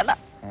ನಾನು ಬದುಕಲ್ಲ.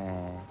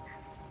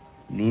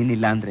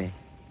 ನೀನಿಲ್ಲ ಅಂದ್ರೆ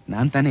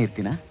ನಾನ್ ತಾನೇ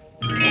ಇರ್ತೀನ.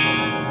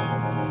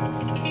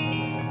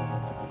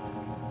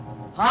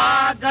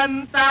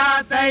 ಹಾಗಂತ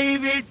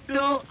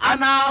ದಯವಿಟ್ಟು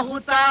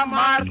ಅನಾಹುತ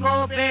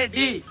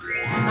ಮಾಡ್ಕೋಬೇಡಿ.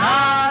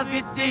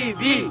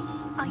 ನಾವಿದ್ದೀವಿ,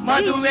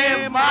 ಮದುವೆ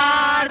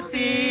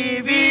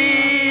ಮಾಡ್ತೀವಿ.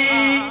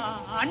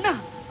 ಅಣ್ಣ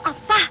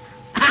ಅಪ್ಪ,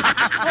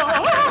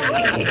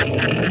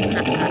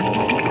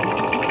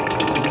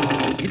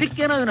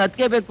 ಇದಕ್ಕೇನೋ ಇವನು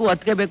ಅತ್ಕೆ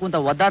ಬೇಕು ಅಂತ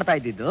ಒದ್ದಾಡ್ತಾ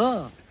ಇದ್ದಿದ್ದು.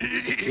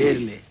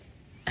 ಇರ್ಲಿ.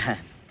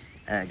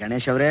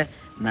 ಗಣೇಶ್ ಅವರೇ,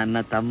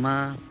 ನನ್ನ ತಮ್ಮ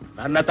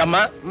ನನ್ನ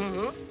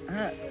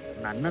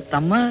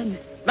ತಮ್ಮ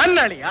ನನ್ನ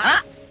ಅಳಿಯ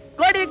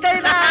ಕೊಡಿ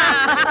ಕೈಲ.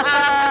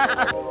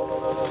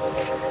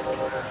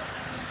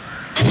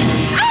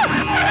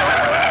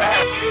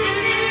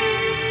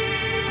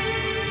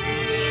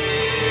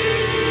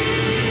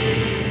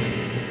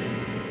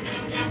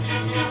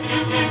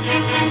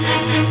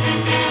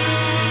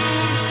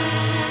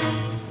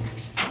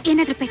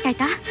 ಏನಾದ್ರೂ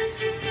ಪೆಟ್ಟಾಯ್ತಾ?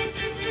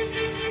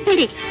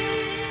 ಬಿಡಿ,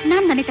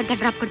 ನಾನ್ ಮನೆ ತಗ್ಗ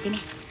ಡ್ರಾಪ್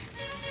ಕೊಡ್ತೀನಿ.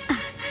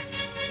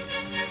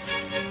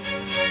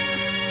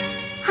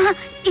 ಹಾ,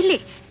 ಇಲ್ಲಿ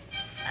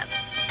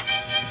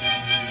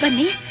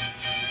ಬನ್ನಿ,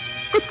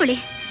 ಕೂತ್ಕೊಳ್ಳಿ.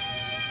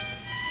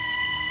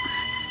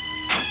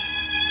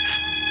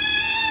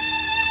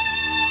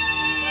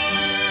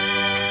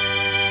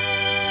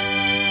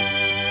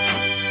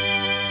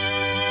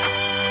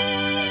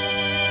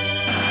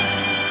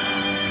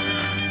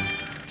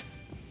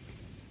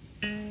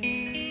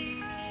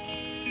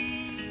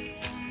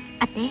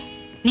 ಅತ್ತೆ,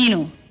 ನೀನು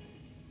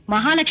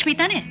ಮಹಾಲಕ್ಷ್ಮಿ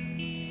ತಾನೆ?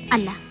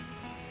 ಅಲ್ಲ,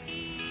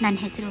 ನನ್ನ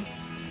ಹೆಸರು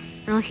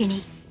ರೋಹಿಣಿ.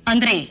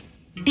 ಅಂದ್ರೆ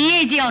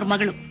DAG ಅವ್ರ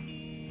ಮಗಳು.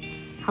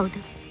 ಹೌದು.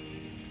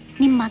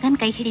 ನಿಮ್ ಮಗನ್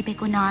ಕೈ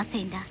ಹಿಡಿಬೇಕು ಅನ್ನೋ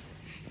ಆಸೆಯಿಂದ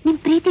ನಿಮ್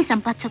ಪ್ರೀತಿ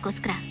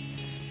ಸಂಪಾದಿಸೋಕೋಸ್ಕರ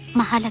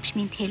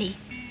ಮಹಾಲಕ್ಷ್ಮಿ ಅಂತ ಹೇಳಿ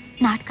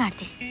ನಾಟಕ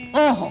ಆಡ್ದೆ.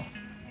 ಓಹೋ,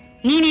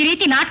 ನೀನ್ ಈ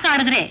ರೀತಿ ನಾಟಕ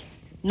ಆಡಿದ್ರೆ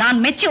ನಾನ್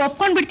ಮೆಚ್ಚಿ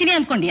ಒಪ್ಕೊಂಡ್ ಬಿಡ್ತೀನಿ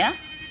ಅನ್ಕೊಂಡ್ಯಾ?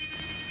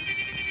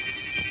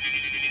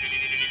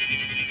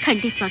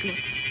 ಖಂಡಿತವಾಗ್ಲು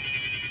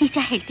ನಿಜ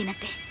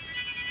ಹೇಳ್ತೀನತ್ತೆ.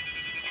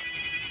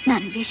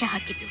 ನಾನು ವೇಷ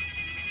ಹಾಕಿದ್ದು,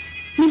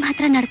 ನಿಮ್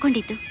ಹತ್ರ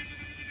ನಡ್ಕೊಂಡಿದ್ದು,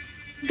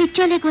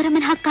 ಬಿಚ್ಚೋಲೆ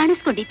ಗೋರಮ್ಮನ ಹಾಕಿ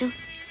ಕಾಣಿಸ್ಕೊಂಡಿದ್ದು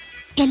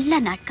ಎಲ್ಲ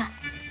ನಾಟಕ.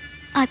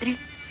 ಆದ್ರೆ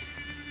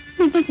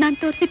ನಿಮಗ್ ನಾನು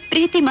ತೋರಿಸಿದ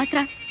ಪ್ರೀತಿ ಮಾತ್ರ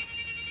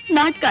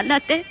ನಾಟಕ ಅಲ್ಲ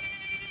ಅತ್ತೆ.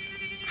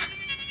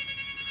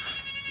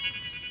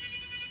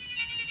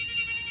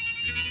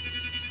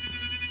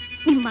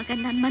 ನಿಮ್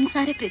ಮಗನ್ ನಾನು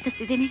ಮನ್ಸಾರೆ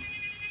ಪ್ರೀತಿಸ್ತಿದ್ದೀನಿ.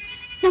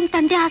 ನಮ್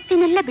ತಂದೆ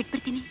ಆಸ್ತಿನೆಲ್ಲ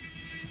ಬಿಟ್ಬಿಡ್ತೀನಿ.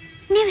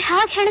 ನೀವು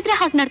ಹೇಗೆ ಹೇಳಿದ್ರೆ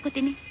ಹಾಗೆ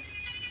ನಡ್ಕೋತೀನಿ.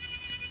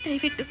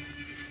 ದಯವಿಟ್ಟು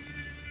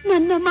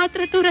ನನ್ನ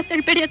ಮಾತ್ರ ದೂರ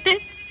ತಳ್ಬೇಡಿ ಅತ್ತೆ,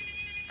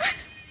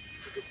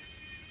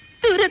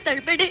 ದೂರ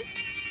ತಳ್ಬೇಡಿ.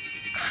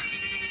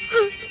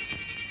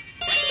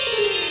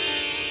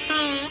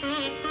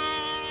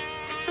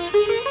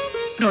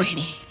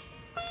 ರೋಹಿಣಿ,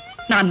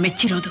 ನಾನ್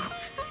ಮೆಚ್ಚಿರೋದು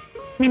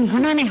ನಿನ್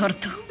ಗುಣನೇ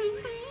ಹೊರತು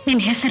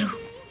ನಿನ್ ಹೆಸರು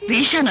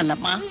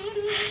ವೇಷನಲ್ಲಮ್ಮ.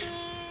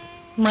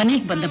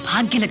 ಮನೆಗೆ ಬಂದ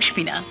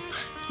ಭಾಗ್ಯಲಕ್ಷ್ಮಿನ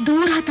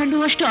ದೂರ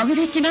ತಳ್ಳುವಷ್ಟು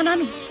ಅವಿವೇಕಿನ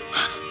ನಾನು.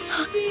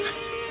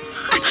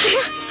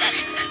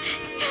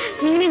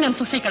 ನೀನೇ ನನ್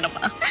ಸೊಸೆ ಕಣಮ್ಮ,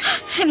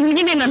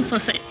 ನೀನೇ ನನ್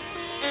ಸೊಸೆ.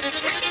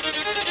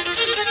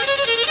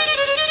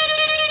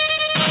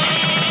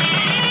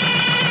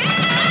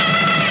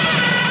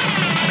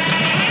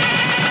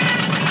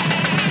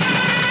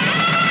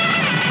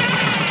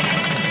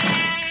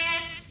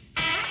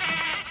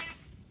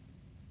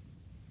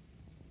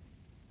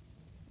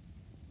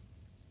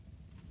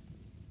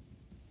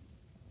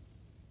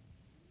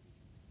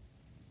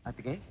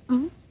 ಅತ್ಗೆ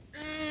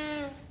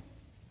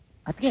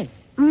ಅತ್ಗೆ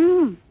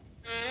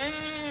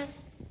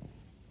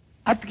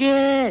ಅತ್ಗೆ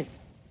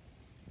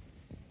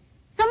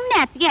ಸುಮ್ನೆ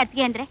ಅತ್ಗೆ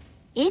ಅತ್ಗೆ ಅಂದ್ರೆ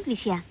ಏನ್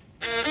ವಿಷಯ?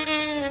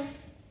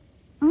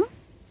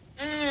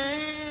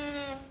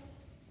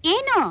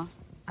 ಏನು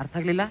ಅರ್ಥ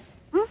ಆಗ್ಲಿಲ್ಲ?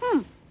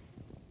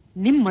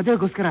 ನಿಮ್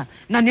ಮದುವೆಗೋಸ್ಕರ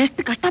ನಾನು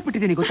ಎಷ್ಟು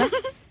ಕಷ್ಟಪಟ್ಟಿದ್ದೀನಿ ಗೊತ್ತಾ?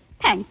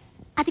 ಥ್ಯಾಂಕ್ಸ್.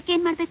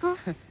 ಅದಕ್ಕೇನ್ ಮಾಡ್ಬೇಕು?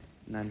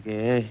 ನನ್ಗೆ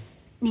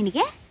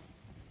ನಿನಗೆ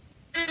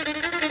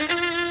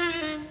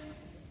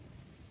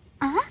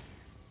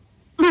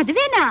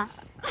ಮದ್ವೆನಾ?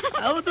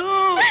 ಹೌದು.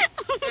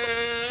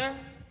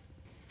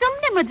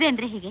 ಸುಮ್ನೆ ಮದ್ವೆ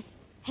ಅಂದ್ರೆ ಹೇಗೆ?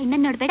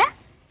 ಹೆಣ್ಣನ್ ನೋಡ್ಬೇಡ.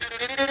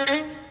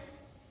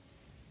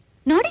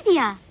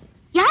 ನೋಡಿದೀಯಾ?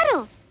 ಯಾರು?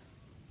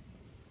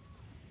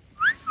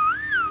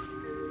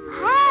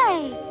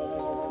 ಹಾಯ್,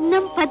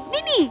 ನಮ್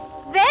ಪದ್ಮಿನಿ.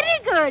 Very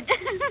good.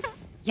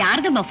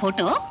 ಯಾರ್ದಮ್ಮ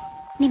ಫೋಟೋ?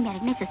 ನಿಮ್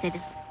ಎರಡನೇ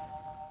ಸೊಸೆದು.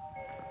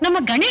 ನಮ್ಮ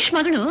ಗಣೇಶ್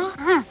ಮಗಳು.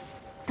 ಹಾ,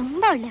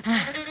 ತುಂಬಾ ಒಳ್ಳೆ.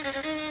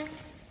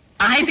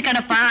 ಆಯ್ತು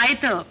ಕಣಪ್ಪ,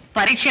 ಆಯ್ತು.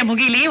 ಪರೀಕ್ಷೆ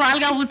ಮುಗೀಲಿ,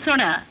 ವಾಲ್ಗ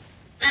ಊದ್ಸೋಣ.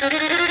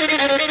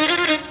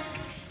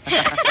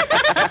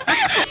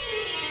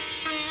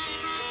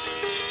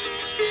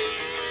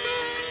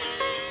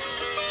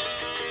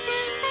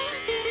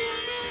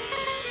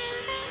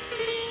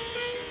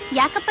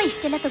 ಯಾಕಪ್ಪ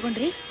ಇಷ್ಟೆಲ್ಲ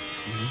ತಗೊಂಡ್ರಿ?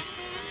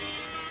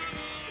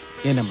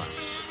 ಏನಮ್ಮ,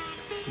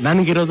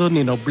 ನನಗಿರೋದು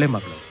ನೀನೊಬ್ಳೆ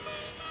ಮಗಳು.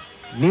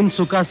 ನಿನ್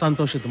ಸುಖ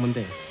ಸಂತೋಷದ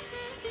ಮುಂದೆ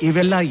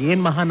ಇವೆಲ್ಲ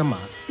ಏನ್ ಮಹಾನಮ್ಮ.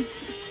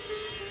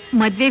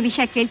 ಮದ್ವೆ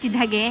ವಿಷಯ ಕೇಳ್ತಿದ್ದ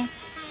ಹಾಗೆ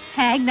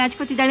ಹೇಗ್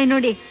ನಾಚ್ಕೋತಿದ್ದಾಳೆ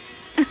ನೋಡಿ.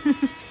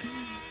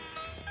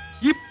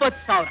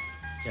 20,000.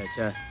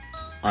 Chacha,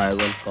 I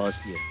will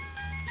cost you.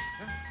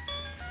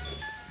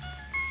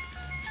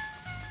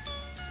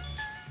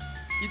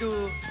 ಇದು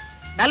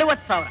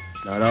 40,000.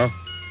 ನಾನು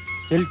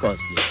ಸ್ಟಿಲ್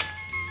ಕಾಸ್ಟ್ ಯು.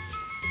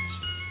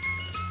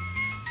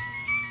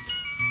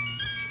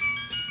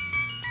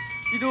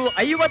 ಇದು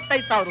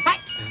 55,000 ರೂಪಾಯಿ.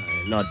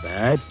 Not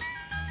bad.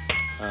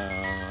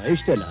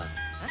 ಇಷ್ಟೇನಾ?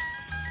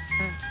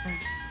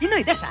 ಇನ್ನೂ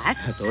ಇದೆ ಸರ್.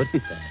 ತೋರಿಸಿ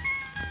sir.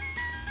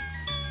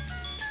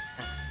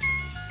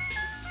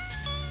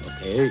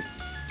 Okay.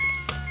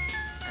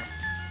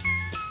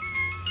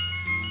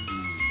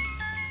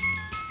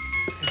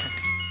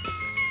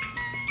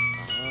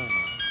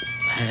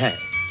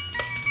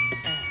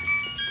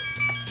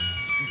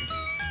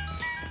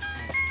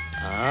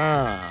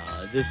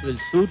 This will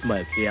suit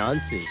my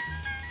fiancée.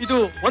 ಇದು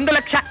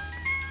 1,00,000.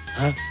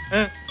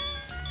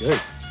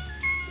 Good.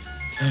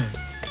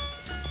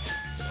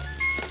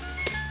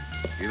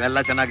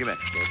 ಇವೆಲ್ಲ ಚೆನ್ನಾಗಿವೆ.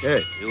 Okay.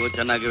 ಇವು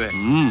ಚೆನ್ನಾಗಿವೆ.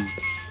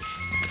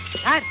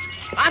 ಸರ್,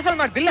 ಪಾರ್ಸಲ್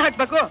ಮಾಡಿ ಬಿಲ್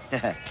ಹಾಕ್ಬೇಕು.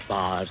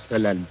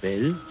 ಪಾರ್ಸಲ್ ಅಂಡ್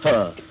ಬಿಲ್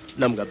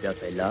ನಮ್ಗೆ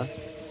ಅಭ್ಯಾಸ ಇಲ್ಲ.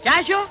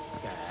 ಕ್ಯಾಶು?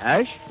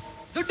 ಕ್ಯಾಶ್?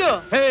 ದುಡ್ಡು?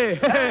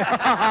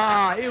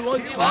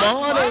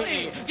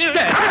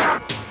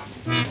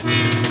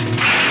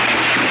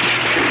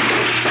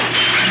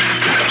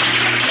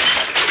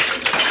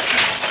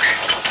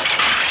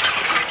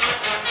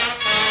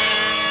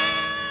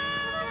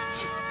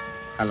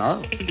 ಹಲೋ.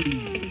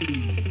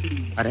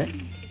 ಅರೆ,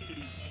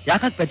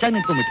 ಯಾಕಾಗ ಪೆಚ್ಚಾಗಿ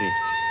ನಿಂತ್ಕೊಂಡ್ಬಿಟ್ರಿ?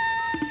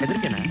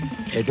 ಹೆದರಿಕೆನಾ?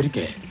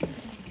 ಹೆದರಿಕೆ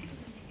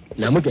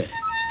ನಮಗೆ?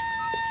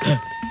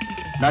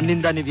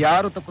 ನನ್ನಿಂದ ನೀವ್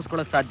ಯಾರು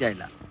ತಪ್ಪಿಸ್ಕೊಳಕ್ ಸಾಧ್ಯ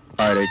ಇಲ್ಲ.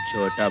 ಅರೆ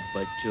ಛೋಟಾ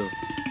ಬಚ್ಚು,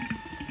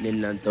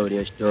 ನಿನ್ನಂತವ್ರು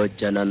ಎಷ್ಟೋ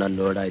ಜನ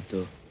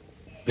ನೋಡಾಯ್ತು,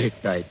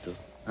 ಬಿಟ್ಟಾಯ್ತು.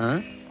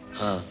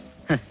 ಹಾ,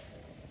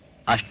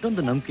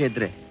 ಅಷ್ಟೊಂದು ನಂಬಿಕೆ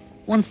ಇದ್ರೆ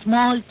ಒಂದ್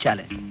ಸ್ಮಾಲ್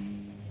ಚಾಲೆಂಜ್.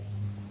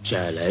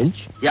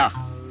 ಚಾಲೆಂಜ್? ಯಾ,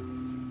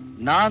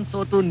 ನಾನ್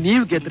ಸೋತು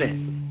ನೀವ್ ಗೆದ್ರೆ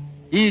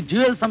ಈ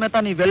ಜ್ಯುವೆಲ್ ಸಮೇತ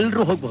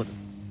ನೀವೆಲ್ರೂ ಹೋಗ್ಬಹುದು.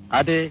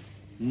 ಅದೇ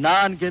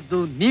ನಾನ್ ಗೆದ್ದು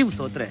ನೀವು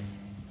ಸೋತ್ರೆ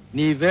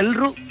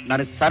ನೀವೆಲ್ರೂ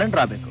ನನಗ್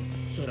ಸರೆಂಡರ್ ಆಗ್ಬೇಕು.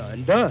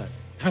 Surrender?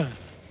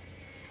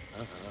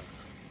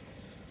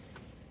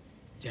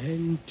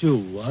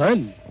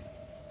 10-1.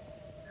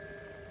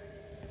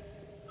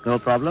 No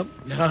problem.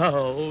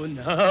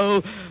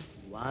 No.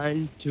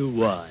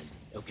 1-1.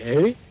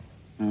 Okay?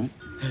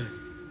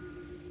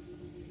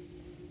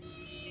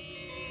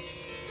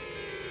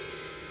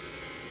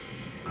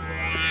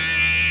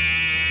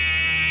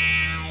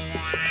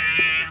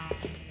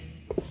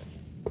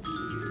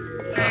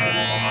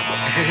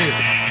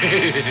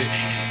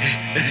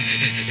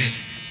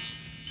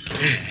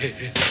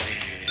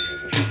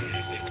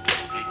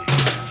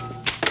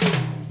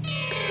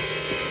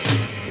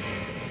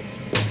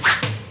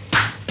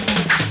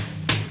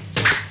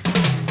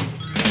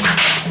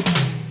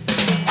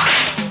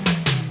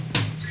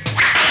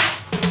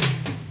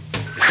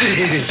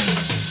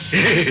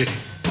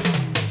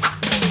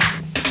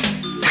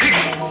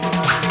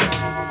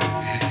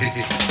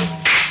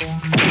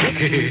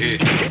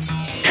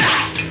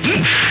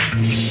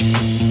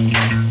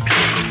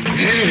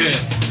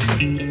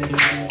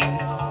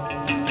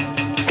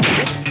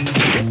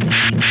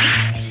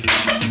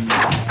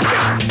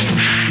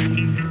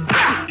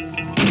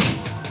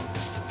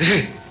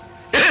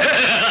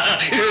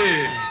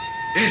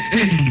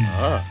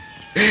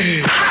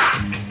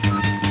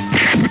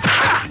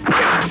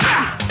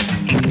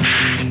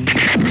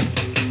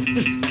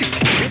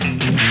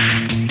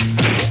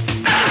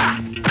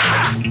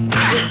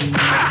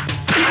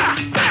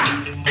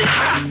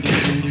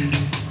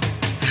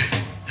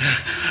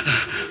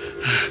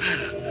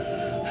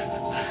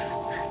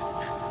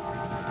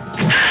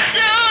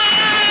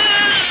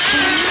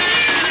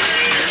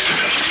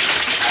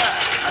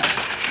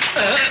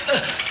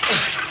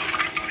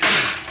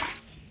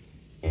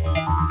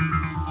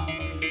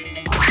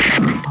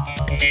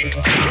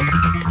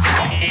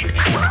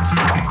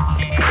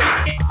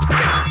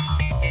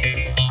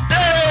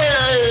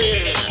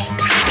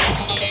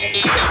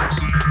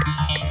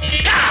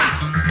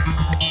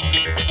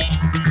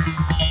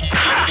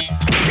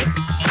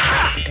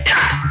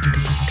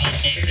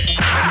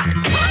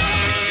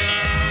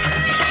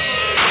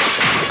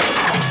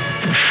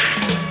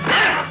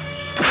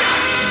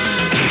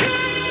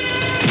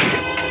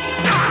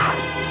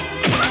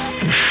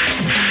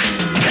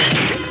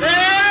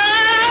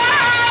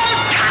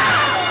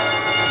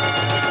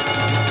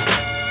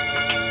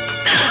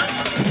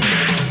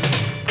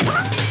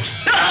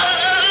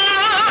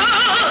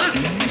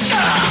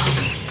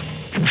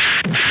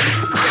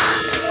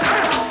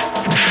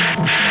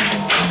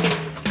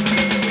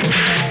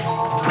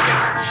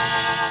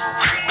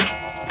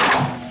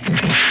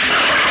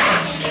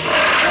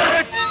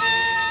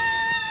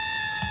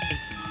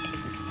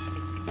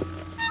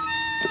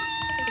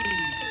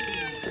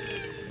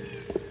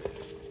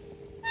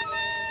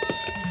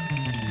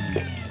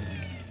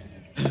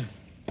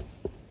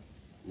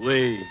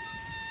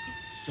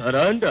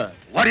 surrender.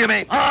 What do you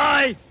mean?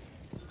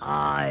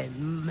 I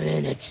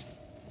mean it.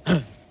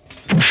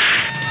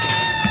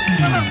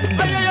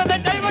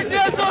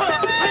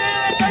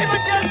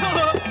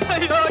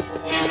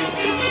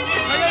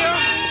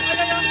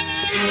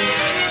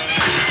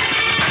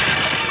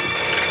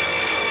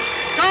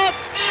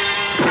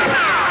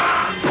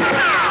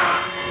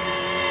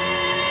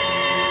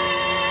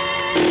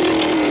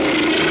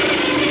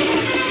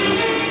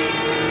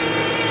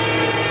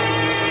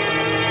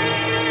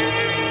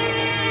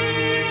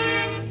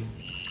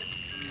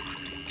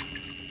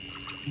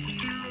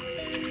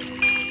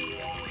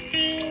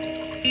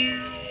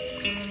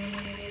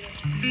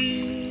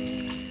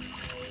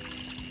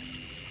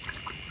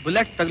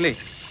 Bullet ತಗಲಿ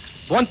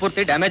ಬೋನ್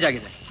ಪೂರ್ತಿ ಡ್ಯಾಮೇಜ್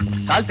ಆಗಿದೆ,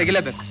 ಕಾಲ್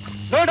ತೆಗಿಲೇಬೇಕು.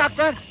 ನೋ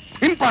ಡಾಕ್ಟರ್,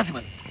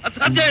 ಇಂಪಾಸಿಬಲ್, ಅದು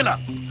ಸಾಧ್ಯ ಇಲ್ಲ.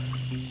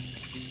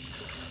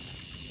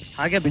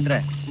 ಹಾಗೆ ಬಿಟ್ರೆ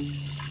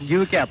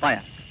ಜೀವಕ್ಕೆ ಅಪಾಯ.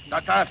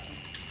 ಡಾಕ್ಟರ್,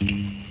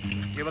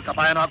 ಜೀವಕ್ಕೆ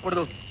ಅಪಾಯನೂ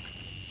ಹಾಕ್ಕೊಡುದು,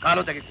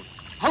 ಕಾಲು ತೆಗಿಕೊಡು.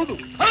 ಹೌದು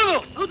ಹೌದು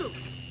ಹೌದು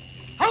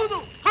ಹೌದು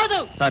ಹೌದು.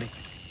 ಸಾರಿ,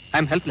 I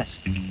am helpless.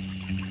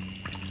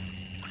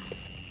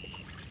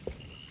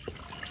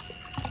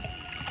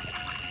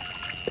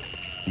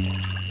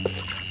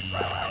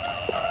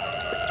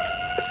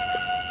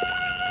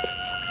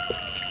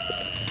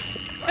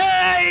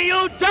 Hey, you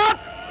duck!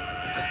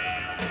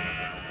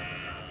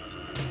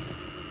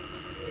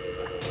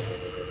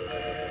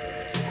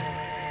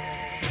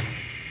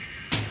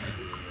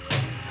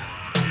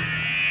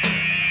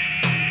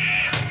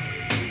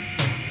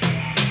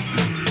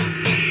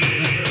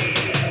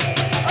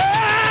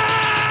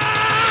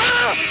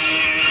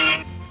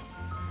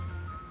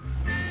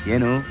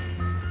 ಏನು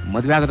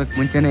ಮದುವೆ ಆಗೋದಕ್ಕೆ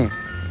ಮುಂಚೆನೆ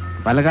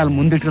ಬಲಗಾಲ್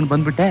ಮುಂದಿಟ್ಕೊಂಡು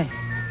ಬಂದ್ಬಿಟ್ಟೆ?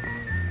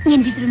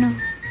 ಎಂದಿದ್ರು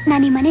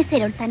ನಾನು ಈ ಮನೆ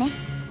ಸೇರೋಳ್ತಾನೆ.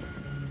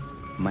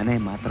 ಮನೆ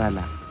ಮಾತ್ರ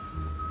ಅಲ್ಲ,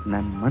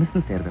 ನನ್ನ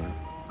ಮನಸ್ಸು ಸೇರಿದವಳು.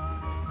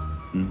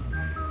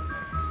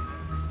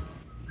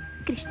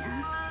 ಕೃಷ್ಣ,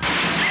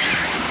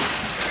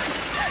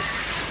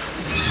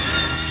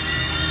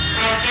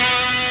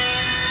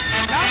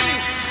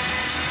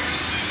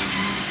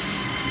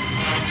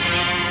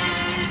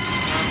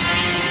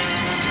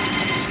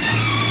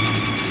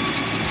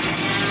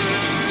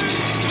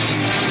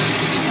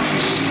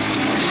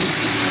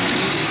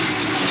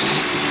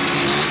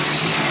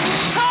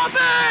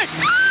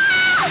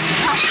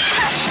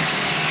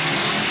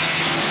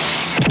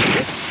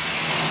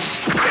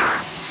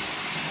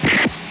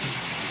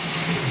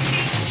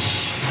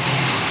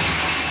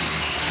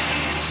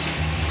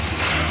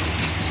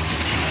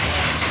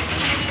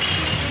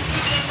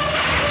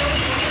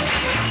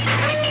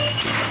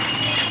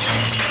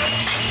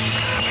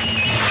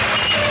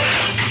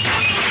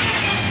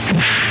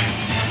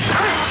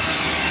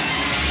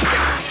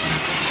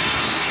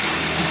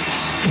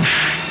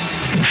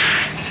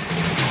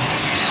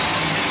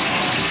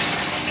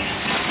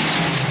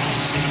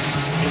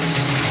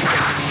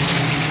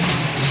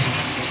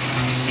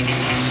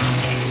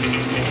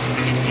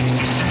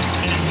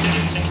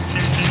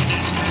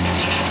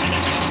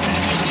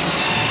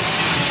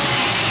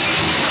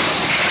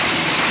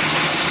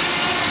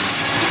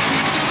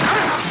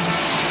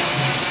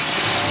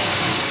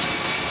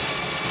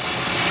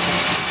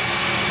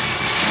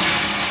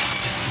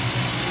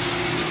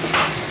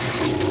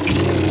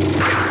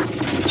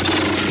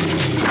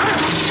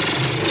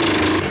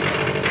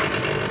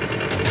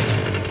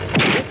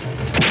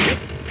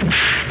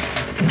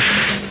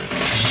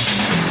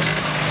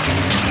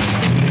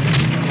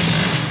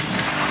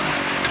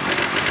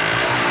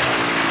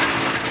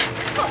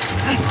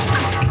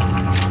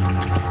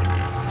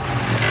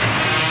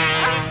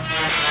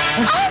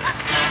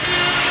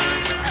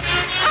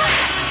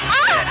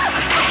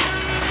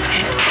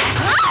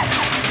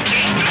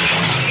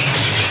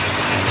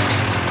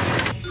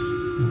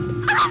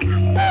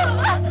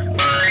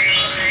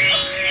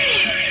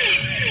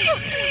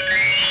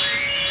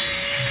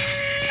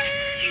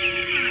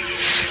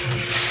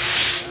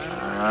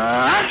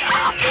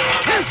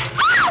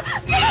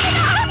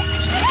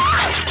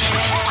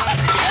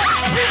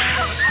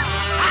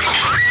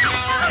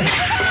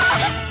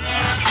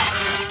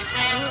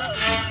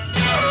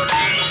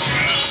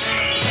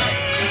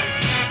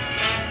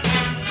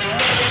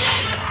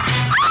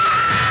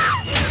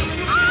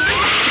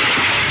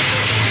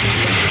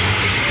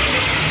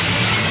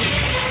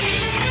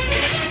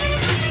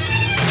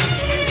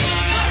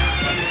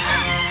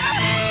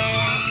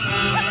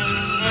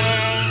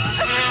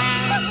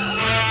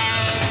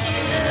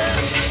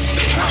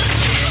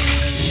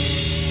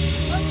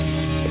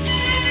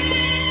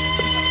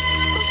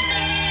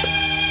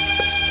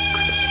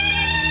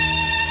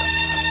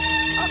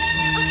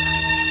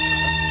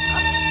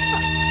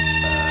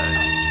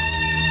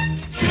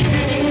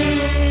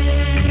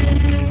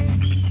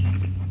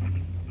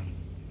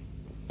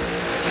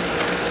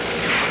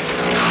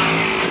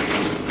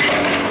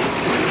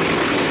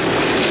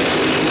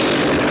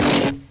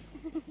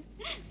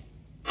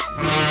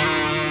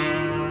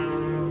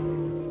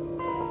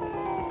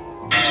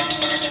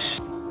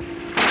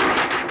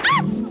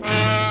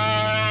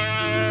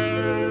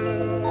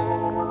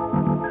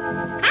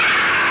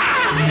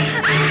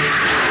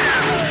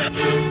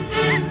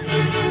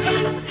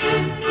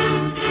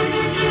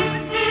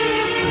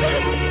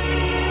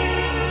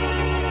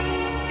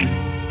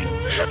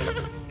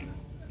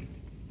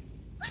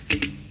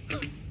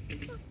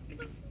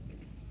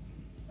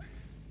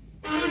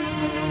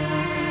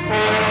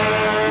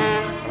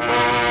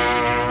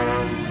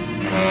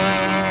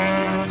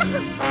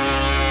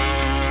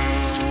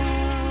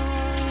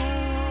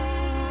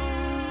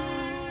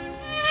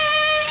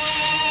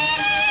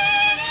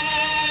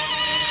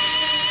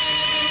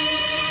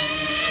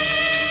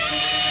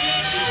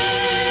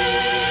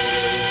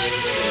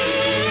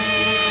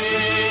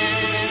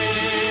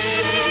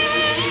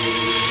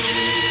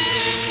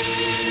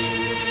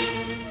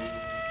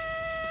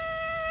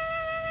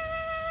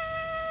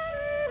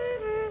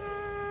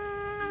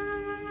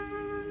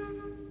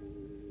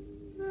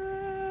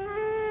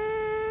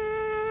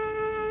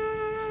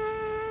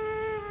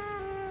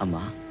 ಅಮ್ಮ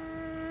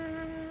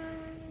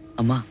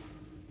ಅಮ್ಮ,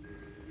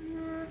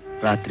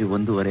 ರಾತ್ರಿ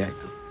 1:30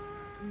 ಆಯ್ತು,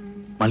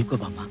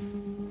 ಮಲ್ಕೋಬಮ್ಮ.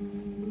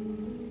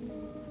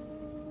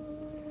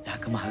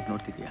 ಯಾಕಮ್ಮ ಹಾಗೆ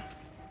ನೋಡ್ತಿದ್ಯಾ?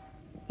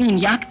 ನೀನ್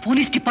ಯಾಕೆ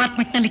ಪೊಲೀಸ್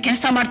ಡಿಪಾರ್ಟ್ಮೆಂಟ್ ನಲ್ಲಿ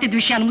ಕೆಲಸ ಮಾಡ್ತಿದ್ದ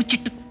ವಿಷಯ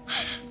ಮುಚ್ಚಿಟ್ಟು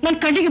ನನ್ನ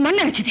ಕಣ್ಣಿಗೆ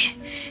ಮಣ್ಣು ಹಚ್ಚಿದೆ?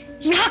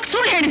 ಯಾಕೆ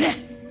ಸುಳ್ಳು ಹೇಳಿದೆ?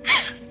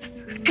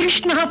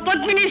 ಕೃಷ್ಣ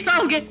ಪದ್ಮಿನಿ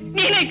ಸಾವುಗೆ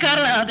ನೀನೇ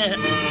ಕಾರಣ ಆದ.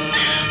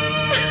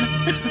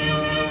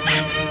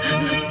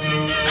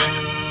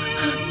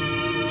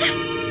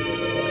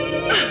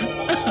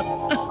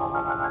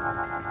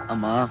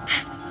 ಅಮ್ಮ,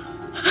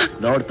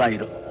 ನೋಡ್ತಾ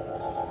ಇರು.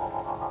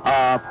 ಆ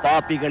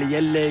ಪಾಪಿಗಳು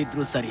ಎಲ್ಲೇ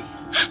ಇದ್ರು ಸರಿ,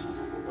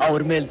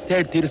 ಅವ್ರ ಮೇಲೆ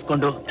ಸೇಡ್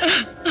ತೀರಿಸ್ಕೊಂಡು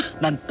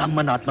ನನ್ನ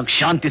ತಮ್ಮನ ಆತ್ಮಕ್ಕೆ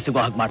ಶಾಂತಿ ಸಿಗೋ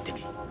ಹಾಗೆ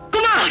ಮಾಡ್ತೀನಿ.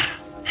 ಕುಮಾರ್,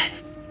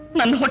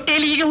 ನನ್ನ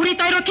ಹೊಟ್ಟೆಯಲ್ಲಿ ಈಗ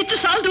ಉರಿತಾ ಇರೋ ಕಿಚ್ಚು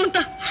ಸಾಲದು ಅಂತ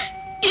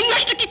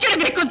ಇನ್ನಷ್ಟು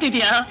ಕಿಚ್ಚಿಡಬೇಕು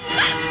ಅಂತಿದ್ಯಾ?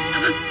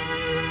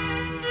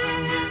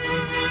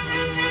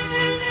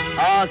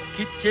 ಆ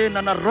ಕಿಚ್ಚೆ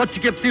ನನ್ನ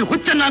ರೊಚ್ಚಿಗೆಪ್ಸಿ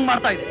ಹುಚ್ಚನ್ನಾಗಿ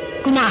ಮಾಡ್ತಾ ಇದೆ.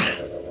 ಕುಮಾರ್,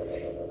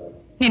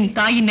 ನಿನ್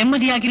ತಾಯಿ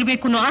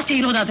ನೆಮ್ಮದಿಯಾಗಿರ್ಬೇಕು ಅನ್ನೋ ಆಸೆ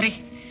ಇರೋದಾದ್ರೆ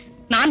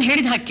ನಾನ್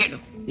ಹೇಳಿದ ಹಾಗೆ ಕೇಳು.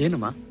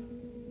 ಏನಮ್ಮ?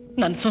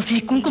 ನನ್ ಸೊಸೆ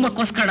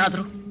ಕುಂಕುಮಕ್ಕೋಸ್ಕರ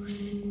ಆದ್ರು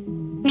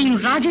ನೀನು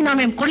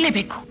ರಾಜೀನಾಮೆ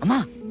ಕೊಡ್ಲೇಬೇಕು. ಅಮ್ಮ,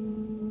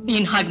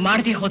 ನೀನ್ ಹಾಗೆ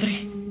ಮಾಡದೆ ಹೋದ್ರೆ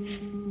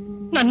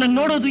ನನ್ನ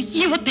ನೋಡೋದು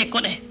ಇವತ್ತೇ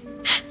ಕೊನೆ.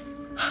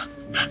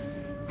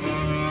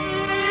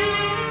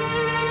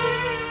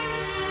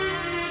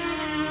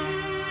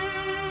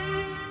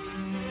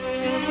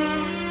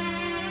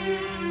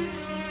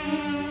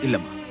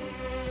 ಇಲ್ಲಮ್ಮ,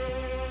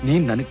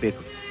 ನೀನ್ ನನಗ್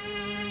ಬೇಕು.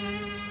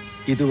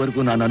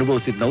 ಇದುವರೆಗೂ ನಾನು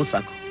ಅನುಭವಿಸಿದ ನೋವು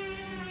ಸಾಕು.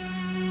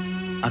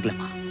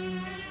 ಆಗ್ಲಮ್ಮ,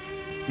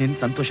 ನಿನ್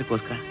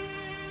ಸಂತೋಷಕ್ಕೋಸ್ಕರ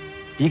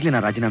ಈಗಲೇ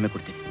ನಾನು ರಾಜೀನಾಮೆ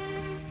ಕೊಡ್ತೀನಿ.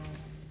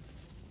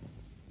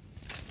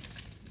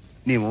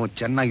 ನೀವು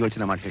ಚೆನ್ನಾಗಿ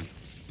ಯೋಚನೆ ಮಾಡಿ ಹೇಳಿ.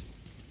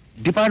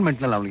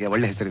 ಡಿಪಾರ್ಟ್ಮೆಂಟ್ನಲ್ಲಿ ಅವನಿಗೆ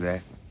ಒಳ್ಳೆ ಹೆಸರಿದೆ,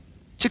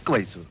 ಚಿಕ್ಕ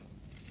ವಯಸ್ಸು,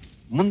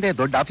 ಮುಂದೆ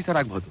ದೊಡ್ಡ ಆಫೀಸರ್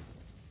ಆಗ್ಬಹುದು.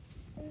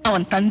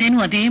 ಅವನ್ ತಂದೆನೂ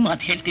ಅದೇ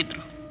ಮಾತು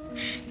ಹೇಳ್ತಿದ್ರು.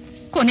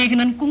 ಕೊನೆಗೆ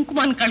ನನ್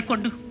ಕುಂಕುಮನ್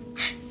ಕಳ್ಕೊಂಡು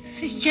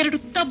 2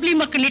 ತಬ್ಲಿ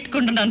ಮಕ್ಕಳು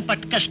ಇಟ್ಕೊಂಡು ನಾನು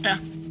ಪಟ್ಟ ಕಷ್ಟ.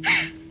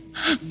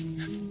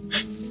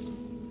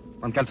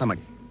 ಒಂದ್ ಕೆಲಸ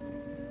ಮಾಡಿ,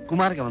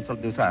 ಕುಮಾರ್ಗೆ ಒಂದ್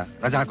ಸ್ವಲ್ಪ ದಿವಸ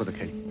ರಜಾ ಹಾಕೋದಕ್ಕೆ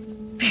ಹೇಳಿ.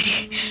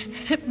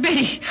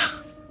 ಬೇಡಿ,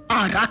 ಆ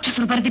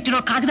ರಾಕ್ಷಸರು ಬರೆದಿಟ್ಟಿರೋ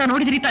ಕಾಗದ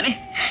ನೋಡಿದ್ರಿ ತಾನೆ?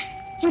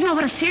 ಇದು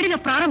ಅವರ ಸೇಡಿನ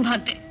ಪ್ರಾರಂಭ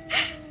ಅಂತೆ.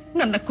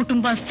 ನನ್ನ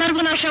ಕುಟುಂಬ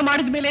ಸರ್ವನಾಶ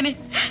ಮಾಡಿದ ಮೇಲೇನೆ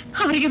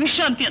ಅವರಿಗೆ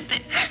ವಿಶ್ರಾಂತಿ ಅಂತೆ.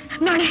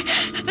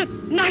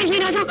 ನಾಳೆ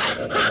ಏನಾದ್ರು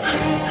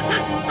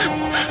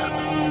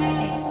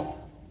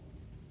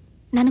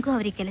ನನಗೂ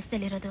ಅವ್ರಿಗೆ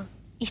ಕೆಲಸದಲ್ಲಿರೋದು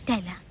ಇಷ್ಟ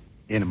ಇಲ್ಲ.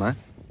 ಏನಮ್ಮ,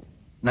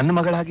 ನನ್ನ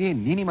ಮಗಳಾಗಿ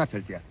ನೀನಿ ಮಾತು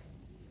ಹೇಳ್ತೀಯ?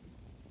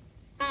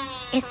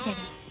 ಎಸ್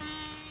ಡ್ಯಾಡಿ,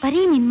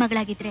 ಬರೀ ನಿನ್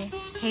ಮಗಳಾಗಿದ್ರೆ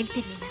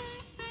ಹೇಳ್ತಿರ್ಲಿಲ್ಲ.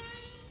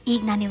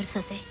 ಈಗ ನಾನು ಇವ್ರ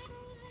ಸೊಸೆ.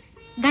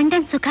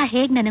 ಗಂಡನ್ ಸುಖ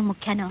ಹೇಗ್ ನನಗ್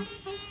ಮುಖ್ಯನೋ,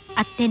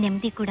 ಅತ್ತೆ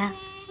ನೆಮ್ಮದಿ ಕೂಡ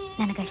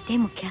ನನಗಷ್ಟೇ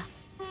ಮುಖ್ಯ.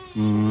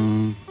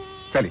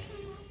 ಸರಿ,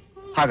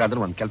 ಹಾಗಾದ್ರೆ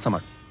ಒಂದ್ ಕೆಲಸ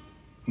ಮಾಡು.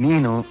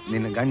 ನೀನು,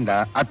 ನಿನ್ನ ಗಂಡ,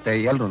 ಅತ್ತೆ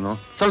ಎಲ್ರು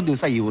ಸ್ವಲ್ಪ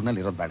ದಿವಸ ಈ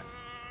ಊರಿನಲ್ಲಿ ಇರೋದು ಬೇಡ.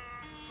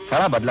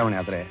 ಸ್ಥಳ ಬದಲಾವಣೆ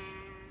ಆದ್ರೆ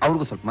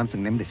ಅವ್ರಿಗೂ ಸ್ವಲ್ಪ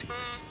ಮನ್ಸಿಗೆ ನೆಮ್ಮದಿ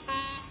ಸಿಗುತ್ತೆ.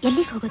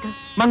 ಎಲ್ಲಿಗೆ ಹೋಗೋದು?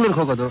 ಮಂಗ್ಳೂರ್ಗೆ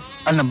ಹೋಗೋದು.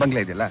 ಅಲ್ಲಿ ನಮ್ಮ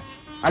ಬಂಗ್ಲೆ ಇದೆಯಲ್ಲ,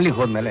 ಅಲ್ಲಿಗೆ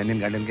ಹೋದ್ಮೇಲೆ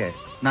ನಿನ್ ಗಂಡನ್ಗೆ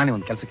ನಾನೇ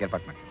ಒಂದು ಕೆಲಸಕ್ಕೆ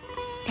ಏರ್ಪಾಟ್ ಮಾಡಿ.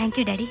 Thank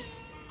you daddy.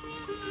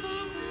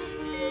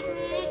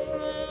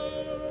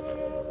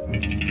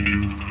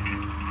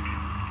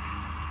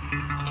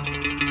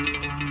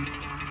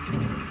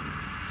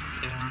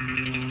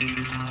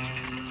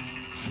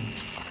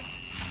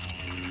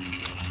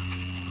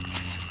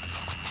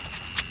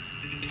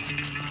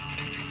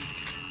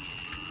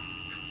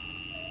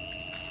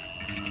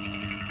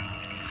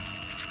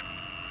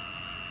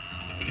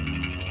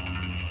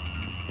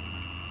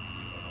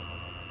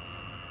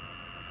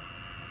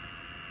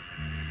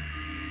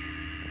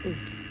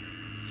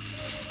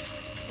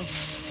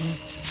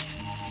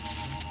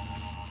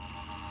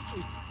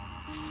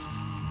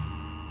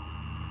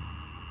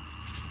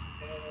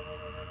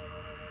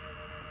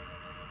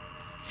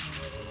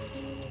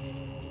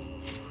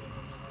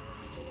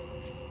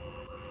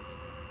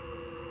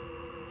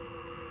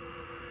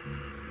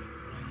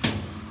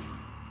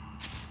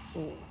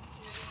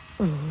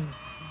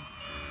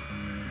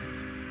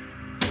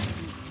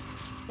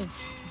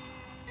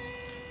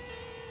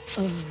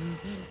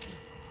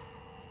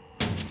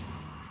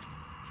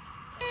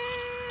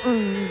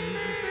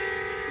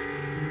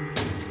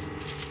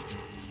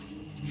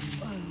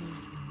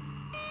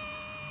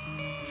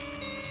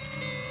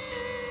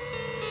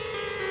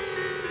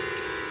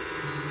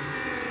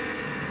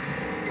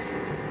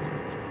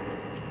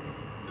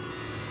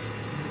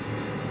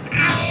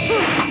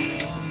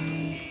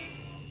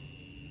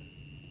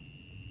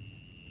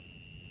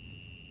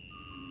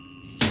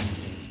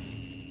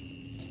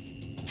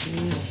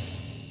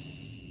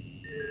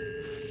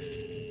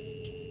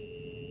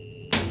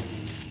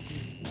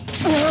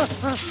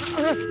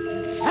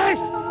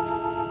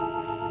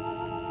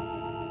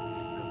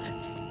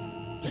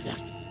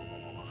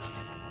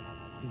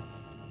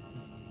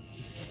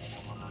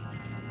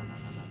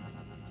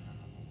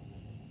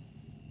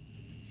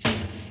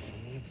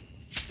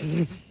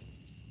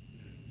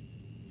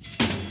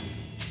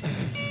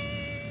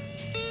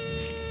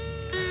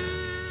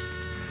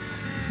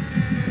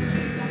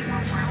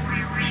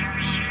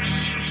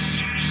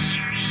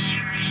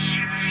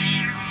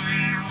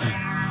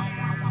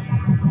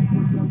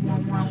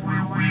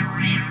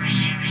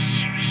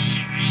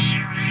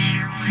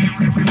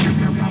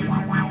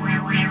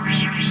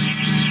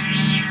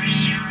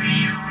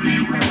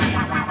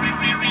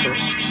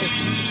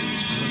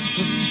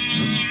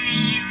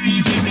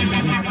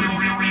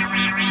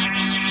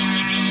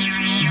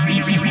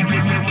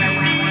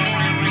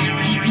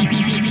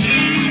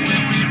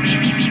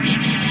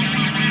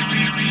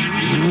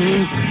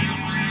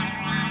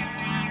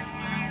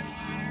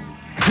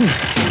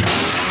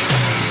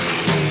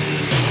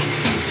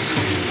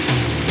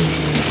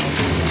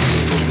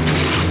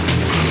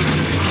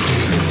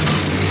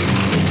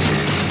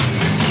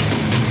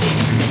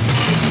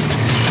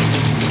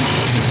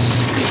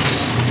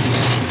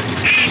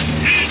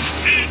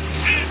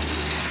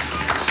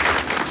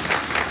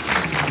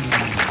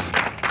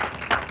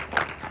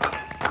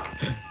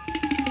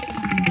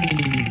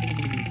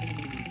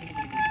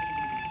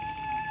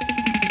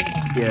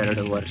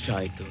 2 ವರ್ಷ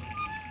ಆಯ್ತು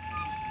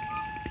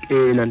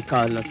ನನ್ನ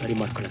ಕಾಲ್ನ ಸರಿ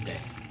ಮಾಡ್ಕೊಳಕ್ಕೆ.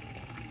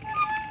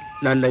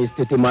 ನನ್ನ ಈ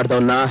ಸ್ಥಿತಿ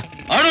ಮಾಡ್ದವನ್ನ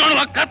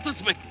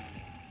ಕತ್ತರಿಸ್ಬೇಕು.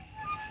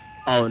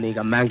 ಅವನೀಗ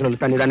ಮ್ಯಾಂಗ್ಳೂರ್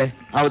ತಂದಿದ್ದಾನೆ.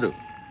 ಹೌದು,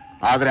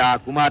 ಆದ್ರೆ ಆ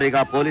ಕುಮಾರ್ ಈಗ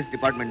ಪೊಲೀಸ್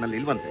ಡಿಪಾರ್ಟ್ಮೆಂಟ್ ನಲ್ಲಿ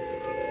ಇಲ್ವಂತೆ.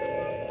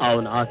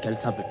 ಅವನು ಆ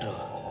ಕೆಲಸ ಬಿಟ್ರು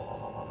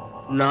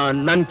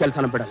ನನ್ನ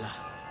ಕೆಲಸನ ಬಿಡಲ್ಲ.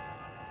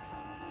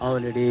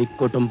 ಅವನಿಡೀ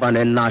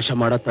ಕುಟುಂಬನೇ ನಾಶ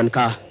ಮಾಡೋ ತನಕ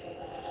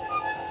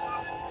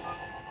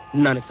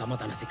ನನಗೆ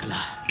ಸಮಾಧಾನ ಸಿಕ್ಕಲ್ಲ.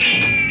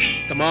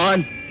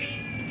 ಕಮಾನ್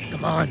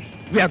ಕಮಾನ್,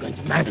 we are going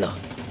to Mangalore.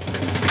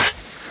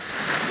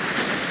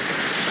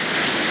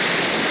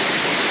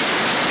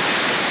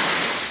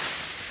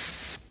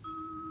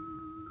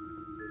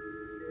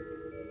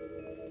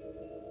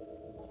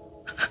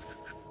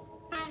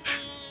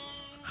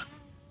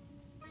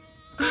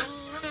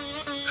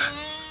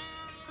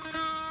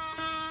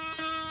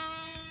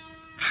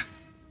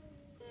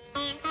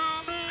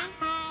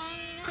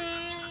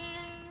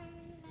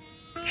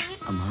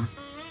 ಅಮ್ಮ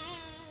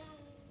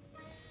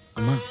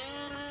ಅಮ್ಮ,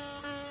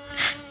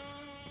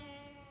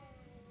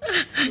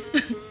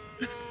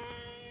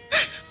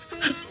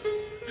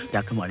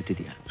 ಯಾಕೆ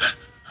ಮಾಡ್ತಿದೀಯ?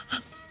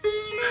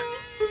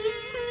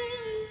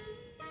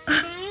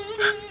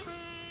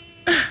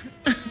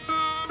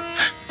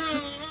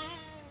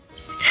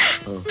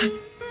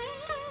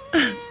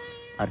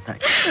 ಅರ್ಥ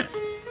ಆಯ್ತು.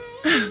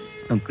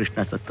 ನಮ್ ಕೃಷ್ಣ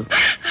ಸತ್ತು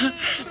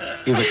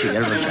ಇವತ್ತು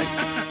 2 ವರ್ಷ ಆಯ್ತು.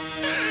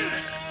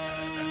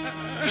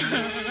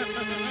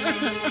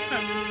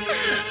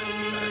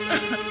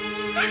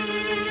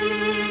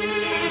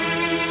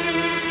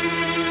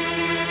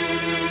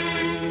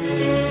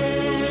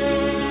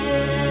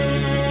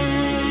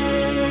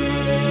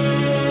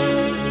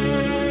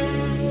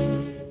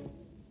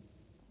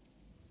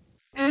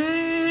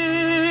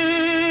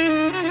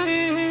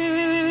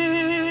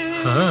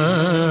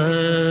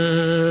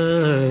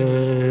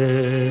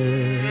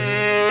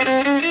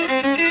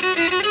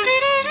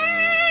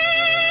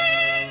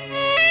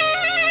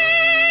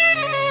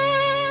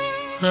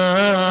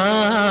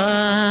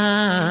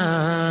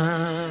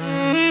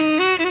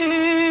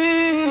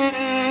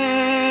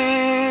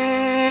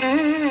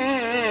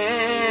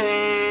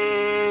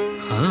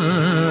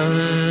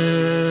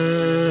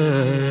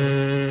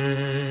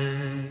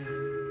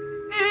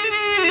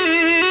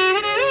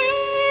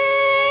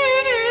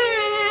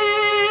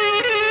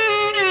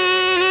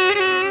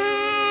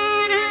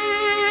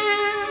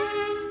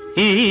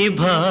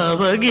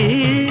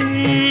 ಭಾವಗೀತೆ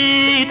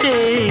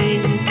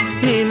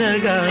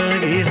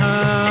ನಿನಗಾಗಿ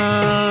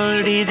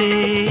ಹಾಡಿದೆ,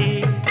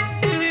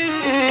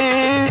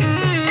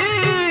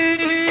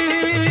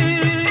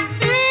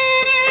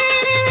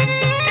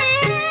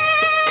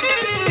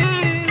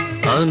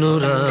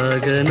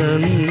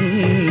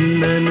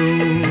 ಅನುರಾಗನನ್ನನು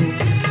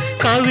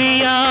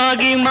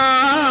ಕವಿಯಾಗಿ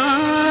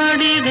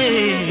ಮಾಡಿದೆ.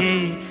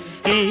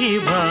 ಈ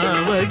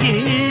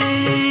ಭಾವಗೀತೆ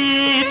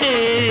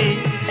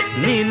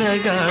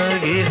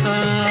ನಿನಗಾಗಿ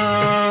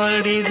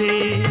ಹಾಡಿದೆ,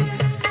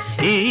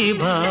 ಈ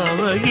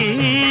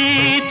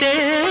ಭಾವಗೀತೆ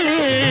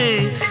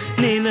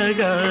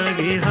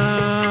ನಿನಗಾಗಿ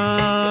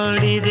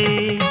ಹಾಡಿದೆ.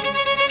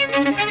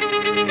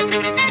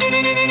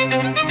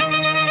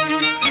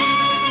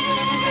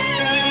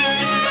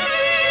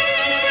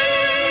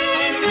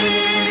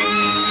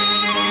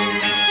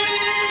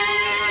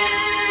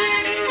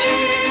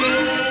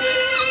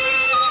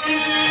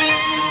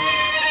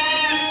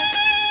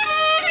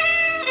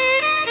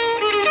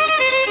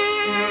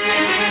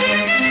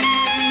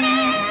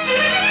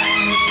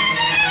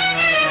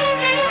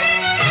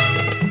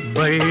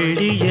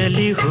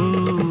 ಬಳ್ಳಿಯಲ್ಲಿ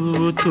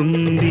ಹೂವು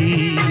ತುಂಬಿ,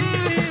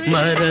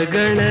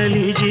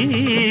 ಮರಗಳಲ್ಲಿ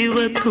ಜೀವ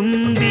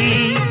ತುಂಬಿ,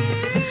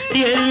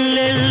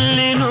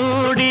 ಎಲ್ಲೆಲ್ಲಿ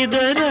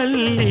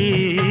ನೋಡಿದರಲ್ಲಿ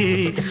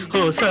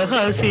ಹೊಸ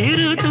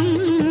ಹಸಿರು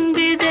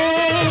ತುಂಬಿದೆ.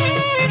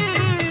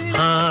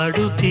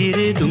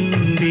 ಹಾಡುತ್ತಿರೆ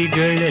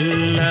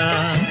ದುಂಬಿಗಳೆಲ್ಲ,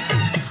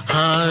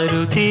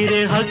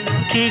 ಹಾರುತ್ತಿರೆ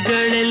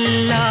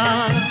ಹಕ್ಕಿಗಳೆಲ್ಲ,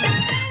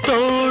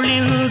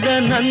 ತೋಳಿಲ್ದ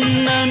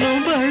ನನ್ನನ್ನು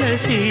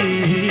ಬಳಸಿ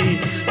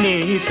ನೀ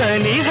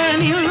ಸನಿಹ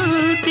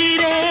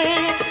ನಿಲ್ತಿರೆ.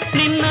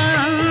 ನಿನ್ನ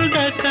ಅಂದ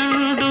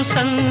ಕಂಡು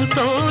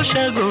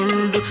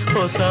ಸಂತೋಷಗೊಂಡು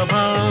ಹೊಸ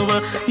ಭಾವ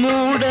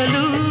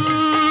ಮೂಡಲು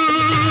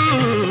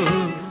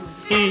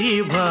ಈ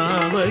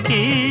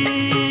ಭಾವಗೀತೆ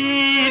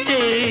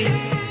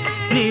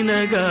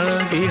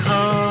ನಿನಗಾಗಿ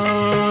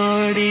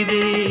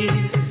ಹಾಡಿದೆ,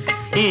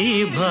 ಈ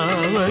ಭಾವ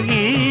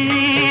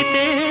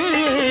ಭಾವಗೀತೆ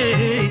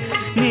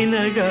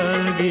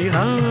ನಿನಗಾಗಿ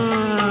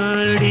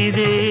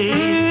ಹಾಡಿದೆ.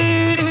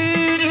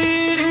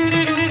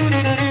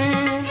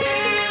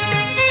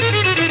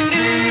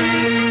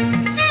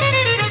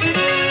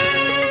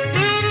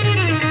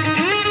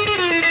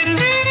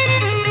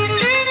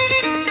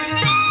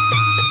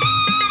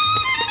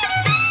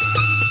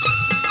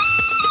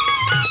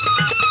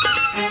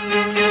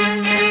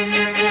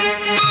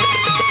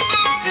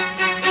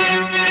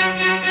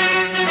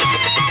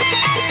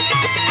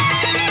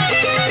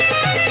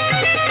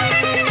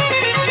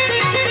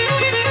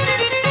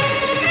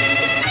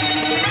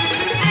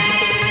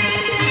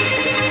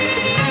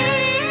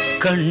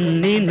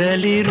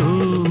 ಕಣ್ಣಿನಲ್ಲಿ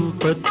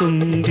ರೂಪ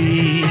ತುಂಬಿ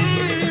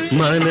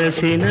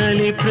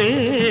ಮನಸ್ಸಿನಲ್ಲಿ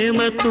ಪ್ರೇಮ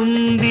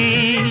ತುಂಬಿ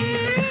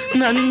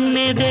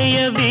ನನ್ನೆದೆಯ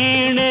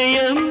ವೀಣೆಯ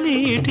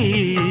ಮೀಟಿ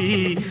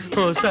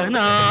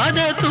ಹೊಸನಾದ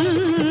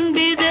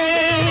ತುಂಬಿದೆ.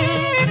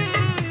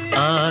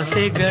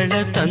 ಆಸೆಗಳ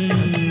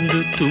ತಂದು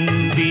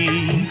ತುಂಬಿ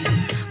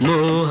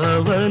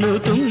ಮೋಹವನು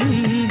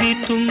ತುಂಬಿ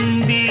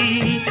ತುಂಬಿ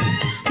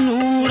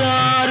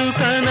ನೂರಾರು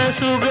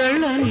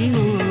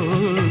ಕನಸುಗಳನ್ನು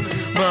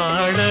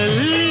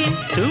ಬಾಳಲ್ಲಿ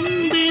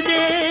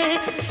ತುಂಬಿದೆ.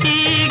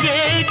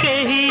 ಹೀಗೇಕೆ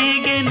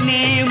ಹೀಗೆ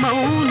ನೀ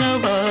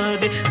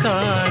ಮೌನವಾದೆ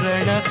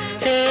ಕಾರಣ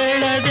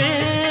ಹೇಳದೆ.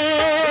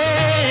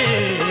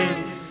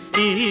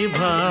 ಈ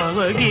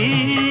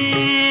ಭಾವಗೀತೆ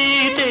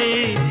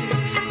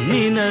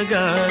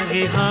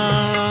ನಿನಗಾಗಿ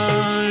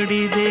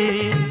ಹಾಡಿದೆ.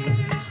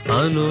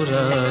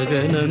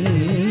 ಅನುರಾಗನನ್ನನು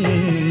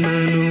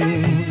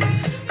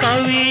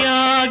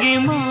ಕವಿಯಾಗಿ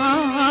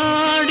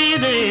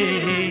ಮಾಡಿದೆ.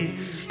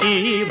 ಈ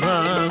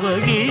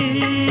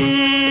ಭಾವಗೀತೆ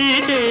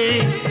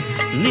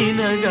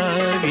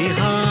ನಿನಗಾಗಿ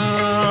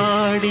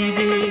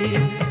ಹಾಡಿದೆ.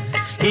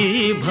 ಈ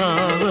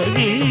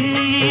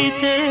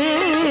ಭಾವಗೀತೆ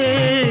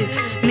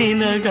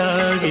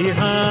ನಿನಗಾಗಿ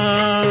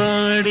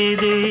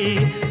ಹಾಡಿದೆ.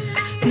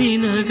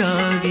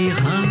 ನಿನಗಾಗಿ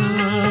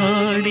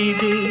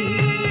ಹಾಡಿದೆ.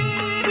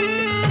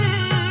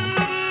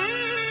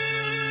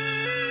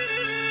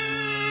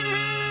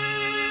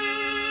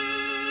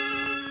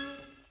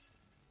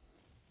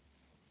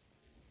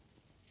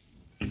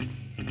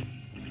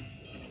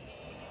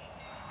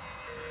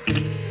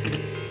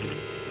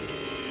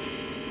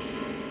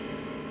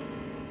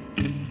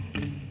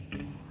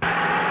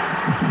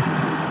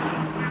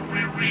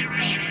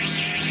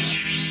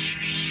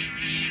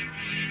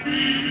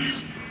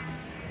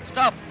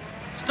 Stop!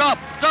 Stop!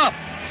 Stop!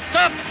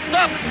 Stop!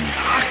 Stop!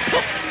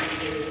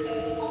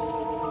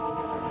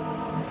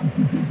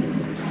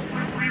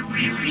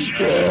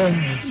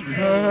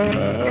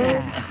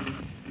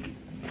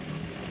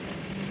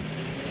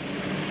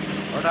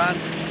 Hold on.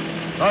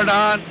 Hold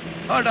on.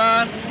 Hold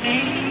on.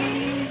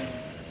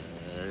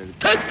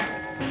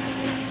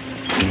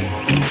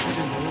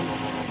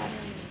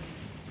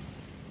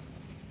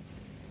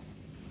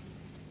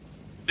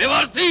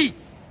 Divorcee!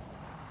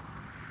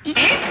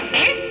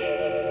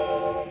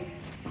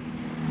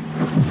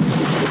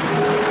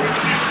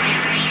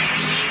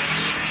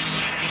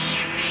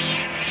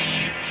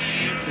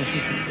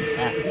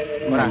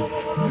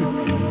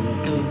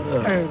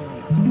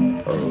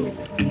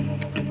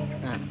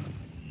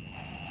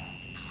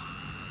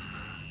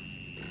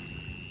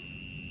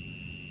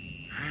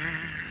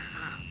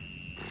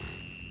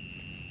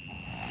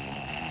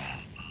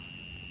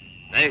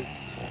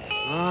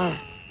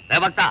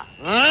 ಭಕ್ತ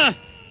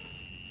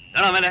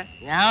ಹೇಳೋ ಮೇಲೆ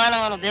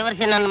ಯಾವನವನು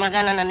ದೇವರ್ಸಿ ನನ್ನ ಮಗ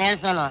ನನ್ನ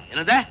ನೇಳ್ಸೋನು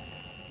ಏನಂತೆ?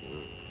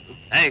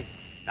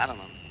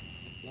 ಯಾರನು?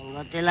 ನಂಗೆ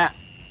ಗೊತ್ತಿಲ್ಲ.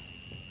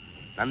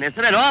 ನನ್ನ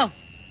ಹೆಸರೇನು?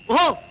 ಓ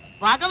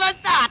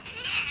ಭಗವಂತ.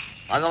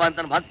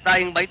 ಭಗವಂತನ ಭಕ್ತ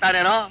ಹಿಂಗ್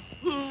ಬೈತಾನೇನೋ?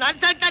 ನನ್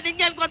ಸಂತ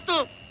ನಿಂಗೆ ಗೊತ್ತು.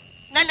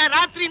 ನನ್ನ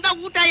ರಾತ್ರಿಯಿಂದ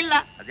ಊಟ ಇಲ್ಲ.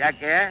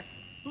 ಅದ್ಯಾಕೆ?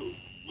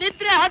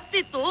 ನಿದ್ರೆ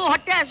ಹತ್ತಿತ್ತು,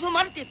 ಹೊಟ್ಟೆ ಹಸು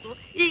ಮರ್ತಿತ್ತು.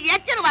 ಈಗ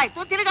ಎಚ್ಚರವಾಯ್ತು,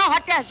 ತಿರ್ಗಾ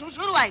ಹೊಟ್ಟೆ ಹಸು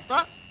ಶುರುವಾಯ್ತು.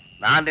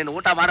 ನಾನ್ ನಿನ್ನ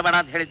ಊಟ ಮಾಡಬೇಡ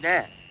ಅಂತ ಹೇಳಿದ್ದೆ.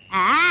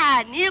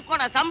 ನೀವ್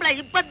ಕೊಡ ಸಂಬಳ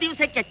 20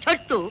 ದಿವಸಕ್ಕೆ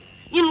ಚಟ್ಟು,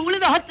 ಇನ್ನು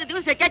ಉಳಿದ 10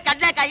 ದಿವಸಕ್ಕೆ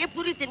ಕಡ್ಲೆಕಾಯಿ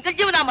ಪುರಿ ತಿನ್ಕೊಂಡು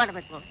ಜೀವನ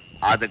ಮಾಡ್ಬೇಕು.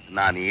 ಅದಕ್ಕೆ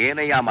ನಾನು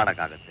ಏನಯ್ಯ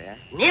ಮಾಡಕ್ಕಾಗತ್ತೆ?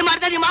 ನೀ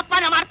ಮಾಡ್ದೆ ನಿಮ್ಮ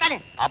ಅಪ್ಪನ ಮಾಡ್ತಾನೆ.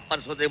 ಅಪ್ಪನ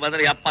ಸುದ್ದಿ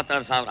ಬಂದ್ರೆ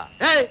 72,000.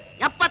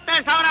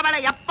 72,000 ಬೇಡ,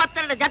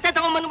 72 ಜೊತೆ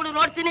ತಗೊಂಡ್ಬಂದ್ಬಿಡು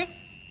ನೋಡ್ತೀನಿ.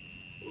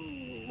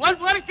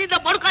 1 ವರ್ಷದಿಂದ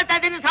ಬಡ್ಕೊಳ್ತಾ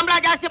ಇದ್ದೀನಿ, ಸಂಬಳ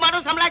ಜಾಸ್ತಿ ಮಾಡು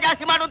ಸಂಬಳ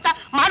ಜಾಸ್ತಿ ಮಾಡು ಅಂತ.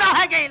 ಮಾಡೋ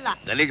ಹಾಗೆ ಇಲ್ಲ.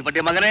 ಗಲೀಜ್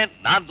ಬಡ್ಡಿ ಮಗನೇ,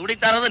 ನಾನ್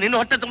ದುಡಿತಾ ಇರೋದು ನಿನ್ನ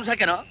ಹೊಟ್ಟೆ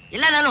ತುಂಬಿಸಕ್ಕೇನೋ?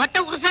 ಇಲ್ಲ, ನಾನು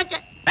ಹೊಟ್ಟೆ ಉರ್ಸಕ್ಕೆ.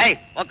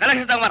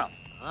 ಕಲೆಕ್ಷನ್ ತಗೊಂಬಾರೋ.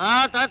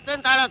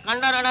 ತರ್ತೀನಿ ತಾಳ.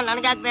 ಕಂಡರೋಣ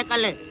ನನ್ಗೆ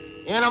ಹಾಕ್ಬೇಕಲ್ಲಿ.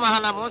 ಏನೋ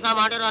ಮಹಾನ ಮೋಸ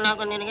ಮಾಡಿರೋ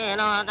ನಾವು ನಿನಗೆ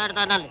ಏನೋ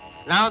ಮಾತಾಡ್ತಾನಲ್ಲಿ.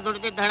 ನಾವು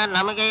ದುಡ್ದಿದ್ದ ಹಣ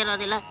ನಮಗೆ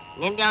ಇರೋದಿಲ್ಲ,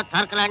 ನಿಂದ ಯಾವ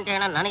ತರ್ಕಲಾಂಟಿ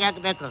ಹಣ ನನಗೆ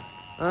ಹಾಕ್ಬೇಕು.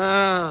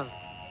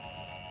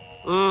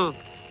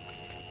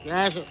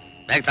 ಕ್ಯಾಶು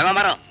ಬೇಗ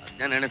ತಗೊಂಬಾರೋ.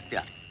 ಅದೇನು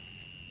ಎಣಿಸ್ತೀಯ?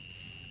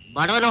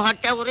 ಬಡವನು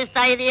ಹೊಟ್ಟೆ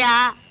ಉರಿಸ್ತಾ ಇದೀಯಾ?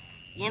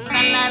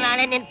 ಇಂದಲ್ಲ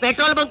ನಾಳೆ ನಿನ್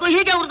ಪೆಟ್ರೋಲ್ ಬಂಕು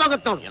ಹೀಗೆ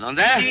ಉರ್ದೋಗುತ್ತೆ ನೋಡಿ.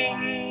 ಏನಂದ್ರೆ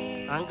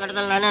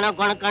ಸಂಕಟದಲ್ಲಿ ನಾನೇನೋ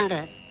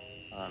ಕೊಂಡ್ಕೊಂಡೆ.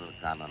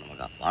 ನನ್ನ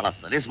ಮಗ ಬಹಳ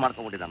ಸಲೀಸ್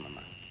ಮಾಡ್ಕೊಂಡ್ಬಿಟ್ಟಿದ್ದ ನನ್ನ.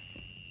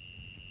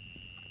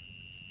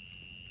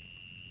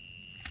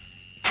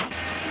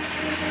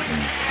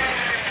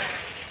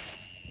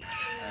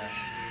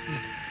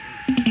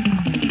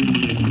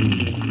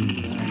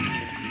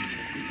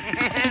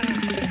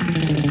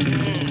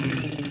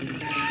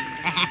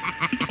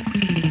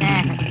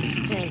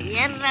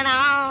 ಏನ್ ರಣ,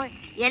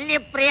 ಎಲ್ಲಿ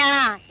ಪ್ರಯಾಣ?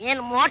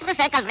 ಏನ್ ಮೋಟರ್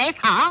ಸೈಕಲ್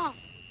ರೇಸಾ?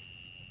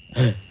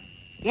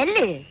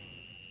 ಎಲ್ಲಿ?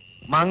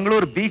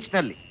 ಮಂಗಳೂರು ಬೀಚ್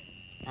ನಲ್ಲಿ.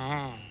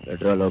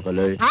 ಪೆಟ್ರೋಲ್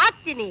ಹೋಗಲ್ಲ.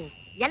 ಹಾಕ್ತೀನಿ.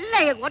 ಎಲ್ಲ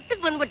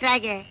ಒಟ್ಟಿಗೆ ಬಂದ್ಬಿಟ್ರೆ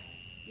ಹಾಗೆ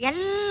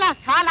ಎಲ್ಲ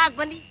ಸಾಲಾಗಿ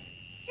ಬನ್ನಿ.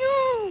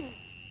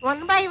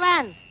 One by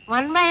one,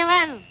 one by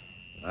one.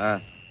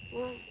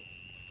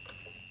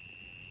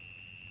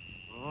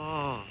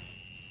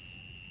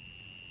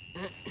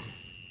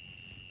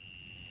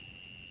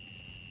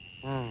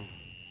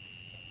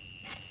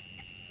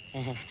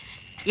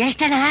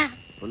 ಎಷ್ಟನ?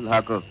 Full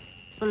ಹಾಕು.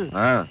 ಫುಲ್.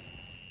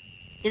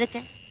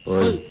 ಇದಕ್ಕೆ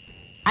ಫುಲ್.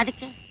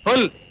 ಅದಕ್ಕೆ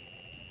ಫುಲ್.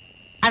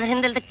 ಅದ್ರ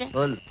ಹಿಂದಲ್ದಕ್ಕೆ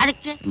ಫುಲ್.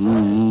 ಅದಕ್ಕೆ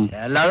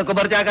ಎಲ್ಲದಕ್ಕೂ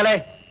ಬರ್ತೀಯಾಗಲೇ.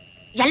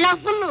 ಎಲ್ಲ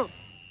ಫುಲ್ಲು.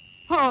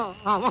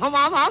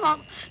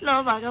 ಲೋ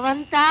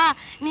ಭಗವಂತ,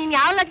 ನೀನ್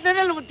ಯಾವ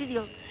ಲಗ್ನದಲ್ಲಿ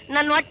ಹುಟ್ಟಿದ್ಯೋ?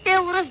 ನನ್ನ ಹೊಟ್ಟೆ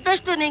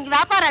ಉರಿಸ್ದಷ್ಟು ನಿಂಗೆ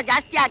ವ್ಯಾಪಾರ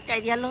ಜಾಸ್ತಿ ಆಗ್ತಾ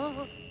ಇದೆಯಲ್ಲೋ.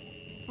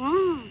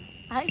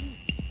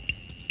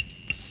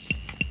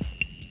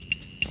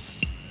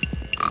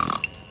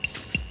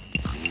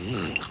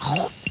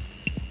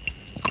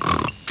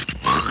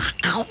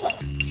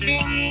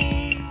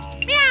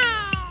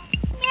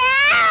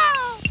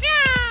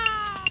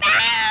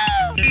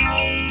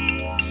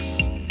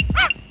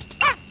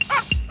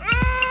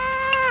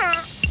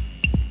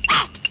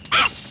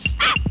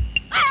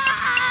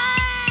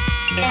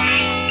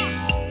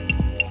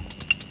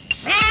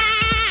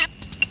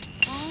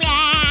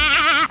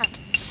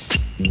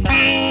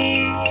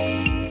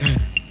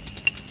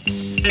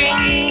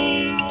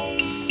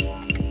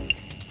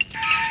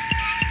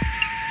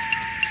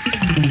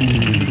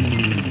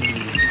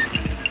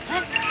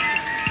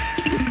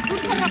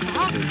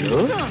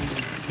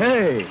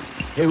 Hey,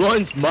 he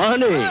wants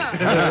money.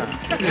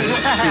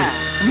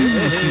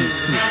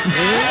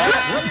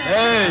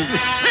 Hey.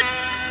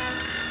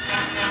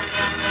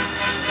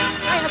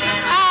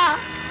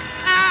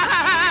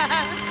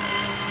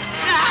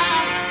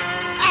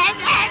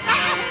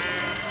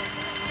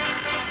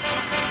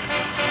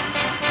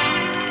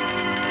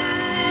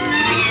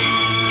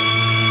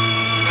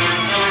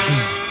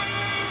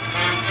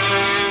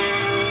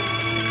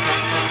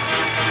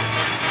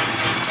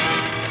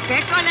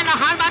 Petrol ಎಲ್ಲ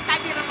ಹಾಳು ಮಾಡ್ತಾ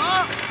ಇದ್ದೀರೋ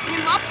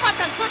ನಿಮ್ಮ ಅಪ್ಪ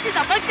ತಂದು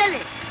ಕೂತಿದ್ದ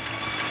ಬಸ್ಸಲ್ಲಿ.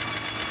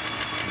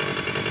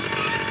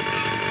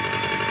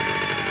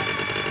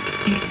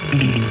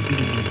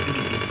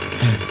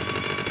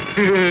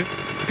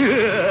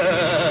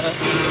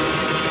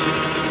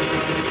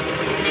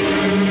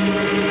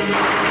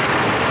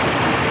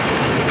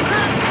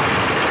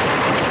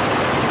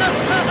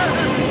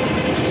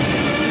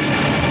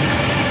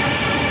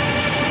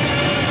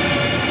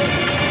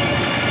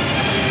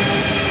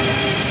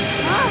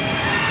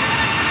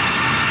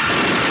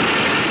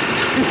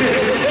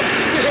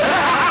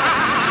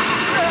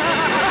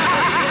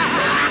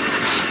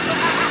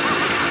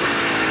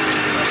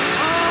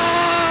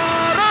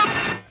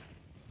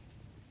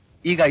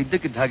 ಈಗ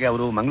ಇದ್ದಕ್ಕಿದ್ದ ಹಾಗೆ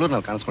ಅವರು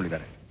ಮಂಗಳೂರಿನಲ್ಲಿ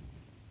ಕಾಣಿಸ್ಕೊಂಡಿದ್ದಾರೆ.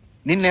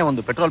 ನಿನ್ನೆ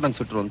ಒಂದು ಪೆಟ್ರೋಲ್ ಬಂಕ್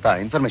ಸುಟ್ಟರು ಅಂತ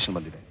ಇನ್ಫಾರ್ಮೇಶನ್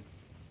ಬಂದಿದೆ.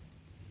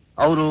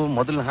 ಅವರು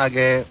ಮೊದಲಿನ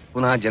ಹಾಗೆ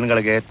ಪುನಃ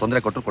ಜನಗಳಿಗೆ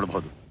ತೊಂದರೆ ಕೊಟ್ಟರು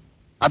ಕೊಡಬಹುದು.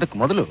 ಅದಕ್ಕೆ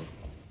ಮೊದಲು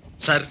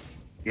ಸರ್,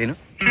 ಏನು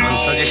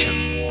ಸಜೆಷನ್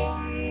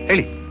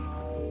ಹೇಳಿ.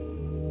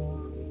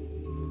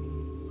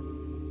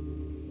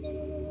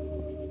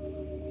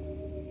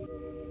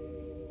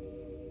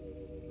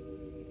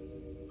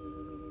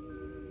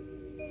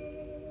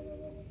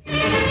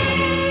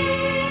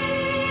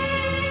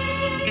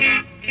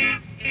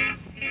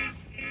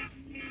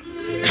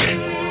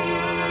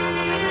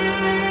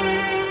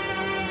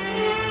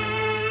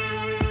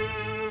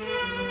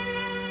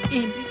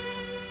 ಏನ್ರಿ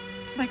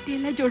ಬಟ್ಟೆ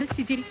ಎಲ್ಲ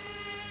ಜೋಡಿಸ್ತಿದ್ದೀರಿ?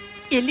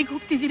 ಎಲ್ಲಿಗೆ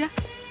ಹೋಗ್ತಿದ್ದೀರಾ?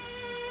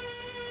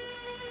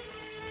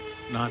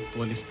 ನಾನ್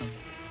ಪೊಲೀಸ್,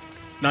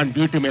 ನಾನ್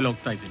ಡ್ಯೂಟಿ ಮೇಲೆ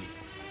ಹೋಗ್ತಾ ಇದ್ದೀನಿ.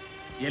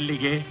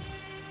 ಎಲ್ಲಿಗೆ,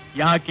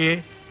 ಯಾಕೆ,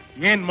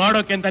 ಏನ್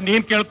ಮಾಡೋಕೆ ಅಂತ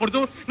ನೀನ್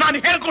ಕೇಳ್ಕೊಡ್ದು, ನಾನು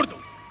ಹೇಳ್ಕೊಡ್ದು.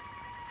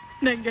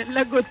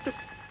 ನಂಗೆಲ್ಲ ಗೊತ್ತು.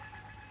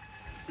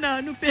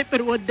 ನಾನು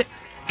ಪೇಪರ್ ಓದ್ದೆ.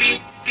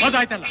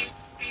 ಓದಾಯ್ತಲ್ಲ,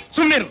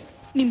 ಸುಮ್ಮನಿರು.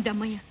 ನಿಮ್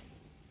ದಮ್ಮಯ್ಯ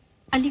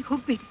ಅಲ್ಲಿಗೆ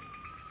ಹೋಗ್ಬೇಡಿ.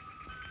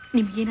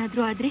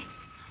 ನಿಮ್ಗೇನಾದ್ರೂ ಆದ್ರೆ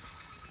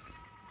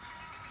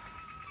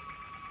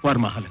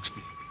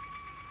ವರಮಹಾಲಕ್ಷ್ಮಿ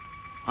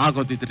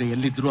ಆಗೋದಿದ್ರೆ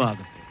ಎಲ್ಲಿದ್ರೂ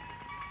ಆಗುತ್ತೆ.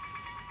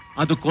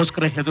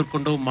 ಅದಕ್ಕೋಸ್ಕರ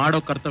ಹೆದರ್ಕೊಂಡು ಮಾಡೋ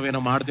ಕರ್ತವ್ಯನ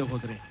ಮಾಡದೆ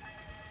ಹೋದ್ರೆ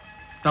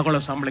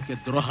ತಗೊಳ್ಳೋ ಸಂಬಳಕ್ಕೆ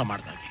ದ್ರೋಹ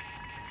ಮಾಡ್ದಾಗೆ.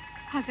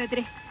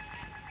 ಹಾಗಾದ್ರೆ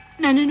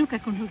ನನ್ನನ್ನು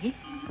ಕರ್ಕೊಂಡು ಹೋಗಿ.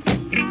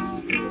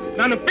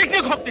 ನಾನು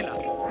ಪಿಕ್ನಿಕ್ ಹೋಗ್ತಿಲ್ಲ.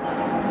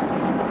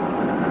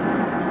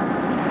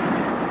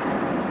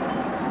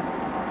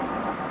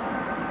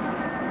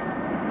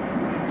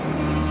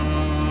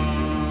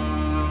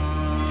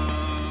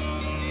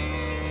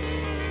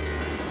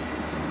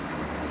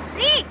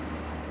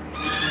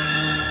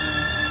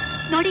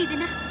 ನೋಡಿ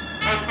ಇದನ್ನ.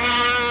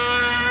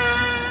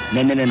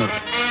 ನೆನ್ನೆ ನೋಡು.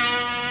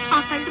 ಆ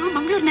ಕಳ್ಳರು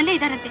ಮಂಗಳೂರಿನಲ್ಲೇ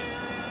ಇದಾರಂತೆ.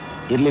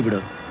 ಇರ್ಲಿ ಬಿಡು.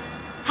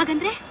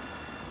 ಹಾಗಂದ್ರೆ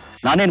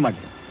ನಾನೇನ್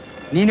ಮಾಡ್ಲಿ?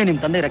 ನೀನೇ ನಿಮ್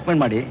ತಂದೆ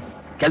ರೆಕಮೆಂಡ್ ಮಾಡಿ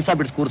ಕೆಲಸ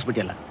ಬಿಡಿಸಿ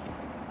ಕೂರಿಸ್ಬಿಟ್ಟಿಲ್ಲ.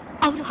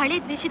 ಅವರು ಹಳೆ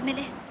ದ್ವೇಷದ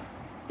ಮೇಲೆ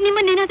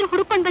ನಿಮ್ಮನ್ನೇನಾದ್ರೂ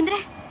ಹುಡುಕೊಂಡು ಬಂದ್ರೆ?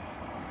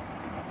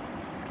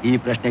 ಈ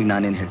ಪ್ರಶ್ನೆಗೆ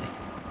ನಾನೇನ್ ಹೇಳಿ?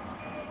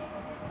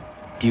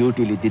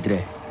 ಡ್ಯೂಟಿಲಿ ಇದ್ದಿದ್ರೆ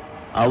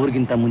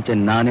ಅವ್ರಿಗಿಂತ ಮುಂಚೆ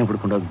ನಾನೇ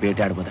ಹುಡ್ಕೊಂಡೋಗಿ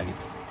ಬೇಟೆ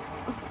ಆಡ್ಬೋದಾಗಿತ್ತು.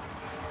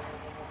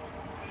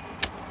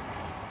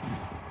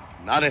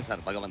 ನಾನೇ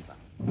ಸರ್ ಭಗವಂತ.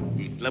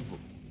 ಈ ಕ್ಲಬ್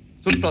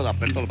ಸುಟ್ಟೋದ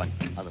ಪೆಟ್ರೋಲ್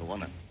ಬಂಕ್ ಅದ್ರ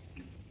ಓನರ್.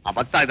 ಆ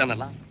ಭಕ್ತ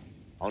ಇದ್ದಾನಲ್ಲ,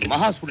 ಅವನು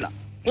ಮಹಾ ಸುಳ್ಳ.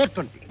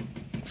 420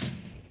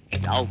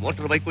 ಯಾವ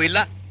ಮೋಟರ್ ಬೈಕು ಇಲ್ಲ,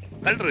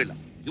 ಕಳ್ಳರು ಇಲ್ಲ,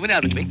 ಇವನೇ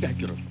ಅದಕ್ಕೆ ಬೆಂಕಿ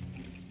ಹಚ್ಚಿರೋದು.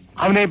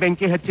 ಅವನೇ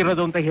ಬೆಂಕಿ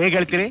ಹಚ್ಚಿರೋದು ಅಂತ ಹೇಗೆ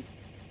ಹೇಳ್ತೀರಿ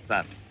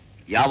ಸರ್?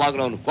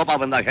 ಯಾವಾಗಲೂ ಅವನು ಕೋಪ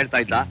ಬಂದಾಗ ಹೇಳ್ತಾ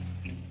ಇದ್ದ,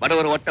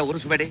 ಬಡವರು ಹೊಟ್ಟೆ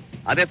ಉರಿಸಬೇಡಿ,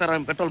 ಅದೇ ತರ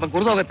ಪೆಟ್ರೋಲ್ ಬಂಕ್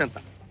ಉರಿದೋಗತ್ತೆ ಅಂತ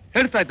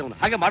ಹೇಳ್ತಾ ಇದ್ದವನು.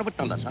 ಹಾಗೆ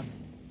ಮಾಡ್ಬಿಟ್ಟಲ್ಲ ಸರ್.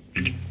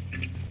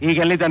 ಈಗ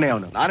ಎಲ್ಲಿದ್ದಾನೆ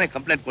ಅವನು? ನಾನೇ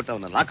ಕಂಪ್ಲೇಂಟ್ ಕೊಟ್ಟು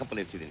ಅವನ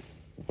ಲಾಕಪ್ಪಲ್ಲಿ ಇರಿಸಿದ್ದೀನಿ.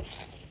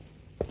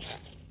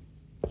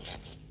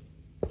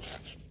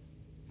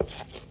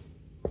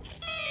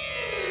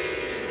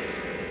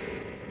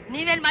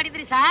 ನೀವೇನ್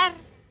ಮಾಡಿದ್ರಿ ಸರ್?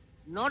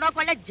 ನೋಡೋಕ್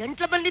ಒಳ್ಳೆ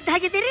ಜಂಟ್ಲು ಬಂದಿದ್ದ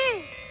ಹಾಗಿದ್ದೀರಿ.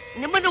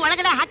 ನಿಮ್ಮನ್ನು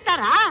ಒಳಗಡೆ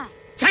ಹಾಕ್ತಾರಾ?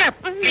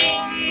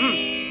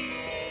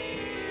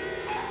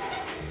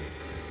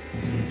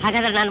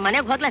 ಹಾಗಾದ್ರೆ ನಾನು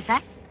ಮನೆಗೆ ಹೋಗ್ಲಾ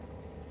ಸರ್?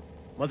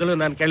 ಮೊದಲು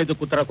ನಾನು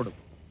ಕೇಳಿದ್ದಕ್ಕೆ ಉತ್ತರ ಕೊಡು,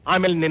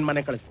 ಆಮೇಲೆ ನಿನ್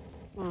ಮನೆ ಕಳಿಸ್.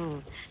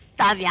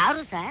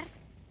 ತಾವ್ಯಾರು ಸರ್?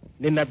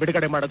 ನಿನ್ನ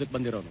ಬಿಡುಗಡೆ ಮಾಡೋದಕ್ಕೆ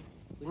ಬಂದಿರೋನು.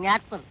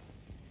 ಪುಣ್ಯಾತ್ಮರು,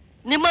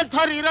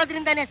 ನಿಮ್ಮಂಥವ್ರು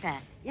ಇರೋದ್ರಿಂದಾನೇ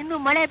ಸರ್ ಇನ್ನು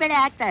ಮಳೆ ಬೆಳೆ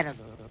ಆಗ್ತಾ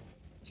ಇರೋದು.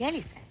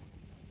 ಹೇಳಿ ಸರ್.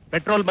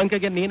 ಪೆಟ್ರೋಲ್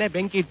ಬಂಕಿಗೆ ನೀನೇ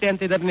ಬೆಂಕಿ ಇಟ್ಟೆ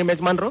ಅಂತಿದ್ದಾರೆ ನಿಮ್ಮ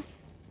ಯಜಮಾನ್ರು.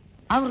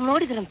 ಅವ್ರು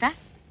ನೋಡಿದ್ರಂತ?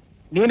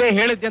 ನೀನೇ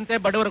ಹೇಳಿದ್ದಂತೆ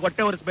ಬಡವರಿಗೆ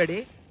ಹೊಟ್ಟೆ ಉರಿಸಬೇಡಿ,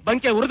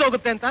 ಬಂಕೆ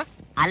ಉರಿದೋಗುತ್ತೆ ಅಂತ.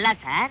 ಅಲ್ಲ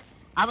ಸರ್,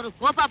 ಅವರು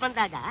ಕೋಪ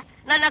ಬಂದಾಗ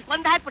ನನ್ನ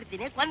ಕೊಂದ್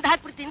ಹಾಕ್ಬಿಡ್ತೀನಿ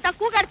ಅಂತ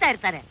ಕೂಗಾಡ್ತಾ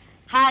ಇರ್ತಾರೆ.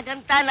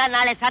 ಹಾಗಂತ ನಾನು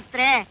ನಾಳೆ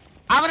ಸತ್ರೆ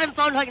ಅವರನ್ನು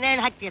ತಗೊಂಡು ಹೋಗಿ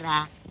ನೇಣು ಹಾಕ್ತೀರಾ?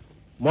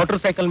 ಮೋಟರ್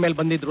ಸೈಕಲ್ ಮೇಲೆ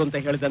ಬಂದಿದ್ರು ಅಂತ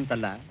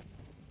ಹೇಳಿದಂತಲ್ಲ,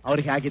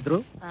 ಅವ್ರು ಹೇಗಿದ್ರು?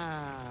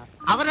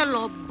 ಅವರಲ್ಲಿ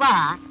ಒಬ್ಬ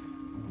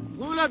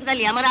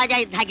ಭೂಲೋಕದಲ್ಲಿ ಯಮರಾಜ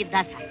ಇದ್ದಾಗಿದ್ದ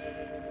ಸರ್.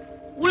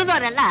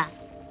 ಉಳಿದವರೆಲ್ಲ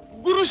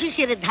ಗುರು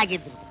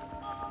ಶಿಷ್ಯರಿದ್ದಾಗಿದ್ರು.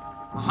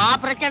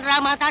 ಮಹಾಪ್ರಚಂಡರ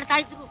ಮಾತಾಡ್ತಾ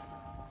ಇದ್ರು.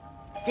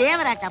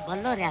 ದೇವರಾಟ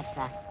ಬಲ್ಲೋರ್ಯಾ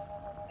ಸರ್.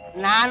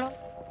 ನಾನು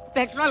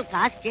ಪೆಟ್ರೋಲ್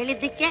ಕಾಸು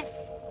ಕೇಳಿದ್ದಕ್ಕೆ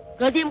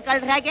ಕದೀಮ್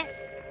ಕಳ್ರಾಗೆ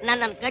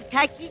ನನ್ನನ್ನು ಕಟ್ಟಿ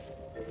ಹಾಕಿ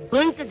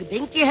ಬಂಕಿಗೆ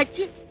ಬೆಂಕಿ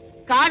ಹಚ್ಚಿ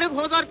ಕಾಡಿಗೆ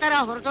ಹೋದೋರ್ ತರ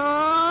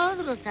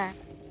ಹೊರದೋದ್ರು ಸರ್.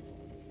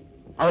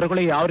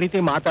 ಅವರುಗಳು ಯಾವ ರೀತಿ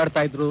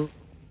ಮಾತಾಡ್ತಾ ಇದ್ರು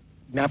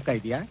ಜ್ಞಾಪಕ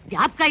ಇದೆಯಾ?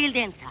 ಜ್ಞಾಪಕ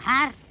ಇಲ್ದೆ ಅಂತ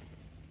ಸರ್.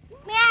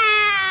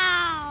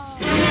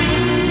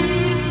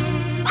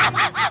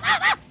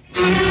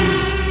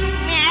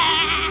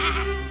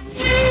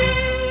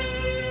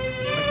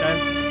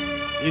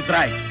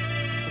 ಇಸ್ರಾಯ್,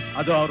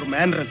 ಅದು ಅವ್ರ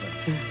ಮ್ಯಾನ್ರಸ್.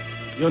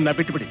 ಇವನ್ನ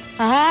ಬಿಟ್ಬಿಡಿ.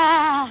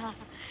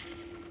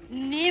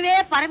 ನೀವೇ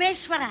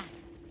ಪರಮೇಶ್ವರ,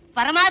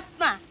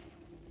 ಪರಮಾತ್ಮ,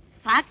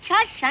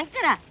 ಸಾಕ್ಷಾತ್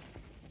ಶಂಕರ.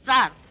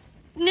 ಸರ್,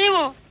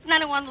 ನೀವು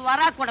ನನಗೊಂದು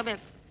ವರ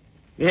ಕೊಡಬೇಕು.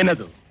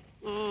 ಏನದು?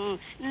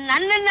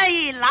 ನನ್ನನ್ನ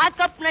ಈ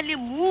ಲಾಕಪ್ ನಲ್ಲಿ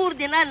 3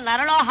 ದಿನ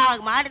ನರಳೋ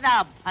ಹಾಗೆ ಮಾಡಿದ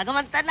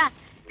ಭಗವಂತನ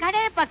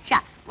ಕಡೆ ಪಕ್ಷ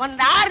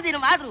 6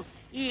 ದಿನವಾದ್ರೂ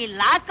ಈ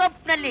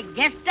ಲಾಕಪ್ ನಲ್ಲಿ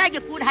ಗೆಸ್ಟ್ ಆಗಿ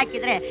ಕೂಡ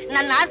ಹಾಕಿದ್ರೆ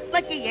ನನ್ನ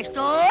ಆತ್ಮಕ್ಕೆ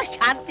ಎಷ್ಟೋ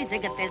ಶಾಂತಿ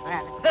ಸಿಗುತ್ತೆ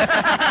ಸರ್.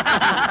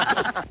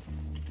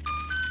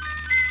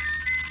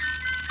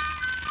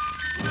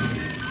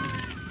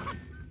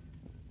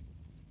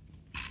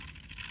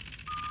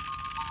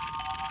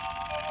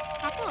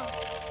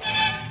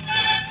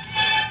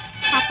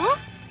 ಪಾಪು,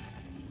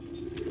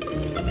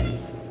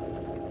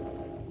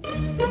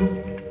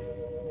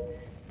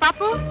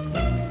 ಪಾಪು,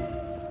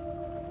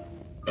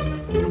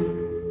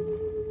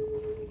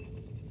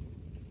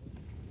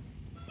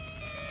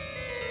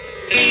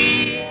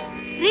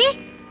 ರೀ,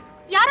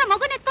 ಯಾರೋ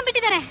ಮಗುನ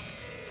ಎತ್ಕೊಂಡ್ಬಿಟ್ಟಿದ್ದಾರೆ.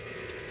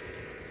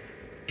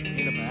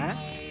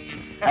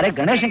 ಅರೆ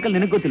ಗಣೇಶ್ ಅಂಕಲ್,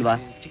 ನಿನಗ್ ಗೊತ್ತಿಲ್ವಾ?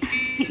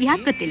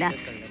 ಯಾಕೆ ಗೊತ್ತಿಲ್ಲ,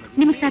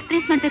 ನಿಮ್ಗೆ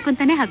ಸರ್ಪ್ರೈಸ್ ಮಾಡ್ಬೇಕು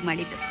ಅಂತಾನೆ ಹಾಗೆ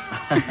ಮಾಡಿದ್ದು.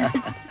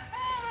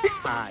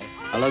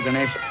 ಹಲೋ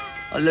ಗಣೇಶ್.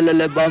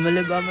 ಅಲ್ಲಲ್ಲ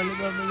ಬಾಮಲೆ.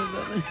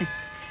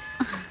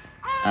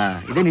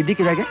 ಇದೇನು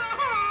ಇದ್ದಕ್ಕಿದಾಗೆ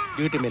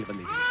ಡ್ಯೂಟಿ ಮೇಲೆ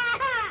ಬಂದಿದ್ದೀನಿ.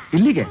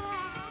 ಇಲ್ಲಿಗೆ?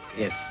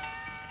 ಎಸ್,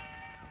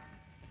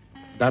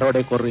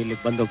 ದರೋಡೆಕೋರರು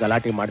ಇಲ್ಲಿಗೆ ಬಂದು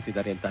ಗಲಾಟೆ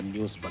ಮಾಡ್ತಿದ್ದಾರೆ ಅಂತ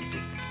ನ್ಯೂಸ್ ಬಂತು.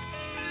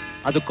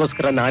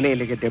 ಅದಕ್ಕೋಸ್ಕರ ನಾನೇ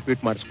ಇಲ್ಲಿಗೆ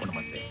ಡೆಪ್ಯೂಟ್ ಮಾಡಿಸ್ಕೊಂಡು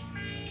ಬಂದೆ.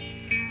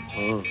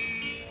 ಓ,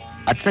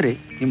 ಅದ್ ಸರಿ.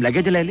 ನಿಮ್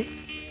ಲಗೇಜ್ ಎಲ್ಲ ಎಲ್ಲಿ?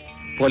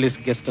 ಪೊಲೀಸ್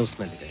ಗೆಸ್ಟ್ ಹೌಸ್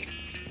ನಲ್ಲಿದೆ.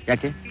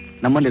 ಯಾಕೆ,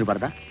 ನಮ್ಮಲ್ಲಿ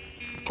ಇರಬಾರ್ದಾ?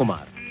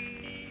 ಕುಮಾರ್,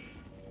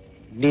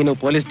 ನೀನು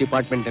ಪೊಲೀಸ್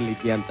ಡಿಪಾರ್ಟ್ಮೆಂಟ್ ಅಲ್ಲಿ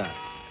ಇದೆಯಾ ಅಂತ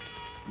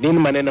ನಿನ್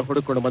ಮನೆನ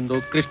ಹುಡುಕೊಂಡು ಬಂದು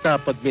ಕೃಷ್ಣ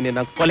ಪದ್ಮಿನಿನ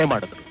ಕೊಲೆ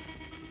ಮಾಡಿದ್ರು.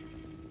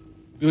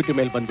 ಡ್ಯೂಟಿ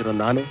ಮೇಲೆ ಬಂದಿರೋ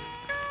ನಾನು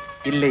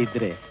ಇಲ್ಲೇ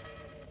ಇದ್ರೆ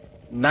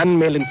ನನ್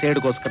ಮೇಲಿನ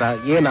ಸೇಡ್ಗೋಸ್ಕರ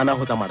ಏನ್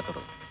ಅನಾಹುತ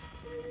ಮಾಡಿದ್ರು.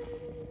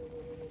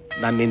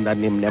 ನನ್ನಿಂದ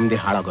ನಿಮ್ ನೆಮ್ಮದಿ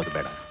ಹಾಳಾಗೋದು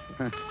ಬೇಡ.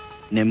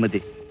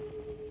 ನೆಮ್ಮದಿ?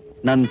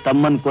 ನನ್ನ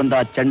ತಮ್ಮನ್ ಕೊಂದ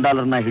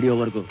ಚಂಡಾಲರನ್ನ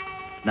ಹಿಡಿಯೋವರೆಗೂ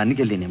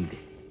ನನ್ಗೆಲ್ಲಿ ನೆಮ್ಮದಿ?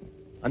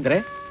 ಅಂದ್ರೆ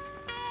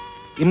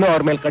ಇನ್ನೂ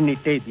ಅವ್ರ ಮೇಲೆ ಕಣ್ಣು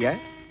ಇಟ್ಟೇ ಇದೆಯಾ?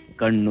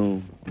 ಕಣ್ಣು,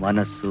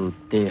 ಮನಸ್ಸು,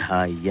 ದೇಹ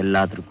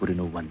ಎಲ್ಲಾದ್ರೂ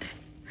ಗುರಿನೂ ಒಂದೇ.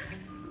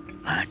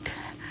 ಬಟ್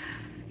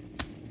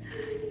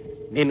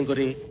ನಿನ್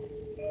ಗುರಿ,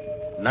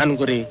 ನನ್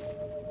ಗುರಿ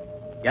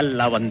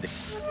ಎಲ್ಲ ಒಂದೇ.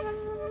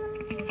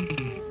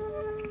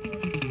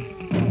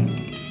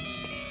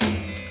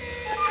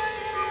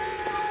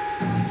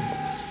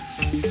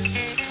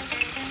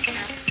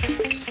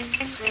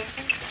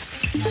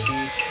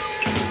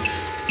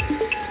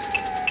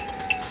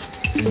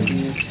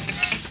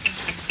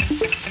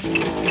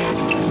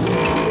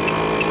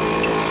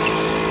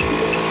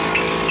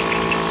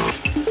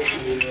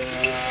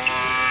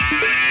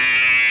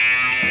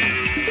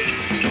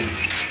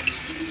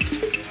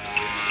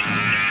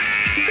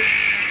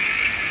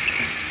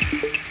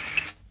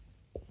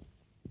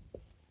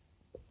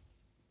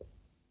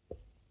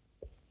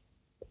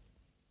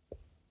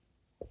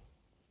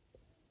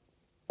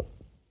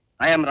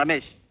 I am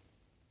Ramesh.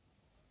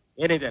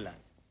 ಏನಿದೆ ಅಲ್ಲ,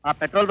 ಆ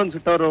ಪೆಟ್ರೋಲ್ ಬಂಕ್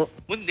ಸುಟ್ಟವರು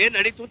ಮುಂದೆ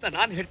ನಡೀತು ಅಂತ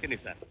ನಾನು ಹೇಳ್ತೀನಿ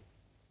ಸರ್.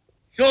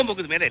 ಶೋ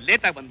ಮುಗಿದ ಮೇಲೆ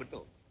ಲೇಟ್ ಆಗಿ ಬಂದ್ಬಿಟ್ಟು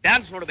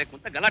ಡ್ಯಾನ್ಸ್ ನೋಡ್ಬೇಕು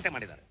ಅಂತ ಗಲಾಟೆ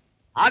ಮಾಡಿದ್ದಾರೆ.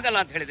 ಆಗಲ್ಲ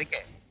ಅಂತ ಹೇಳಿದಕ್ಕೆ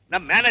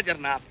ನಮ್ಮ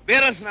ಮ್ಯಾನೇಜರ್ನ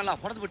ಬೇರರ್ಸ್ನೆಲ್ಲ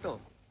ಹೊಡೆದ್ಬಿಟ್ಟು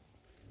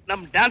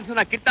ನಮ್ ಡ್ಯಾನ್ಸ್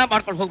ನ ಕಿಡ್ನಾಪ್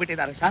ಮಾಡ್ಕೊಂಡು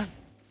ಹೋಗ್ಬಿಟ್ಟಿದ್ದಾರೆ ಸರ್.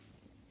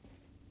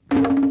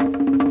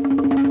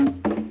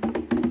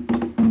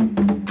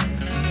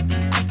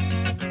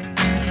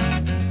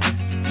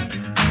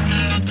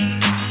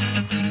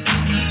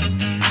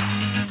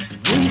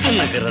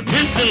 ದಿಂತನಗರ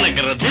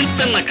ದಿಂತನಗರ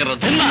ದಿಂತನಗರ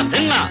ದಿನ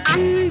ದಿನ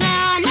ಅಂದ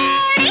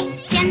ನೋಡಿ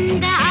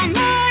ಚಂದ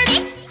ನೋಡಿ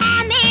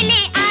ಆಮೇಲೆ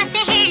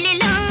ಆಸೆ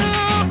ಹೇಳಲು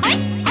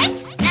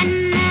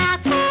ನನ್ನ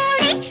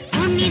ಕೂಡಿ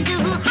ಕುಣಿದು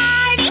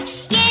ಹಾಡಿ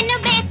ಏನು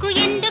ಬೇಕು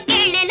ಎಂದು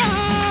ಕೇಳಲು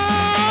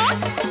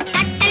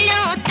ತಟ್ಟಲು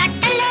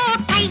ತಟ್ಟಲು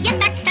ಕೈಯ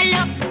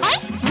ತಟ್ಟಲು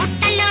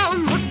ಮುಟ್ಟಲು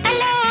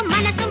ಮುಟ್ಟಲು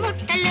ಮನಸ್ಸು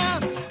ಮುಟ್ಟಲು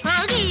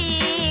ಹೋಗಿ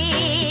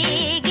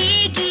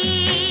ಗೀಗಿ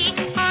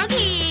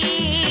ಹೋಗಿ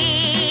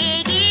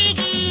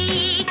ಗೀಗಿ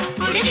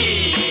ಹುಡುಗಿ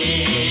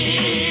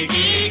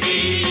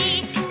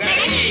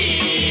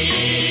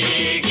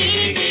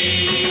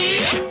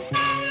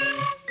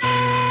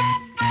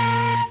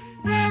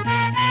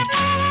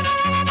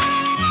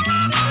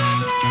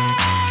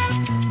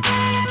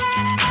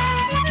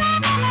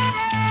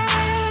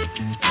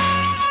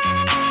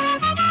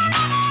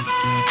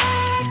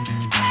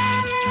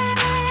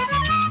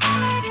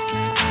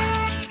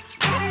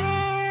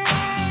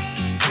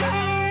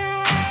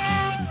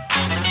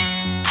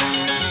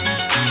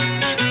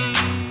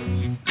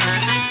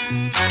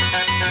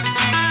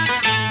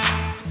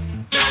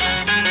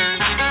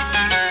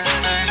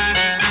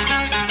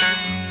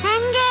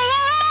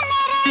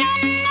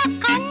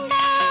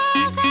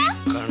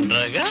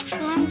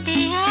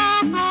ಒಂಟೆಯ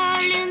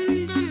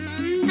ಬಾಳೆಂದು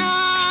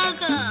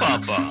ನೊಂದಾಗ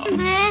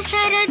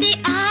ಬೇಸರದಿ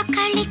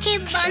ಆಕಳಿಕೆ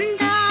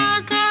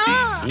ಬಂದಾಗ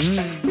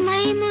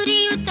ಮೈ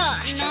ಮುರಿಯುತ್ತ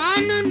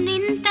ನಾನು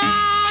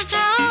ನಿಂತಾಗ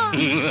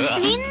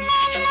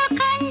ನಿನ್ನನ್ನು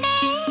ಕಂಡೆ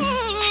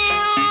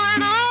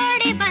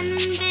ಓಡೋಡಿ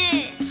ಬಂದೆ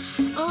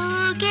ಓ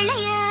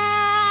ಗೆಳೆಯ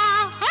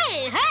ಹೈ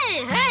ಹೈ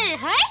ಹೈ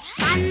ಹೈ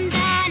ಅಂದ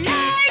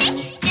ನೋಡಿ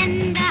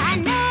ಚಂದ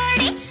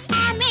ನೋಡಿ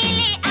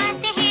ಆಮೇಲೆ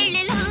ಆಸೆ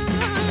ಹೇಳಲು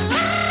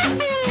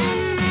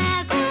ನನ್ನ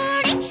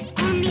ಕೂಡಿ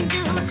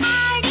ಕುಣಿದು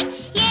ಹಾಡಿ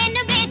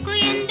ಏನು ಬೇಕು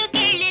ಎಂದು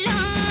ಕೇಳಲು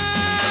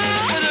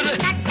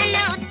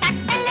ತಟ್ಟಲು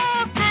ತಟ್ಟಲು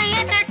ಕೈಯ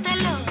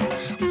ತಟ್ಟಲು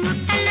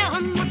ಮುಟ್ಟಲು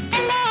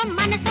ಮುಟ್ಟಲು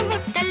ಮನಸ್ಸು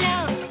ಮುಟ್ಟಲು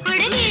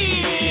ಹುಡುಗಿ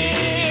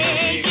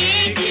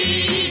ಗೀಗಿ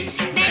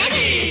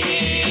ಬೆಳಗಿ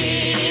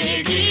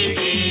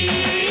ಗೀಗಿ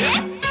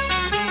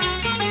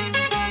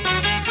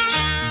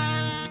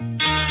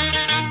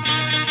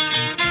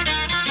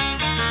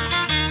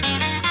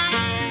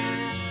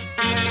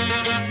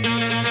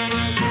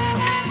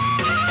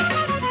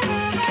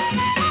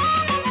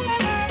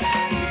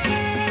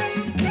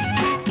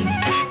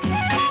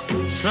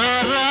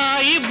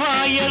ಸಾರಾಯಿ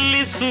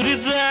ಬಾಯಲ್ಲಿ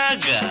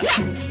ಸುರಿದಾಗ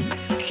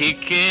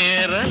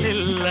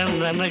ಕಿಕ್ಕೇರಲಿಲ್ಲ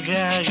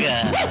ನನಗಾಗ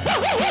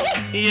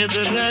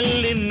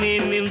ಎದುರಲ್ಲಿ ನೀ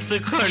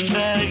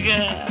ನಿಂತುಕೊಂಡಾಗ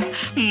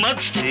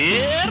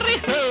ಮತ್ತೇರಿ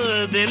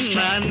ಹೋದೆ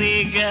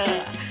ನಾನೀಗ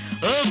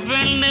ಓ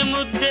ಬೆಣ್ಣೆ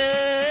ಮುದ್ದೆ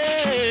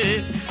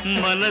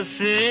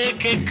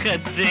ಮನಸ್ಸೇಕೆ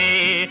ಕದ್ದೆ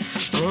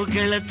ಓ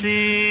ಗೆಳತಿ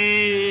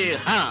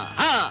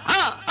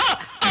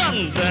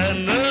ಅಂದ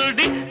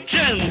ನೋಡಿ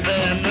ಚಂದ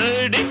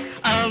ನೋಡಿ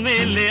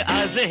ಆಮೇಲೆ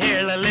ಆಸೆ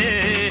ಹೇಳಲೇ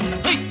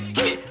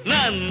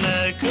ನನ್ನ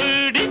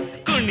ಕೂಡಿ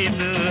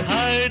ಕುಣಿದು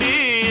ಹಾಡಿ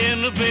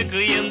ಏನು ಬೇಕು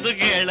ಎಂದು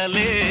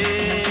ಕೇಳಲೇ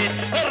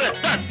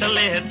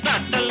ತಟ್ಟಲೆ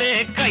ತಟ್ಟಲೆ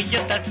ಕೈಯ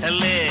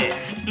ತಟ್ಟಲೆ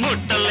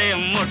ಮುಟ್ಟಲೆ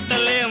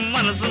ಮುಟ್ಟಲೆ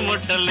ಮನಸ್ಸು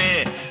ಮುಟ್ಟಲೆ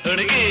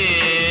ಹುಡುಗಿ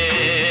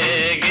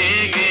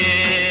ಗೀಗೆ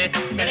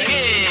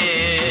ಹುಡುಗಿ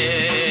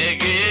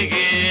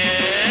ಗೀಗೆ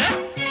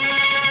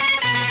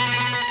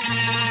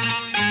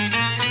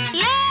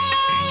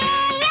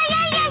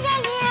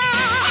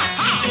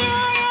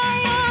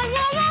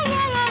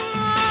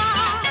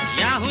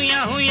ಯಾಹು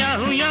ಯಾಹು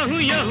ಯಾಹು ಯಾಹು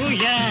ಯಾಹು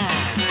ಯಾ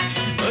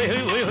ಓಯ್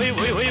ಓಯ್ ಓಯ್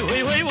ಓಯ್ ಓಯ್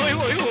ಓಯ್ ಓಯ್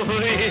ಓಯ್ ಓಯ್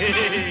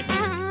ಓಯ್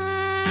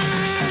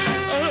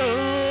ಓ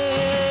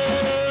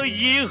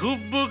ಈ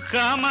ಹುಬ್ಬು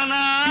ಕಾಮನ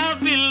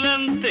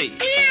ಬಿಲ್ಲಂತೆ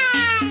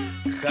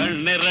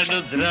ಕಣ್ಣೆರಡು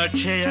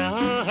ದ್ರಾಕ್ಷೆಯ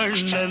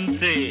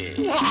ಹಣ್ಣಂತೆ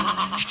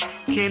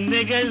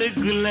ಕೆನ್ನೆಗಳು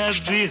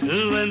ಗುಲಾಬಿ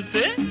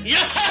ಹೂವಂತೆ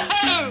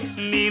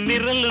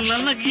ನೀನಿರಲು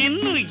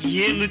ನನಗಿನ್ನು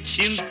ಏನು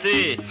ಚಿಂತೆ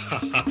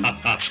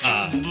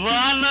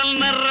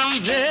ಬಾನಲ್ನ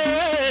ರಂಭೆ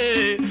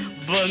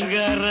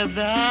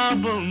ಬಂಗಾರದ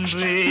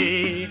ಬೊಂಬೆ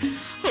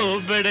ಓ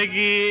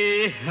ಬೆಡಗಿ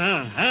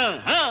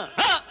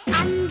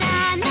ಅಂದ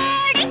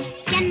ನೋಡಿ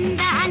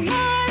ಚಂದ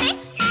ನೋಡಿ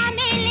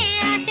ಆಮೇಲೆ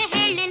ಆಸೆ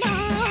ಹೇಳಲು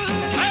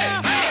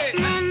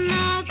ನನ್ನ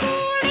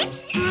ಕೂಡಿ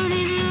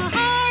ಕುಣಿದು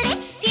ಹಾಡಿ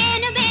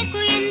ಏನು ಬೇಕು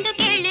ಎಂದು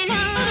ಕೇಳಲು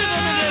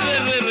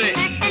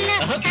ತಟ್ಟಲು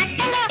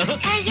ತಟ್ಟಲು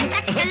ಕೈಯ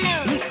ತಟ್ಟಲು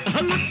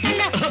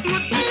ಮುಟ್ಟಲು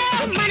ಮುಟ್ಟಲು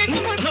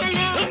ಮನಸ್ಸು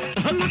ಮುಟ್ಟಲು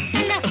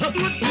ಮುಟ್ಟಲು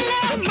ಮುಟ್ಟಲು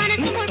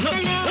ಮನಸ್ಸು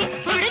ಮುಟ್ಟಲು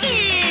ಹುಡುಗಿ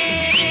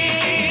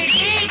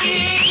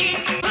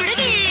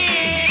ಹುಡುಗಿ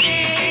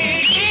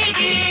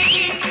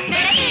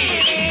ಬೆಳಗಿ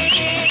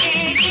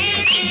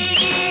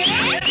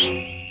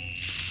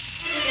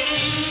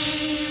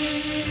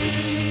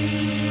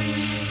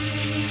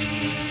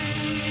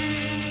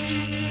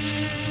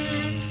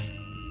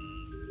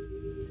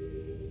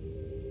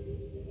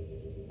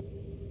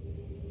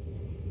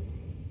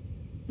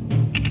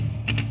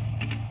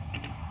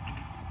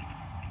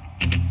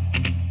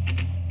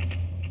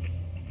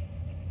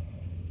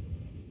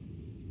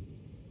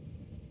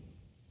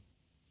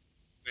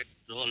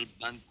ಪೆಟ್ರೋಲ್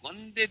ಬಂಕ್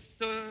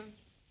ಒಂದಿತ್ತು,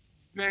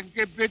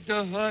 ಬೆಂಕಿ ಬಿದ್ದು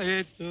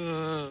ಹೋಯಿತು.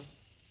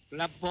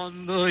 ಕ್ಲಬ್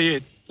ಒಂದು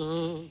ಇತ್ತು,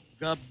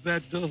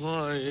 ಗಬ್ಬೆದ್ದು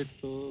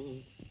ಹೋಯಿತು.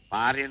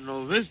 ಪಾರಿನ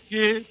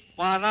ವಿಸ್ಕಿ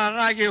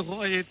ಪರಾರಾಗಿ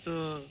ಹೋಯಿತು.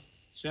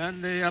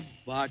 ಚಂದೆಯ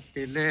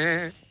ಬಾಟಿಲೆ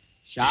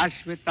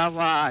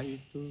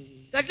ಶಾಶ್ವತವಾಯಿತು.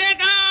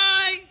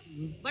 ಕಡ್ಲೆಕಾಯಿ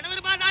ಬಡವರ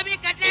ಬಾದಾಮಿ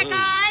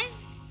ಕಡ್ಲೆಕಾಯಿ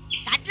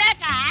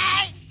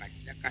ಕಡ್ಲೆಕಾಯಿ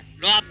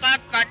ಲೋಪ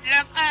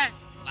ಕಡ್ಲೆಕಾಯಿ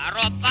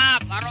ಬರೋಪ್ಪ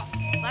ಬರೋ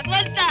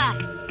ಭಗವಂತ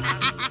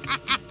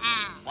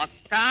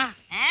ಭಕ್ತ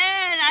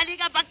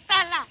ನಾನೀಗ ಭಕ್ತ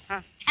ಅಲ್ಲ,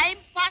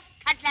 ಟೈಮ್ ಪಾಸ್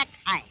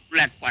ಕಡ್ಲೆಕಾಯಿ.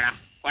 ಕೊಡ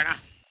ಕೊಡ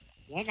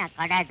ಏನ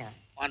ಕೊಡೋದು?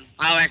 ಒಂದ್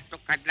ಪಾವ್ ಎಷ್ಟು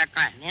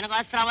ಕಡ್ಲೆಕಾಯಿ?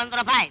 ನಿನಗೋಸ್ಕರ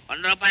 ₹1.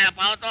 ₹1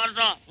 ಪಾವ್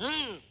ತೋರ್ಸು.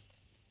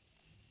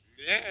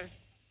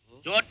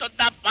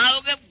 ಚೋಟದ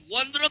ಪಾವ್ಗೆ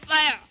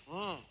 ₹1.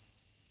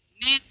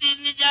 ನೀತಿ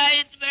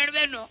ನಿಜಾಯಿತ್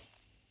ಬೇಡವೇನು?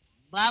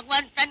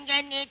 ಭಗವಂತನ್ಗೆ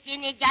ನೀತಿ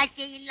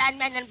ನಿಜಾಯಿತಿ ಇಲ್ಲ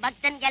ಅಂದ್ಮೇಲೆ ನನ್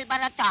ಭಕ್ತನ್ಗೆ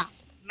ಬರತ್ತ?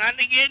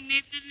 ನನಗೆ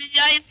ನೀತಿ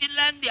ನಿಜಾಯಿತಿ ಇಲ್ಲ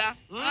ಅಂದ್ಯಾ?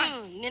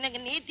 ನಿನಗೆ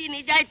ನೀತಿ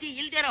ನಿಜಾಯಿತಿ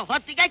ಇಲ್ದಿರೋ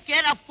ಹೊತ್ತಿಗೆ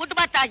ಕೇರ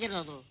ಫುಟ್ಬಾತ್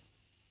ಆಗಿರೋದು.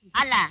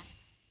 ಅಲ್ಲ,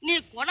 ನೀ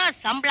ಕೊಡೋ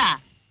ಸಂಬಳ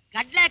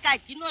ಕಡ್ಲೆಕಾಯಿ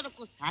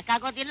ತಿನ್ನೋದಕ್ಕೂ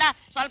ಸಾಕಾಗೋದಿಲ್ಲ.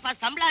 ಸ್ವಲ್ಪ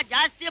ಸಂಬಳ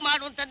ಜಾಸ್ತಿ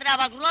ಮಾಡು ಅಂತಂದ್ರೆ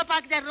ಅವಾಗ ರೋಪ್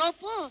ಹಾಕಿದೆ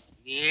ರೋಪು.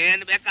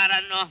 ಏನ್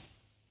ಬೇಕಾರನ್ನು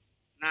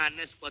ನಾ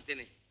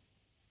ಅನ್ನಿಸ್ಕೋತೀನಿ.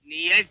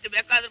 ನೀ ಎಷ್ಟು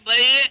ಬೇಕಾದ್ರೂ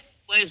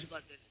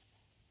ಬಯಸ್ಕೋತೀನಿ.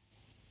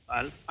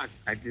 ಸ್ವಲ್ಪ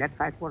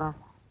ಕಡ್ಲೆಕಾಯಿ ಕೊಡ.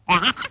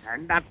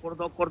 ಗಂಡ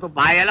ಕುಡ್ದು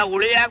ಬಾಯೆಲ್ಲ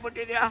ಉಳಿ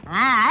ಆಗ್ಬಿಟ್ಟಿದ್ಯಾ?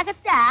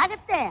 ಆಗತ್ತೆ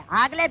ಆಗತ್ತೆ,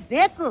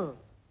 ಆಗ್ಲೇಬೇಕು.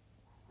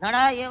 ನೋಡ,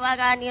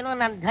 ಇವಾಗ ನೀನು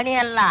ನನ್ನ ಧಣಿ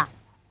ಅಲ್ಲ,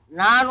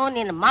 ನಾನು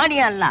ನಿನ್ನ ಮಾಣಿ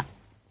ಅಲ್ಲ.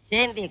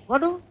 ಸೇಂದಿ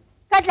ಕೊಡು,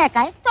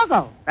 ಕಡ್ಲೆಕಾಯಿ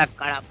ತಗೋ.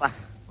 ಕಳಪ್ಪ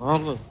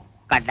ಹೋಗು,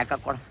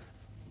 ಕಡ್ಲೆಕಾಯಿ ಕೊಡ.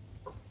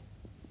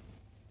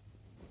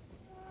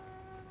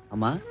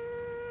 ಅಮ್ಮ,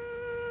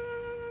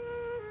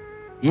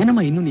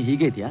 ಏನಮ್ಮ ಇನ್ನು ನೀ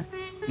ಹೀಗೆ ಇದೆಯಾ?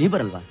 ನೀ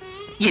ಬರಲ್ವಾ?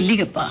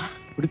 ಎಲ್ಲಿಗಪ್ಪ?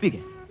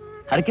 ಉಡುಪಿಗೆ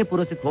ಹರಕೆ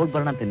ಪೂರೈಸಕ್ಕೆ ಹೋಗಿ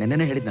ಬರೋಣ ಅಂತ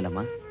ನೆನ್ನೆನೇ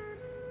ಹೇಳಿದ್ನಲ್ಲಮ್ಮ.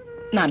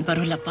 ನಾನ್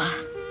ಬರೋಲ್ಲಪ್ಪ,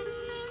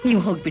 ನೀವು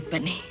ಹೋಗ್ಬಿಟ್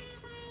ಬನ್ನಿ.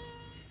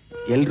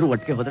 ಎಲ್ರೂ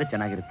ಒಟ್ಟಿಗೆ ಹೋದ್ರೆ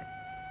ಚೆನ್ನಾಗಿರುತ್ತೆ.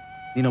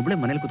 ನೀನೊಬ್ಳೆ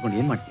ಮನೇಲಿ ಕುತ್ಕೊಂಡು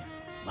ಏನ್ ಮಾಡ್ತೀಯ?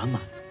 ಬಾಮ್ಮ.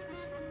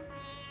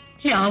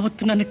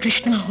 ಯಾವತ್ತು ನನ್ನ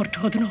ಕೃಷ್ಣ ಹೊರಟು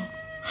ಹೋದನು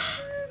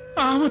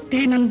ಆವತ್ತೇ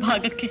ನನ್ನ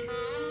ಭಾಗಕ್ಕೆ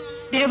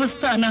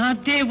ದೇವಸ್ಥಾನ,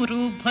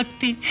 ದೇವರು,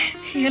 ಭಕ್ತಿ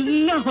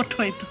ಎಲ್ಲ ಹೊರಟು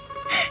ಹೋಯ್ತು.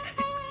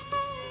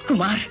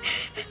 ಕುಮಾರ್,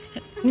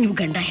 ನೀವು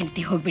ಗಂಡ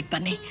ಹೆಂಡತಿ ಹೋಗ್ಬಿಟ್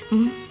ಬನ್ನಿ.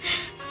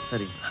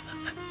 ಸರಿ.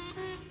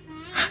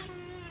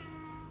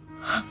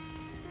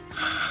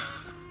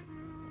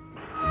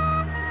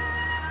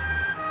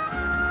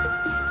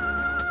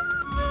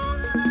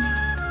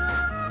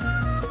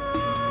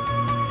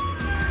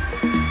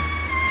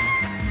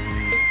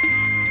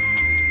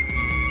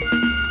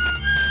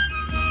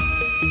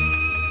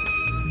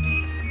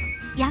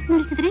 ಯಾಕೆ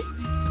ನಿಲ್ಸಿದ್ರಿ?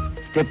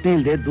 ಸ್ಟೆಪ್ನಿ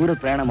ಇಲ್ಲದೆ ದೂರ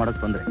ಪ್ರಯಾಣ ಮಾಡೋಕ್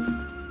ತೊಂದ್ರೆ,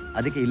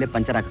 ಅದಕ್ಕೆ ಇಲ್ಲೇ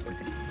ಪಂಚರ್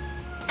ಹಾಕಿಸ್ಬಿಡ್ತೀನಿ.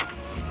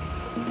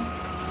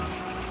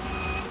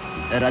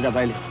 ರಾಜಾ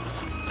ಬಾಯ್ಲಿ.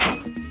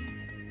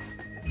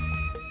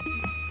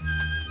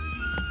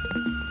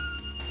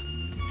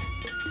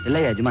 ಎಲ್ಲ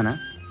ಯಜಮಾನ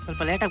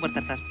ಸ್ವಲ್ಪ ಲೇಟಾಗಿ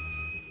ಬರ್ತಾರೆ ಸರ್.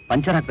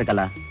 ಪಂಚರ್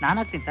ಹಾಕ್ಬೇಕಲ್ಲ? ನಾನು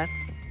ಹಾಕ್ತೀನಿ ಸರ್.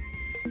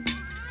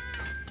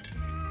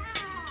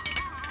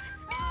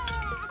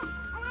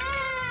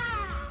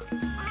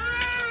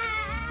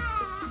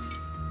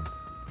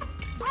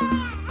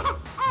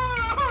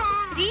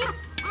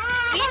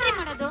 ಏನ್ರಿ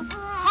ಮಾಡೋದು?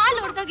 ಹಾಲ್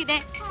ಹೊಡೆದೋಗಿದೆ,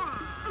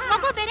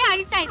 ಮಗು ಬೇರೆ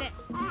ಅಳ್ತಾ ಇದೆ.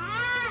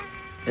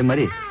 ಏ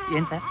ಮರಿ,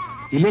 ಏನ್ ಸರ್?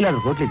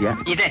 ಇಲ್ಲೆಲ್ಲಾದ್ರೂ ಹೋಟ್ಲಿದ್ಯಾ?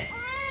 ಇದೆ,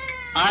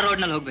 ಆ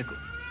ರೋಡ್ ನಲ್ಲಿ ಹೋಗ್ಬೇಕು.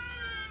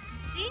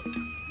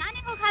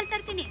 ನಾನೇ ಹೋಗಿ ಹಾಲ್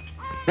ತರ್ತೀನಿ.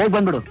 ಬೇಗ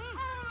ಬಂದ್ಬಿಡು.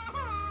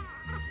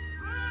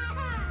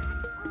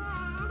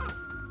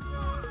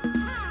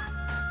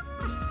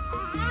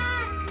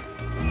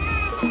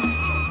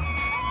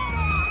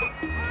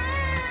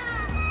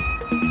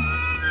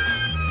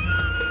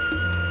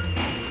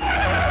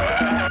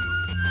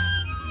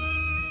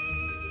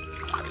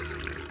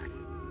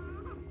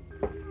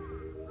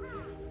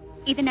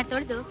 ಇದನ್ನ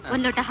ತೊಳೆದು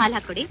ಒಂದ್ ಲೋಟ ಹಾಲು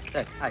ಹಾಕೊಡಿ.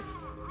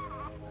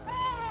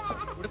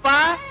 ಉಡುಪಾ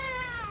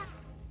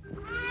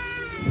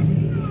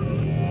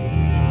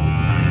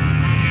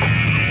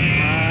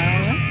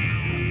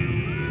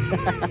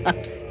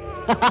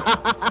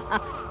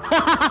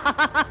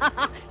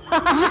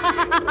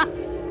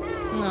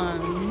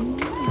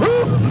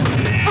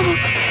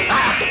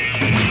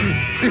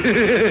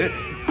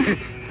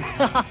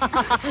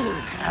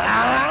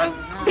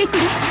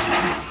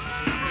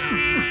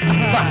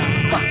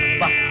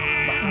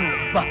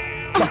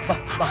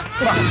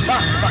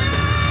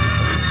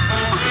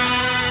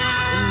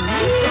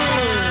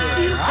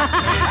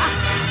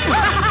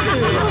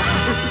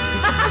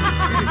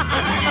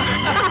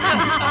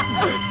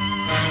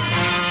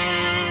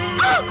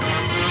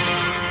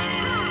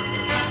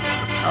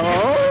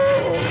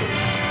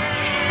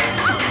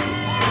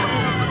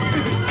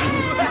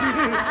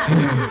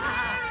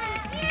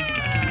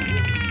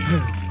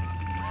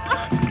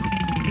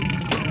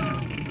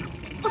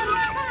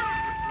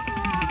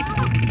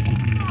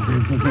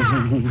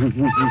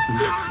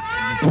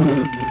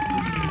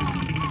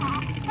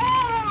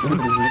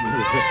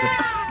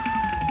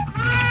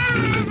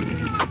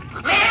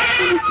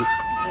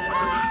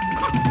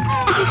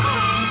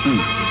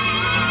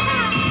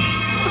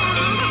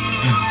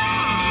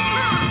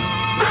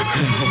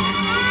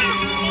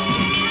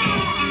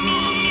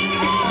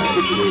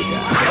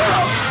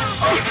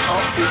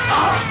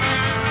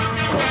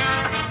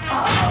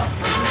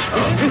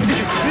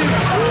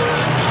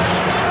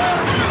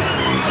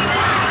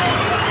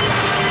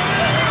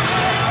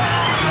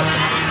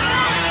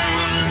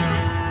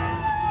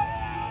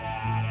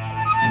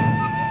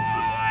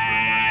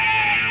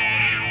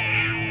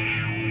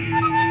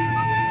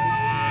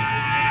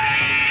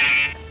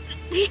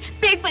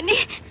ಬೇಗ ಬನ್ನಿ.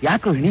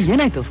 ಯಾಕೆ ರೋಹಿಣಿ,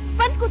 ಏನಾಯ್ತು?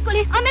 ಬಂದ್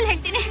ಕೂತ್ಕೊಳ್ಳಿ, ಆಮೇಲೆ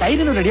ಹೇಳ್ತೀನಿ.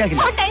 ಟೈರೇನು ರೆಡಿ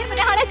ಆಗಿಲ್ಲ. ಟೈರ್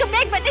ಮನೆ ಹಾಳಾಯ್ತು,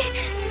 ಬೇಗ ಬನ್ನಿ.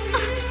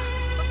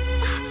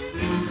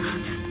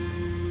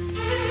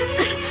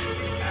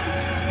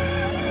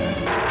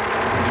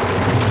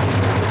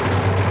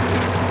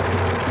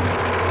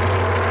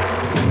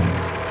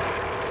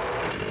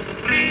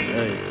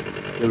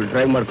 ಇವಳು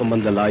ಡ್ರೈವ್ ಮಾಡ್ಕೊಂಡ್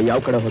ಬಂದಲ್ಲ, ಯಾವ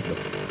ಕಡೆ ಹೋದ್ರು?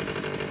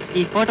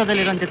 ಈ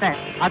ಫೋಟೋದಲ್ಲಿರೋ ಜೊತೆ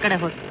ಆ ಕಡೆ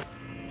ಹೋದ್.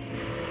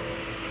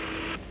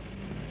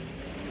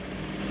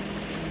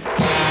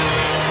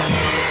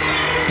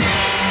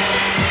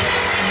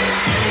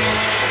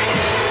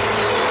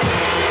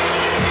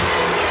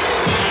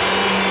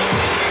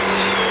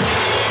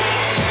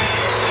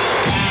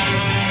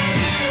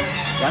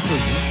 ಯಾಕೆ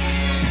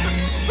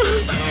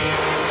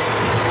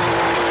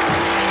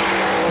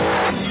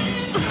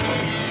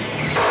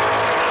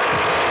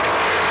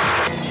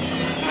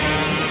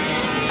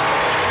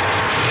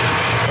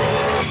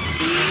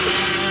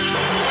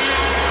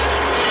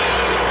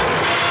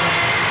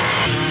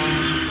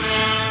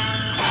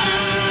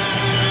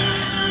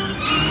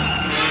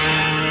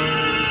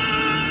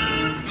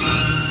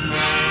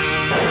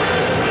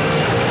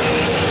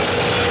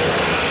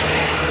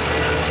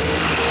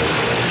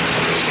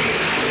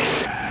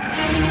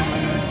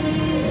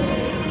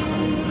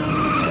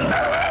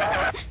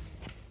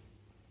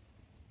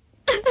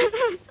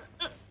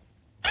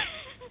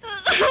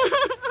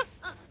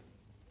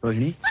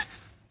ರೋಹಿಣಿ?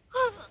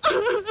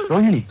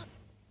 ರೋಹಿಣಿ,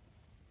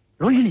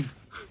 ರೋಹಿಣಿ,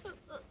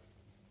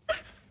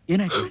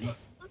 ಏನಾಯ್ತು ರೋಹಿಣಿ?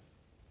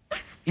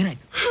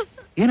 ಏನಾಯ್ತು?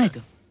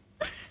 ಏನಾಯ್ತು?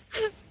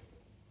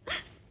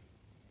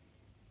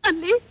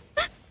 ಅಲ್ಲಿ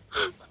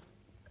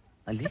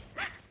ಅಲ್ಲಿ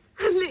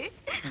ಅಲ್ಲಿ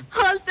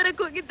ಹಾಲ್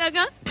ತರಕ್ ಹೋಗಿದ್ದಾಗ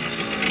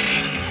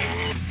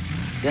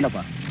ಏನಪ್ಪ,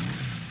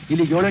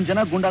 ಇಲ್ಲಿ 7-8 ಜನ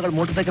ಗುಂಡಾಗಳು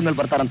ಮೋಟರ್ ಸೈಕಲ್ ಮೇಲೆ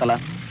ಬರ್ತಾರಂತಲ್ಲ?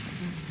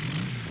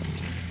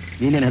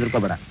 ನೀನೇನು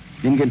ಹೆದರ್ಕೋಬೇಡ,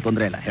 ನಿಮ್ಗೇನು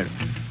ತೊಂದರೆ ಇಲ್ಲ, ಹೇಳು.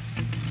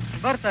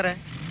 ಬರ್ತಾರೆ,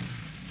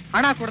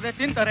 ಹಣ ಕೊಡದೆ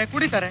ತಿಂತಾರೆ,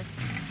 ಕುಡಿತಾರೆ,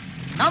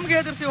 ನಮ್ಗೆ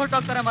ಎದುರಿಸಿ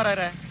ಹೊರಟೋಗ್ತಾರೆ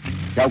ಮಾರಾಯರೆ.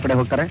 ಯಾವ ಕಡೆ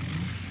ಹೋಗ್ತಾರೆ?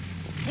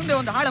 ಮುಂದೆ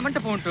ಒಂದು ಹಾಳ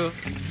ಮಂಟಪ ಉಂಟು,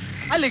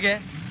 ಅಲ್ಲಿಗೆ.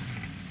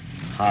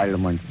 ಹಾಳು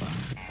ಮಂಟಪ?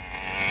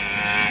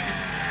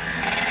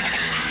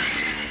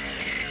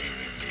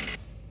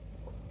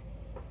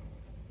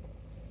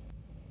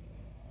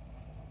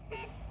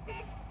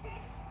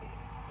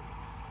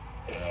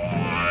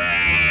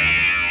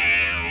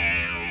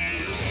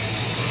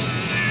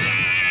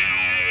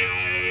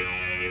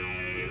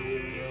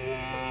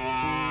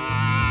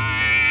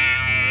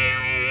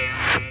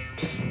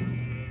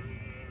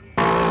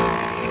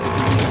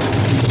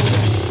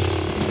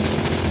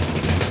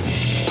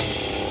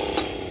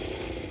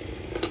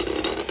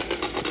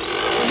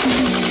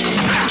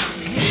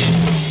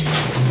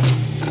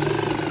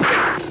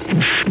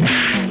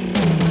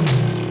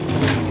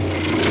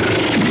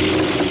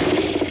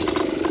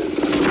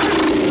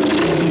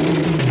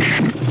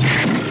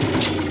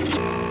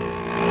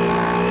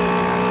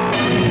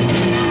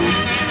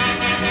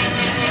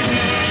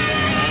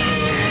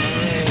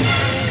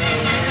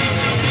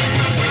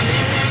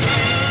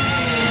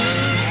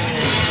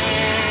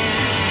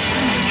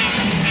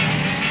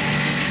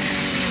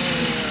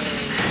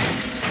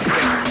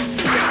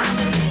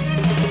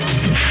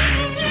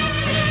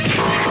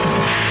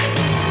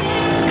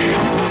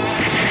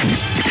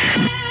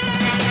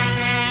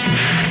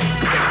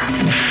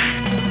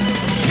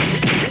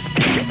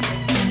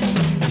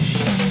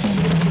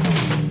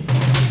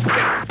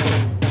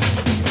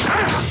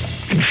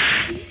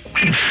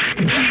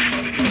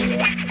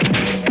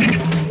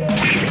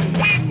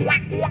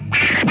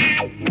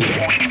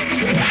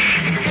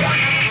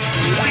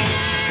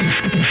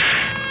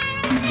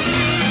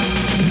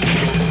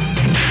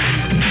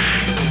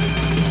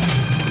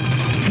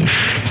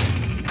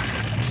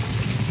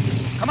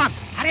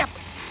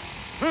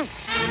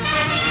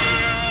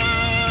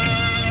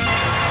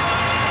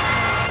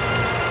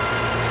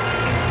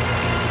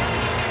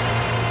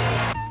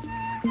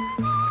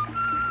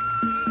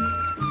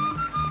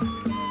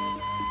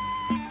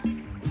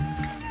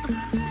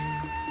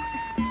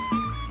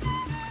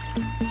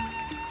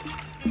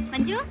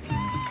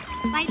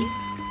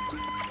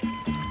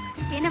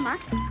 ಏನಮ್ಮ,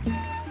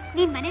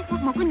 ನೀನ್ ಮನೆಗೆ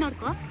ಹೋಗಿ ಮಗುನ್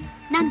ನೋಡ್ಕೋ,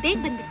 ನಾನ್ ಬೇಗ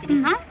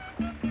ಬಂದ್ಬಿಡ್ತೀನಿ. ಹಾ,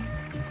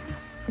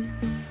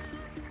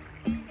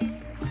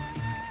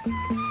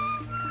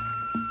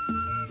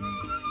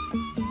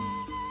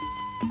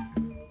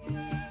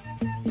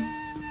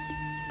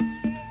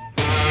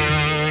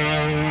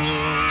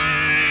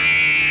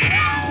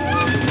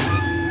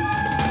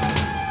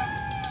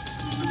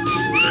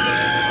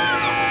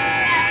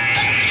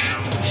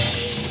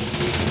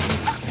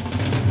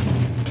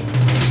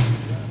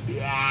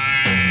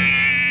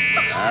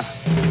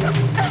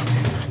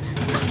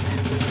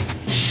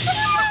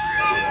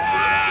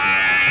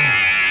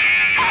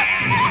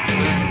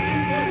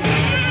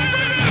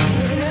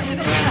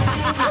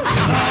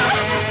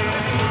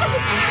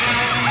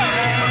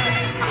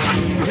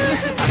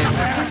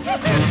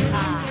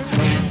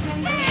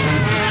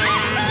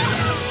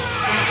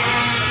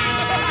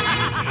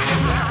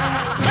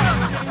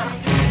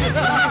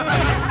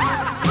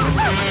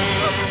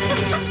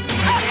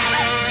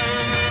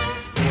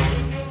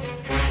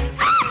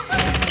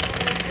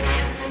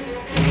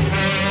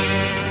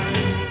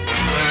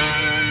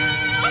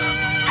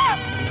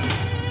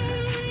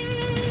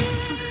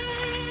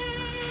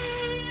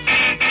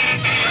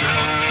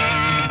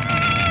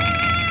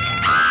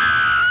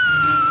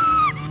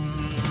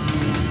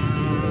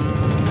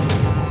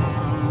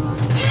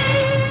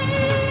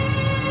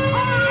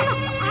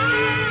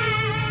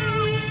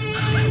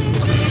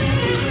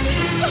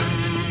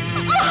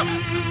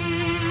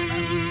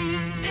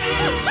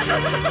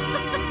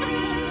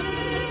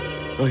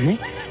 ರೋಹಿಣಿ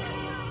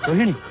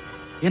ರೋಹಿಣಿ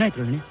ಏನಾಯ್ತು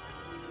ರೋಹಿಣಿ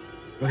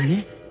ರೋಹಿಣಿ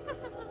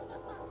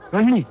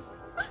ರೋಹಿಣಿ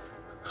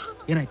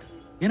ಏನಾಯ್ತು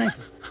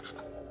ಏನಾಯ್ತು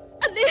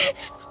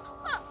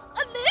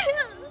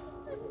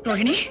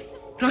ರೋಹಿಣಿ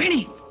ರೋಹಿಣಿ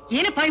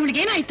ಏನಪ್ಪ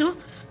ಇವಳಿಗೆ ಏನಾಯ್ತು?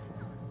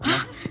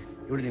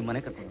 ಇವಳು ನಿಮ್ಮ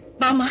ಮನೆ ಕರ್ಕೊಂಡು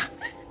ಬಾಮ್ಮ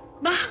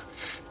ಬಾ.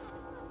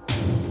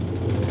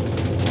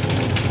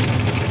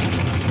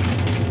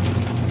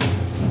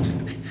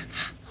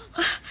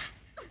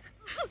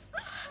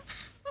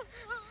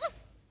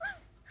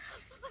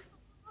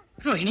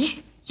 ರೋಹಿಣಿ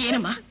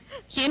ಏನಮ್ಮ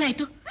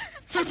ಏನಾಯ್ತು?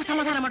 ಸ್ವಲ್ಪ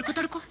ಸಮಾಧಾನ ಮಾಡ್ಕೋ,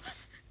 ತಡ್ಕೋ.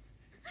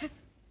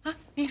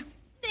 ನೀರು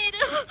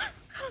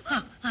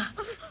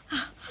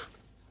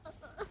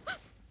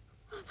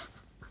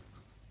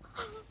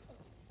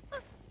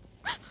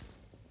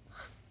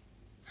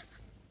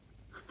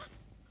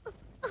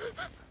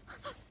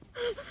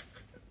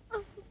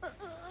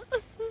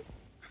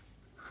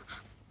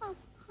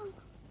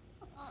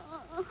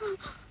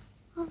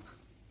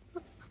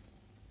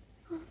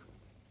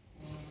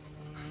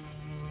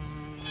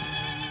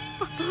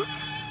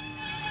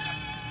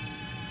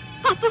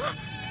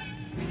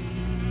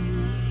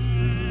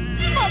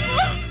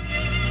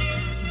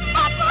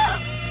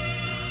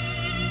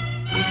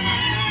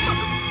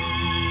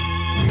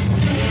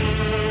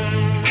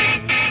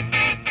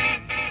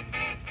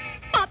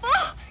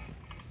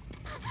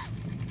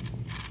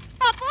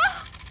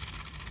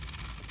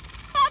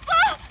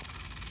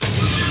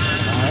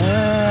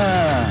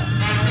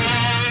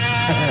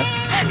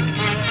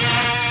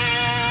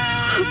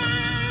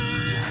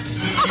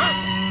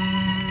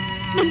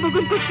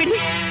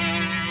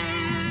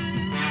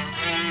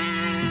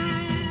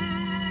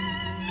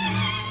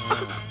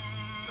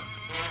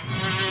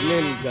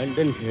ನಿನ್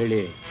ಗಂಡನ್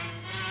ಹೇಳಿ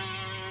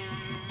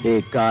ಈ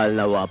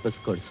ಕಾಲ್ನ ವಾಪಸ್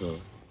ಕೊಡ್ಸು,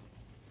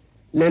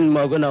 ನಿನ್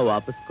ಮಗುನ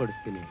ವಾಪಸ್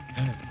ಕೊಡಿಸ್ತೀನಿ.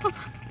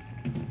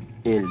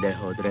 ಇಲ್ದೆ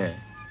ಹೋದ್ರೆ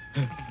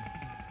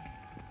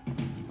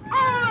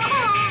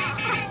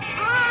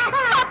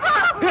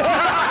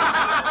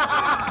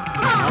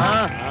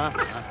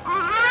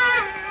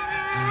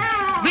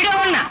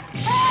ಬಿಡೋಣ.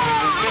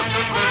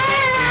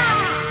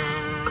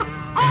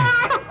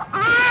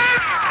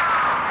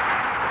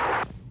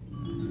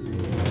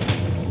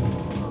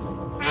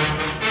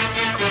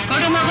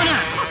 ಕೊಡು ಮಗುನ.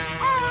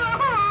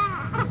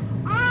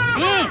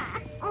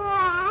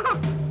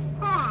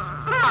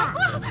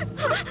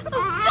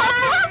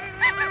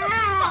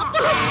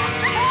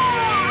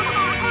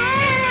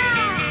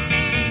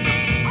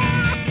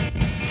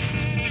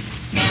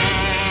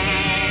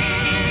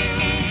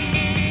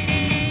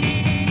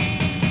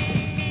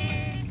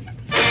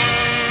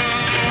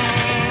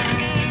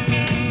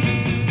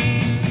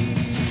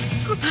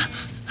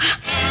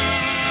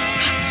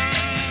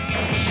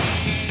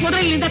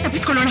 ಮೊದಲು ಇಲ್ಲಿಂದ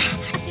ತಪ್ಪಿಸ್ಕೊಳ್ಳೋಣ.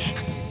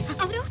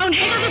 ಅವನು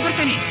ಹೇಗಾದ್ರೂ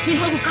ಬರ್ತಾನೆ. ನೀನು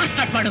ಹೋಗು, ಕಾರ್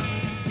ಸ್ಟಾರ್ಟ್ ಮಾಡು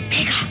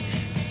ಬೇಗ.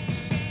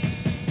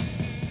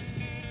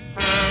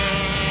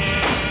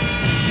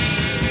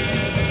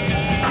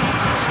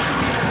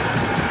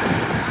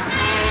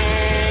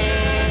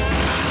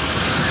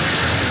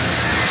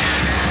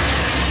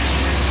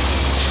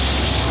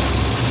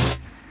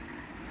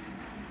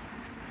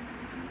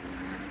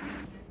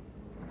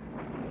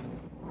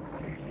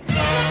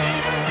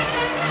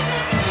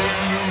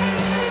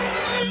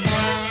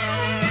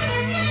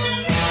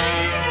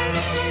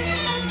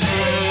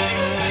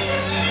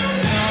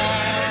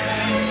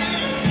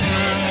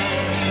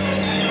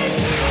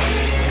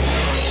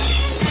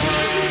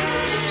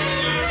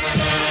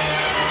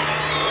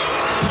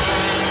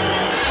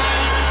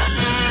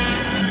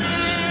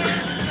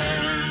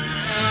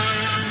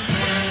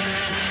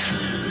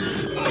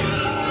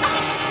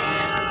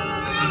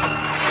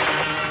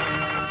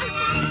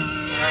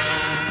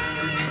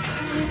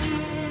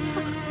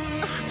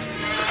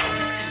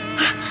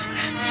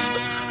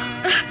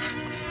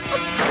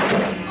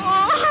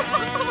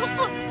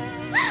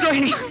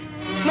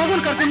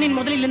 ಮಗುನ್ ಕರ್ಕೊಂಡು ನೀನ್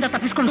ಮೊದಲು ಇಲ್ಲಿಂದ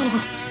ತಪ್ಪಿಸ್ಕೊಂಡು ಹೋಗು.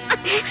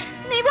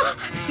 ನೀವು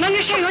ನನ್ನ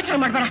ವಿಷಯ ಯೋಚನೆ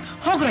ಮಾಡ್ಬೇಡ.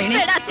 ಹೋಗ್ರು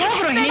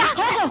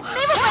ಹೋಗು.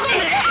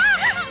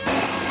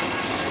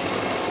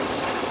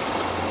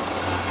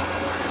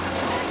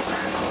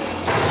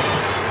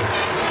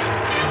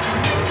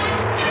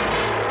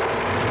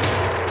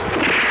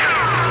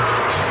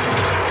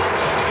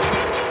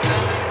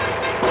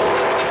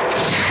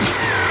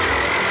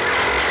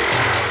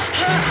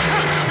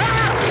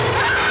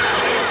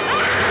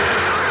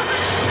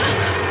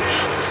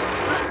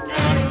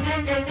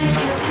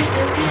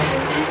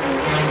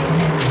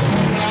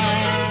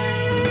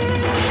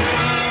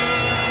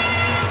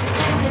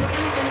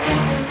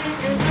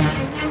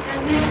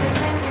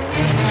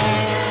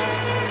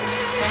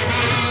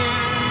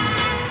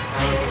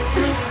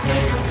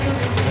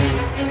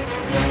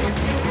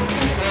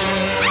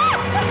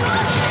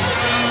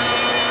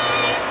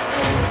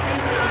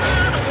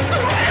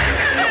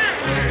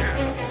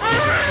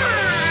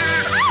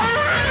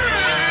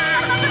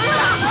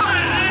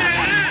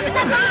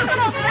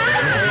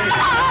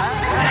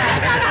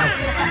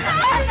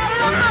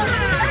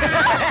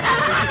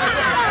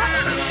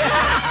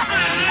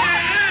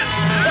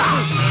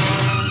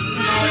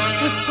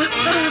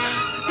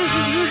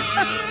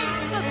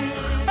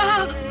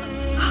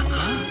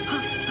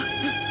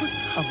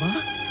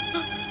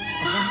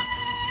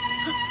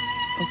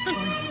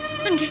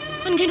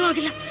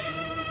 ಪರವಾಗಿಲ್ಲ.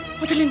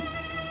 ಮೊದಲು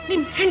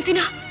ನಿನ್ ಹೆಂಡತಿನ,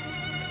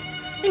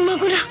 ನಿನ್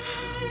ಮಗುನ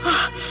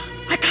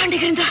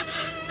ಅಟ್ಟಾಂಡಿಗರಿಂದ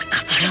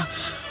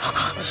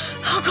ಹೋಗೋ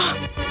ಹೋಗೋ.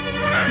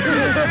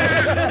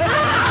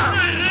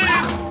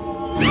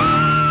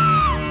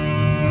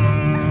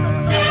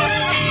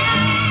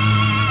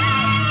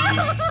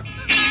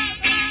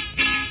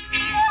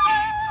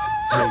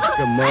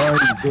 Come on,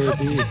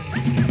 baby.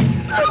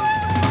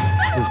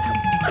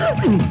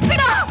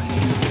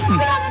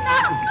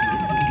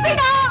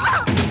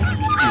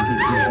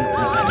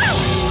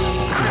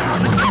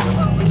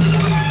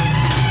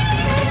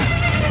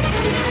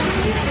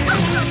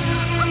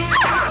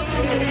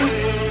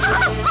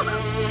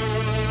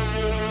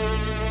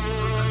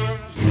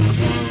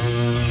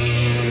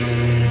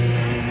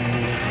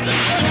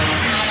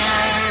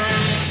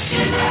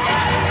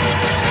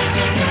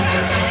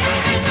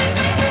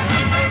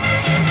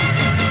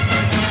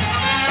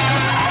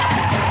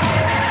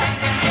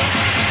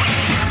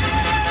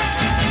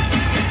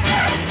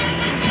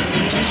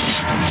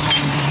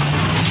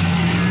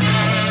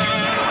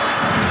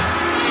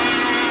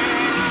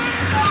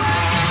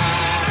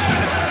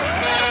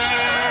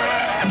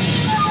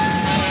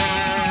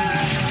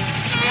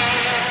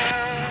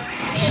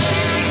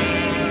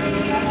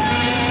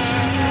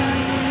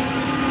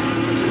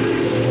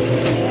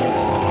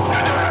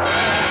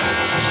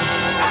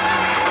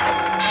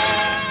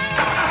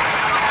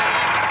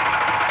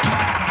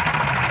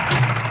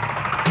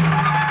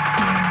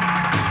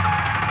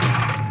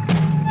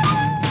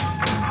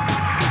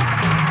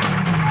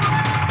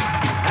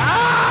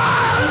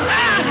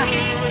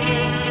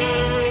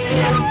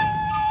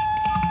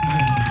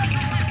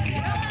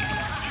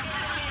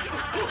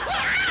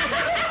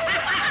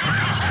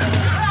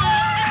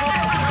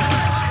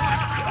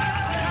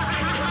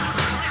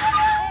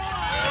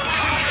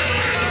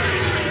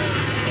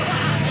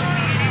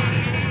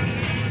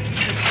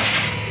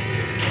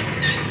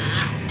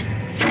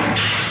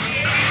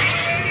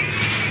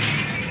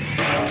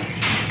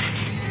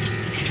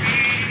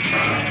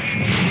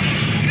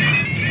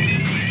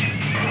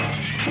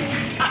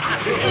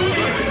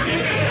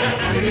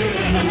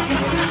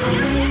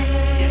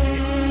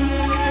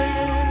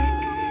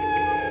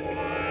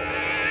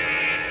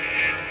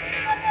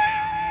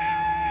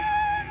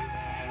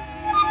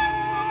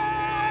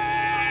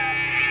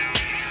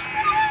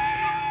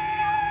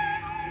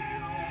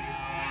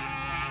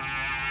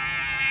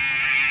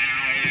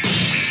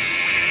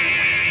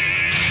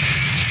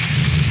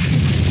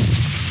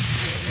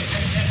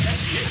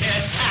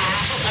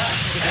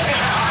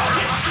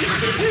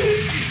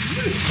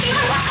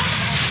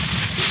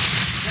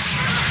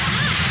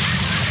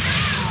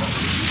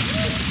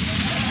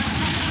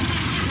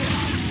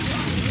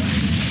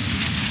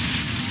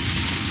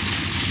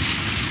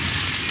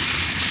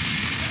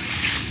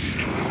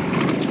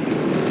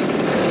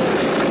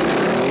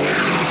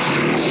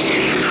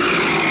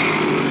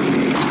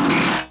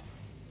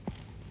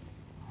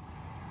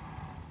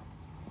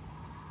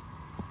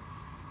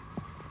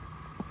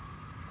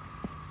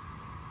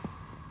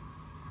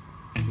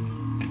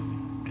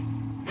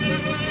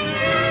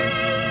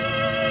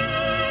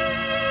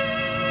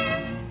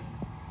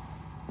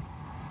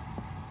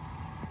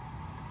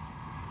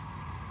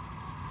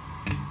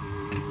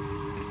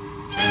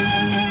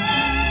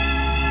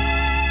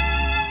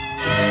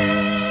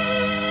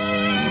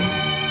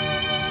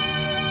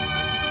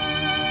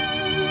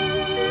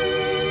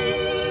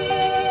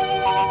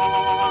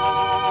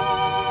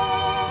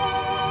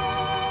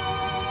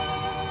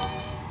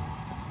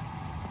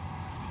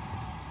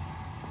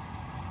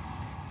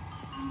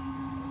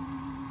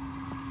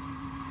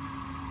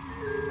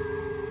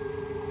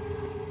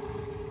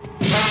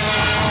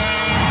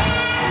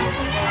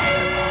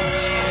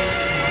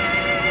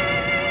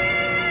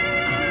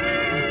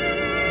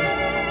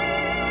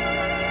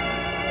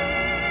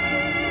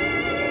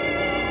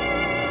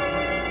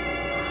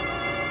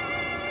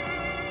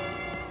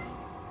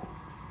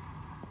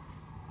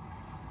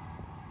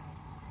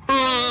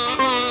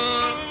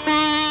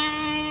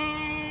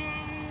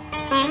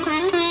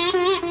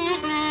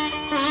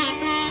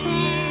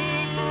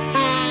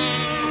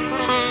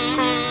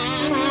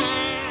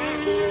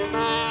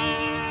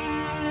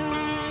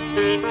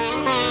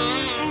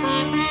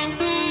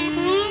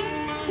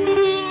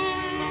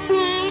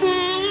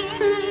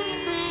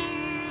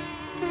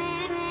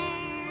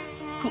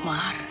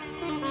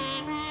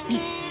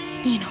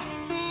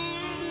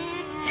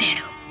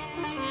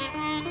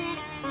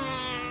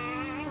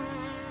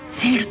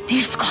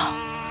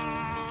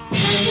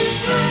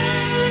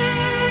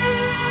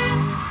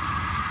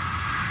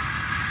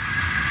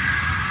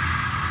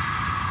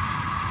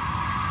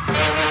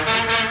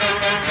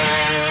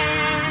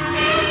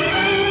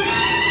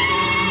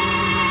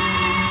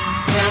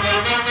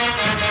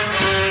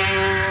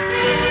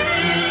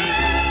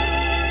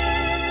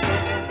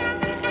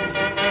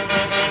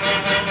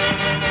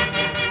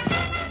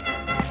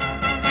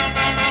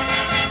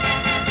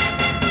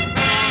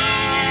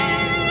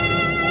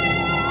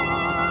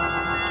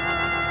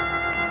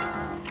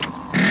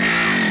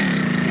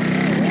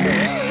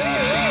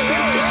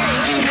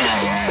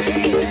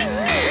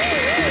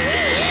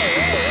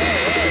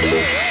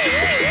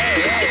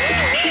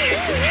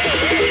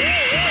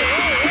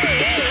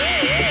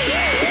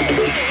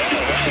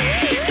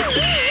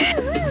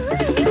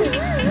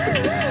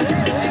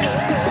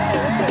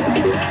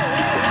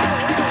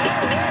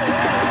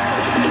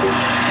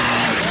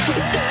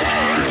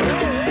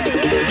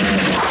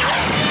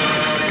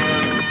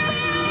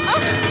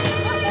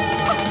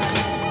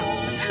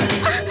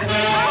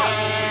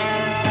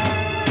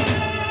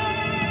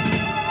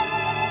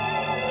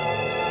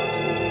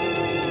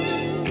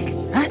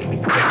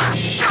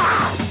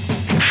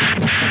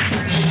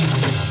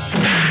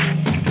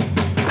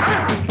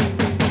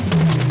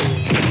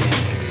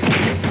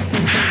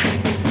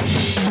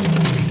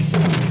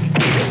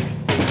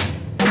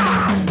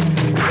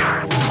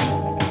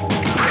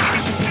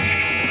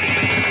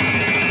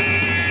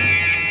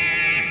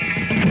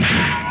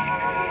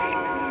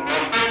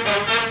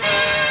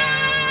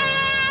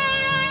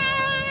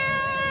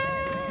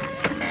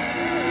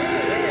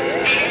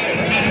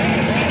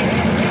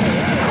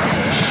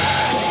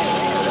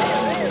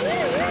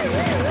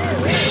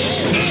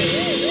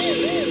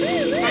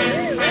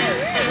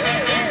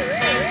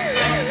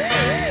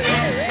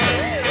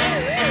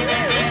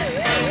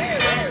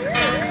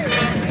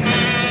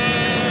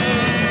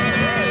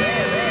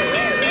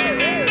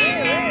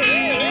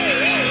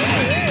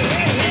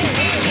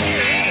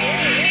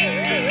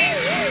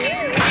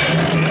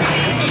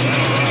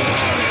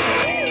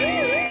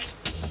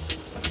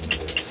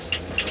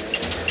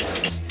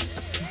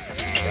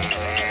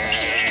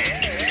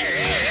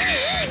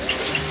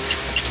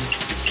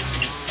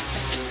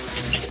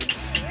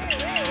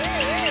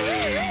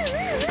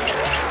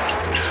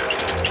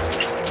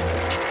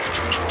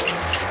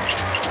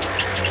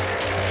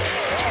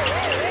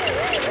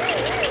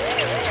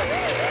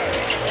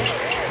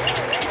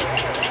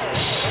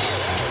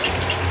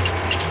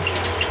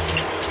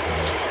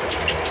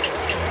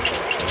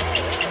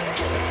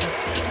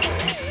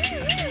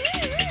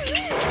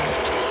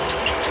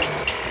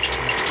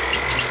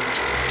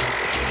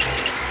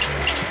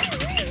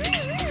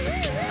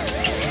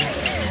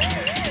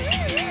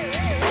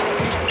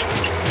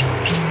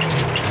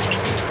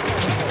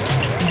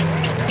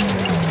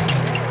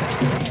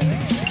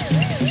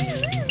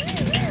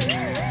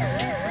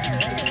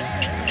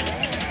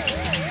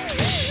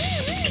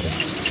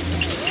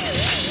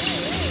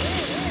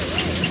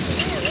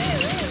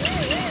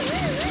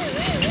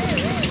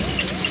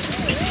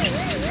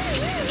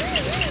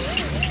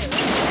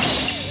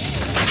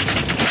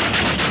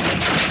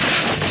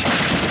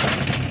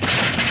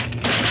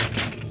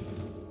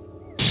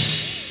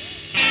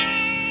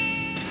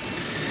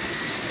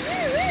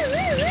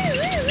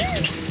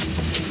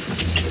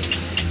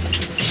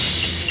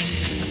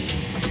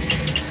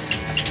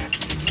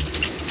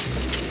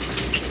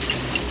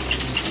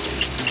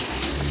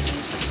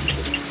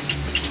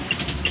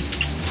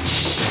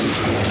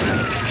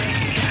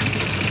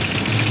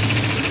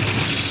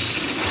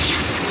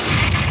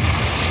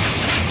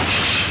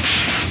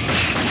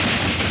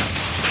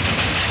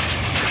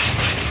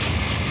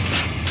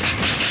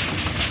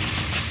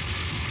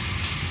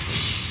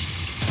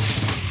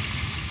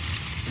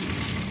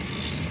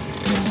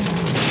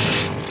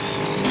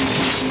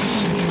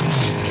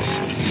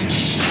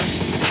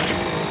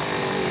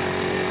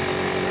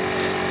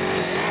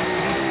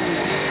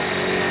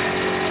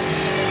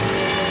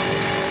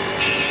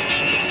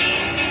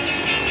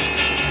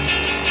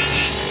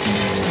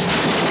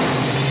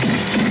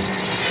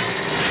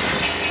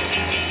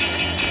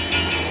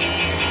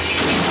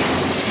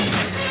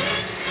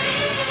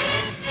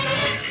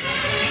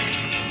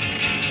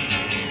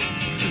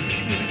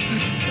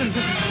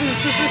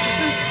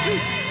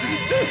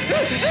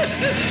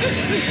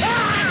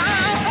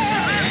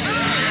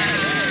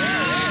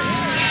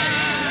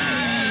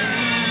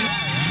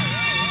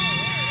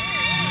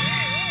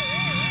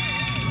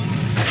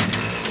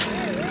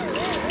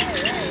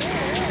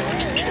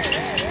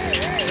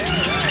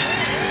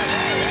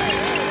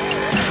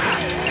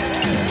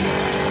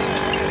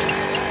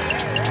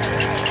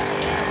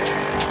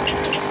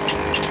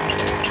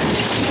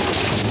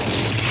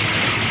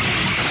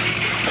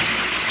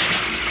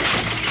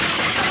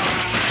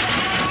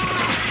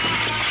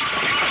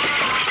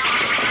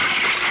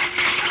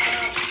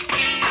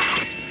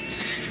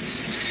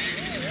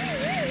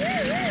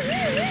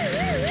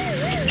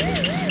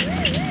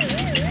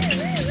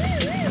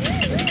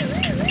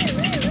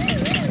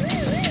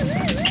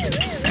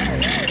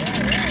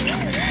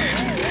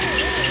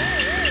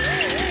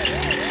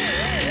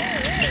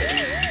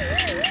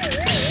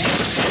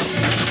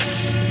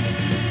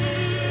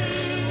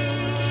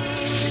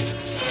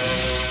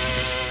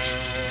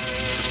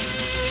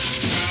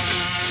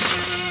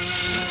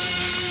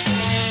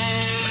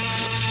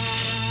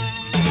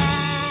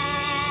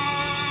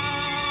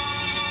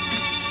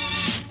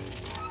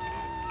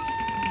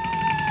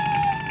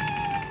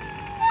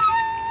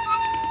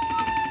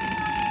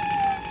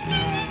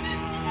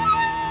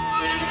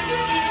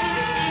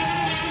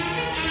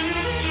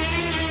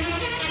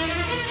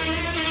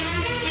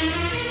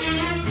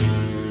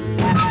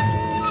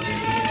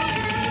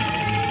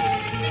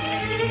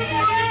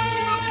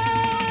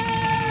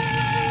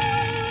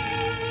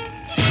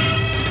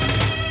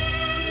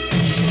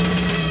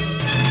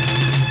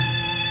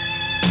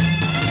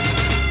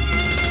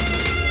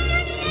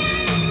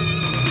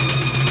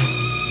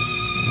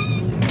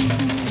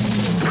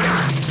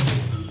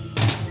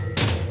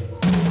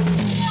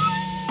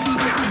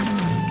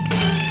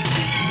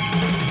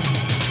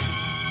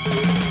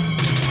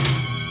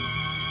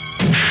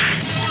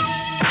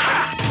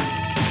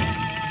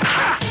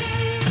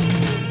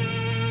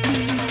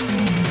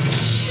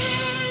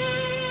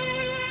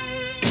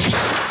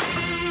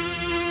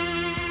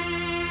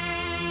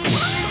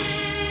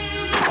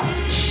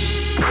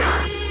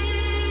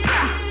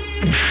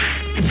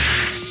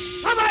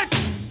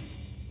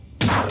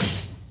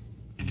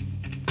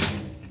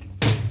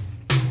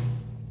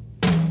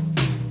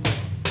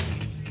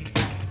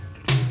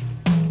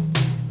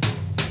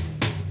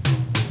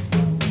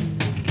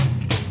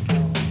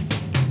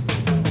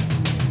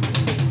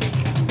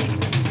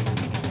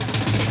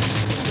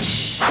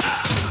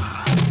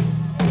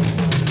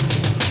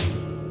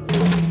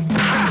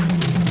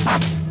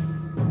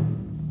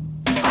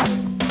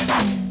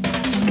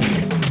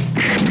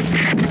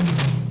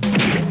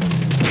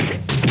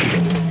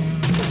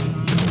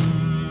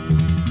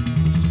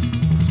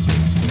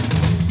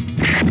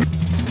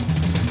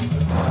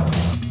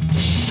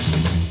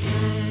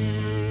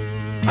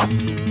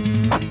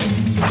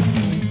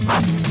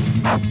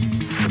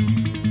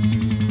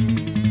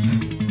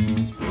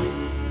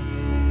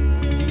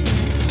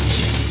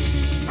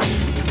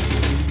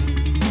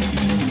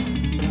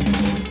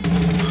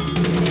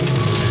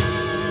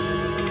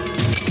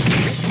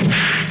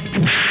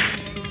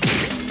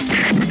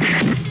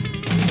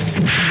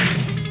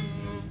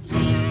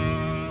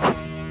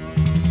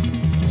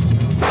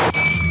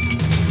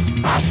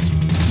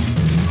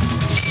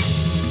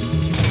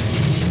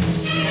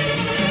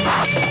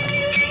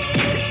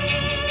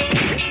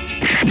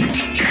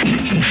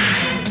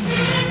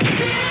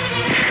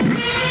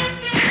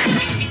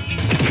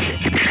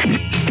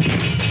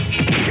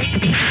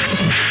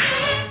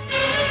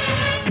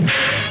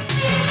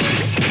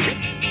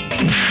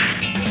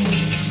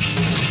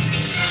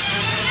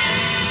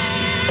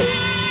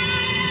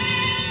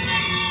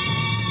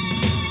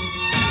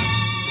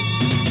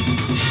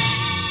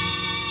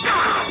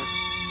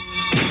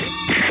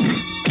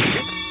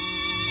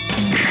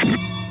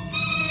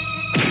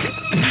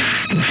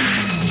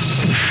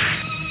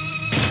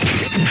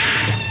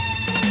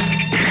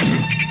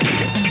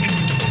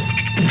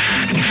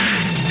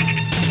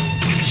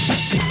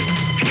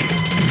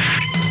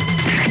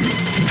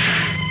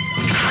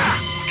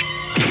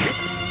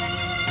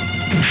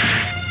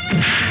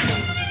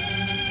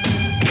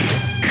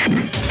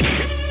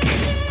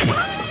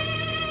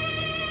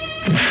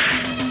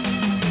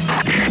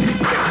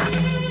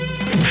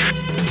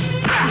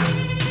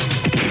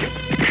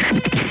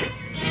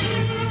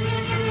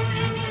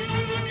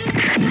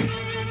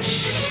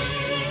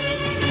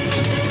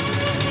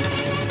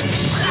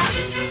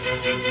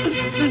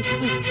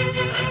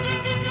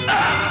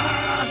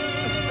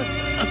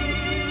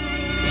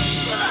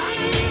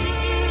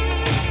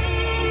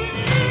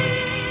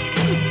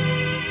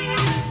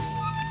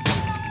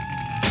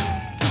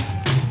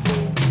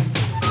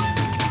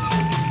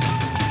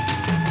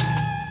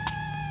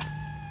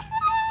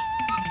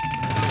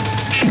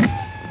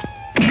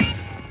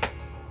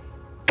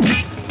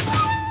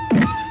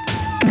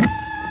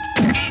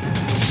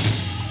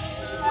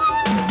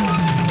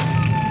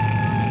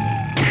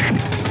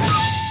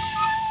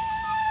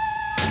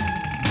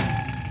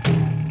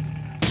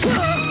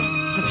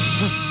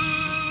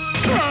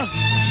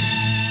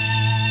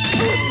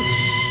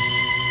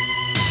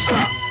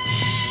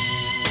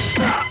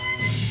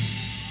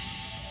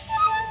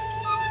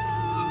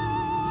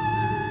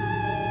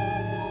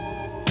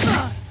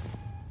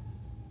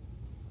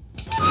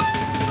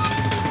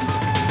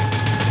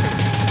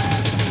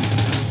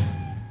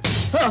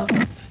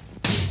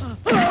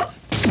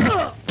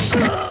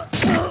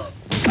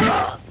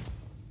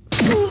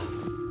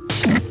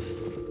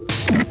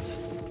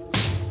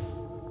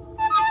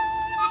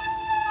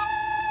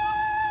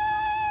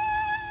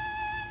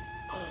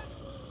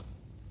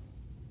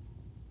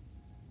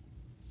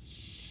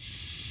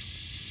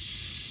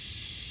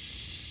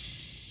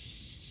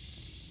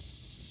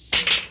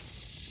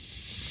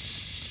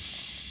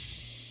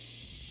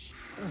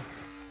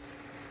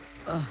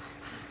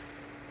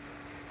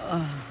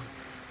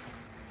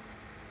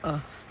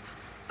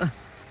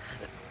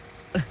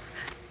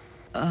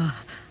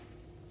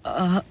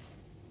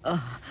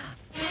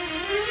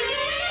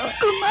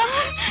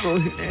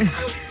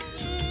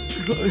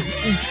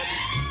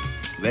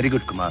 Very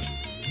good Kumar.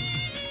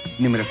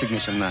 ನಿಮ್ಮ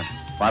ರೆಸಿಗ್ನೇಷನ್ನ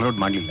ಫಾರ್ವರ್ಡ್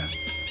ಮಾಡಲಿಲ್ಲ.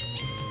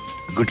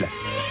 Good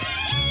luck.